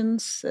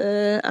instructions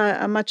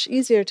are much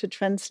easier to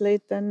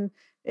translate than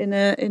in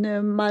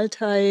a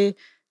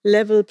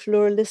multi-level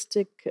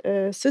pluralistic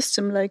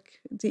system like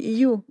the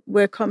EU,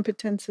 where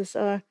competences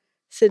are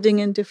sitting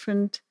in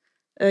different,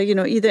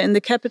 either in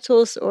the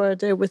capitals or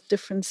they're with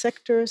different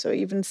sectors or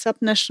even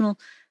subnational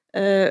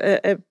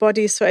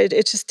bodies. So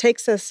it just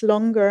takes us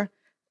longer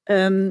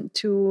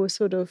to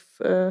sort of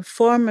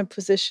form a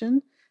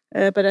position.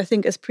 But I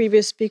think, as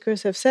previous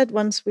speakers have said,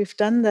 once we've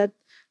done that,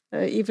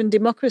 even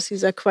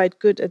democracies are quite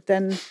good at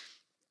then,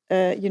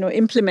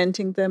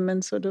 implementing them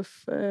and sort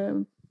of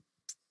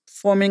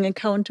forming a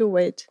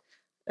counterweight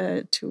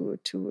to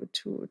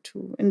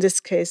in this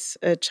case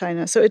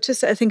China. So it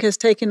just, I think, has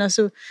taken us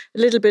a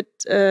little bit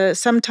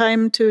some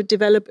time to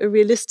develop a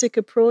realistic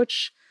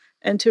approach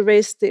and to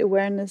raise the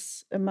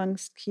awareness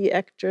amongst key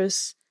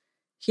actors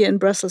here in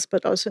Brussels,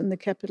 but also in the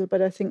capital.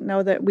 But I think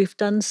now that we've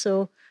done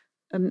so,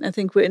 I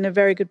think we're in a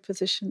very good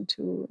position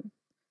to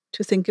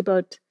think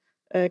about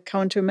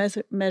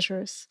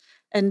countermeasures.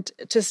 And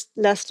just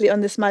lastly,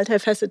 on this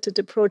multifaceted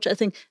approach, I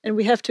think, and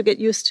we have to get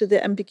used to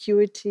the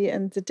ambiguity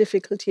and the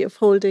difficulty of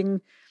holding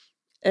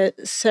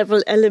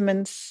several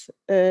elements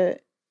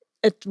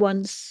at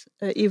once,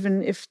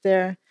 even if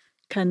they're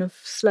kind of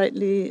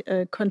slightly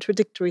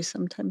contradictory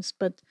sometimes.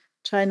 But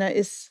China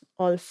is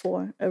all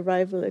for a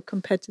rival, a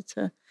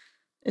competitor,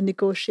 a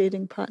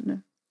negotiating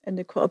partner, and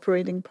a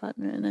cooperating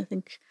partner. And I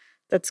think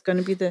that's going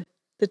to be the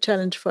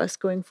challenge for us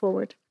going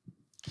forward.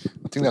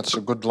 I think that's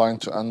a good line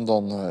to end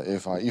on,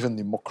 Eva. Even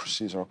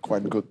democracies are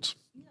quite good.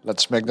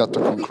 Let's make that the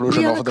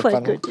conclusion of the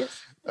panel. Good,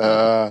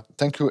 yes.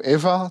 Thank you,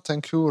 Eva.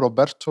 Thank you,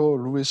 Roberto,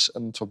 Luis,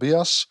 and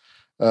Tobias.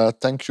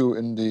 Thank you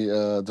in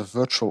the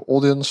virtual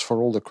audience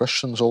for all the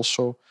questions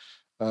also.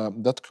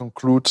 That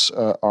concludes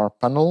our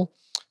panel.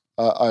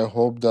 I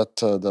hope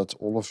that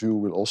all of you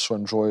will also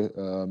enjoy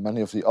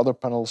many of the other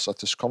panels at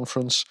this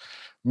conference.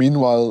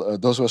 Meanwhile,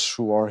 those of us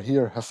who are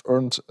here have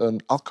earned an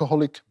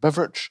alcoholic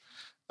beverage,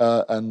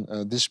 and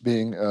this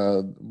being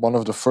one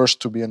of the first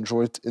to be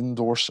enjoyed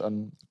indoors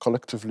and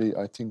collectively,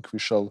 I think we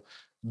shall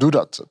do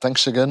that.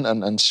 Thanks again,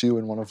 and see you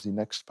in one of the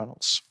next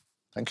panels.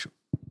 Thank you.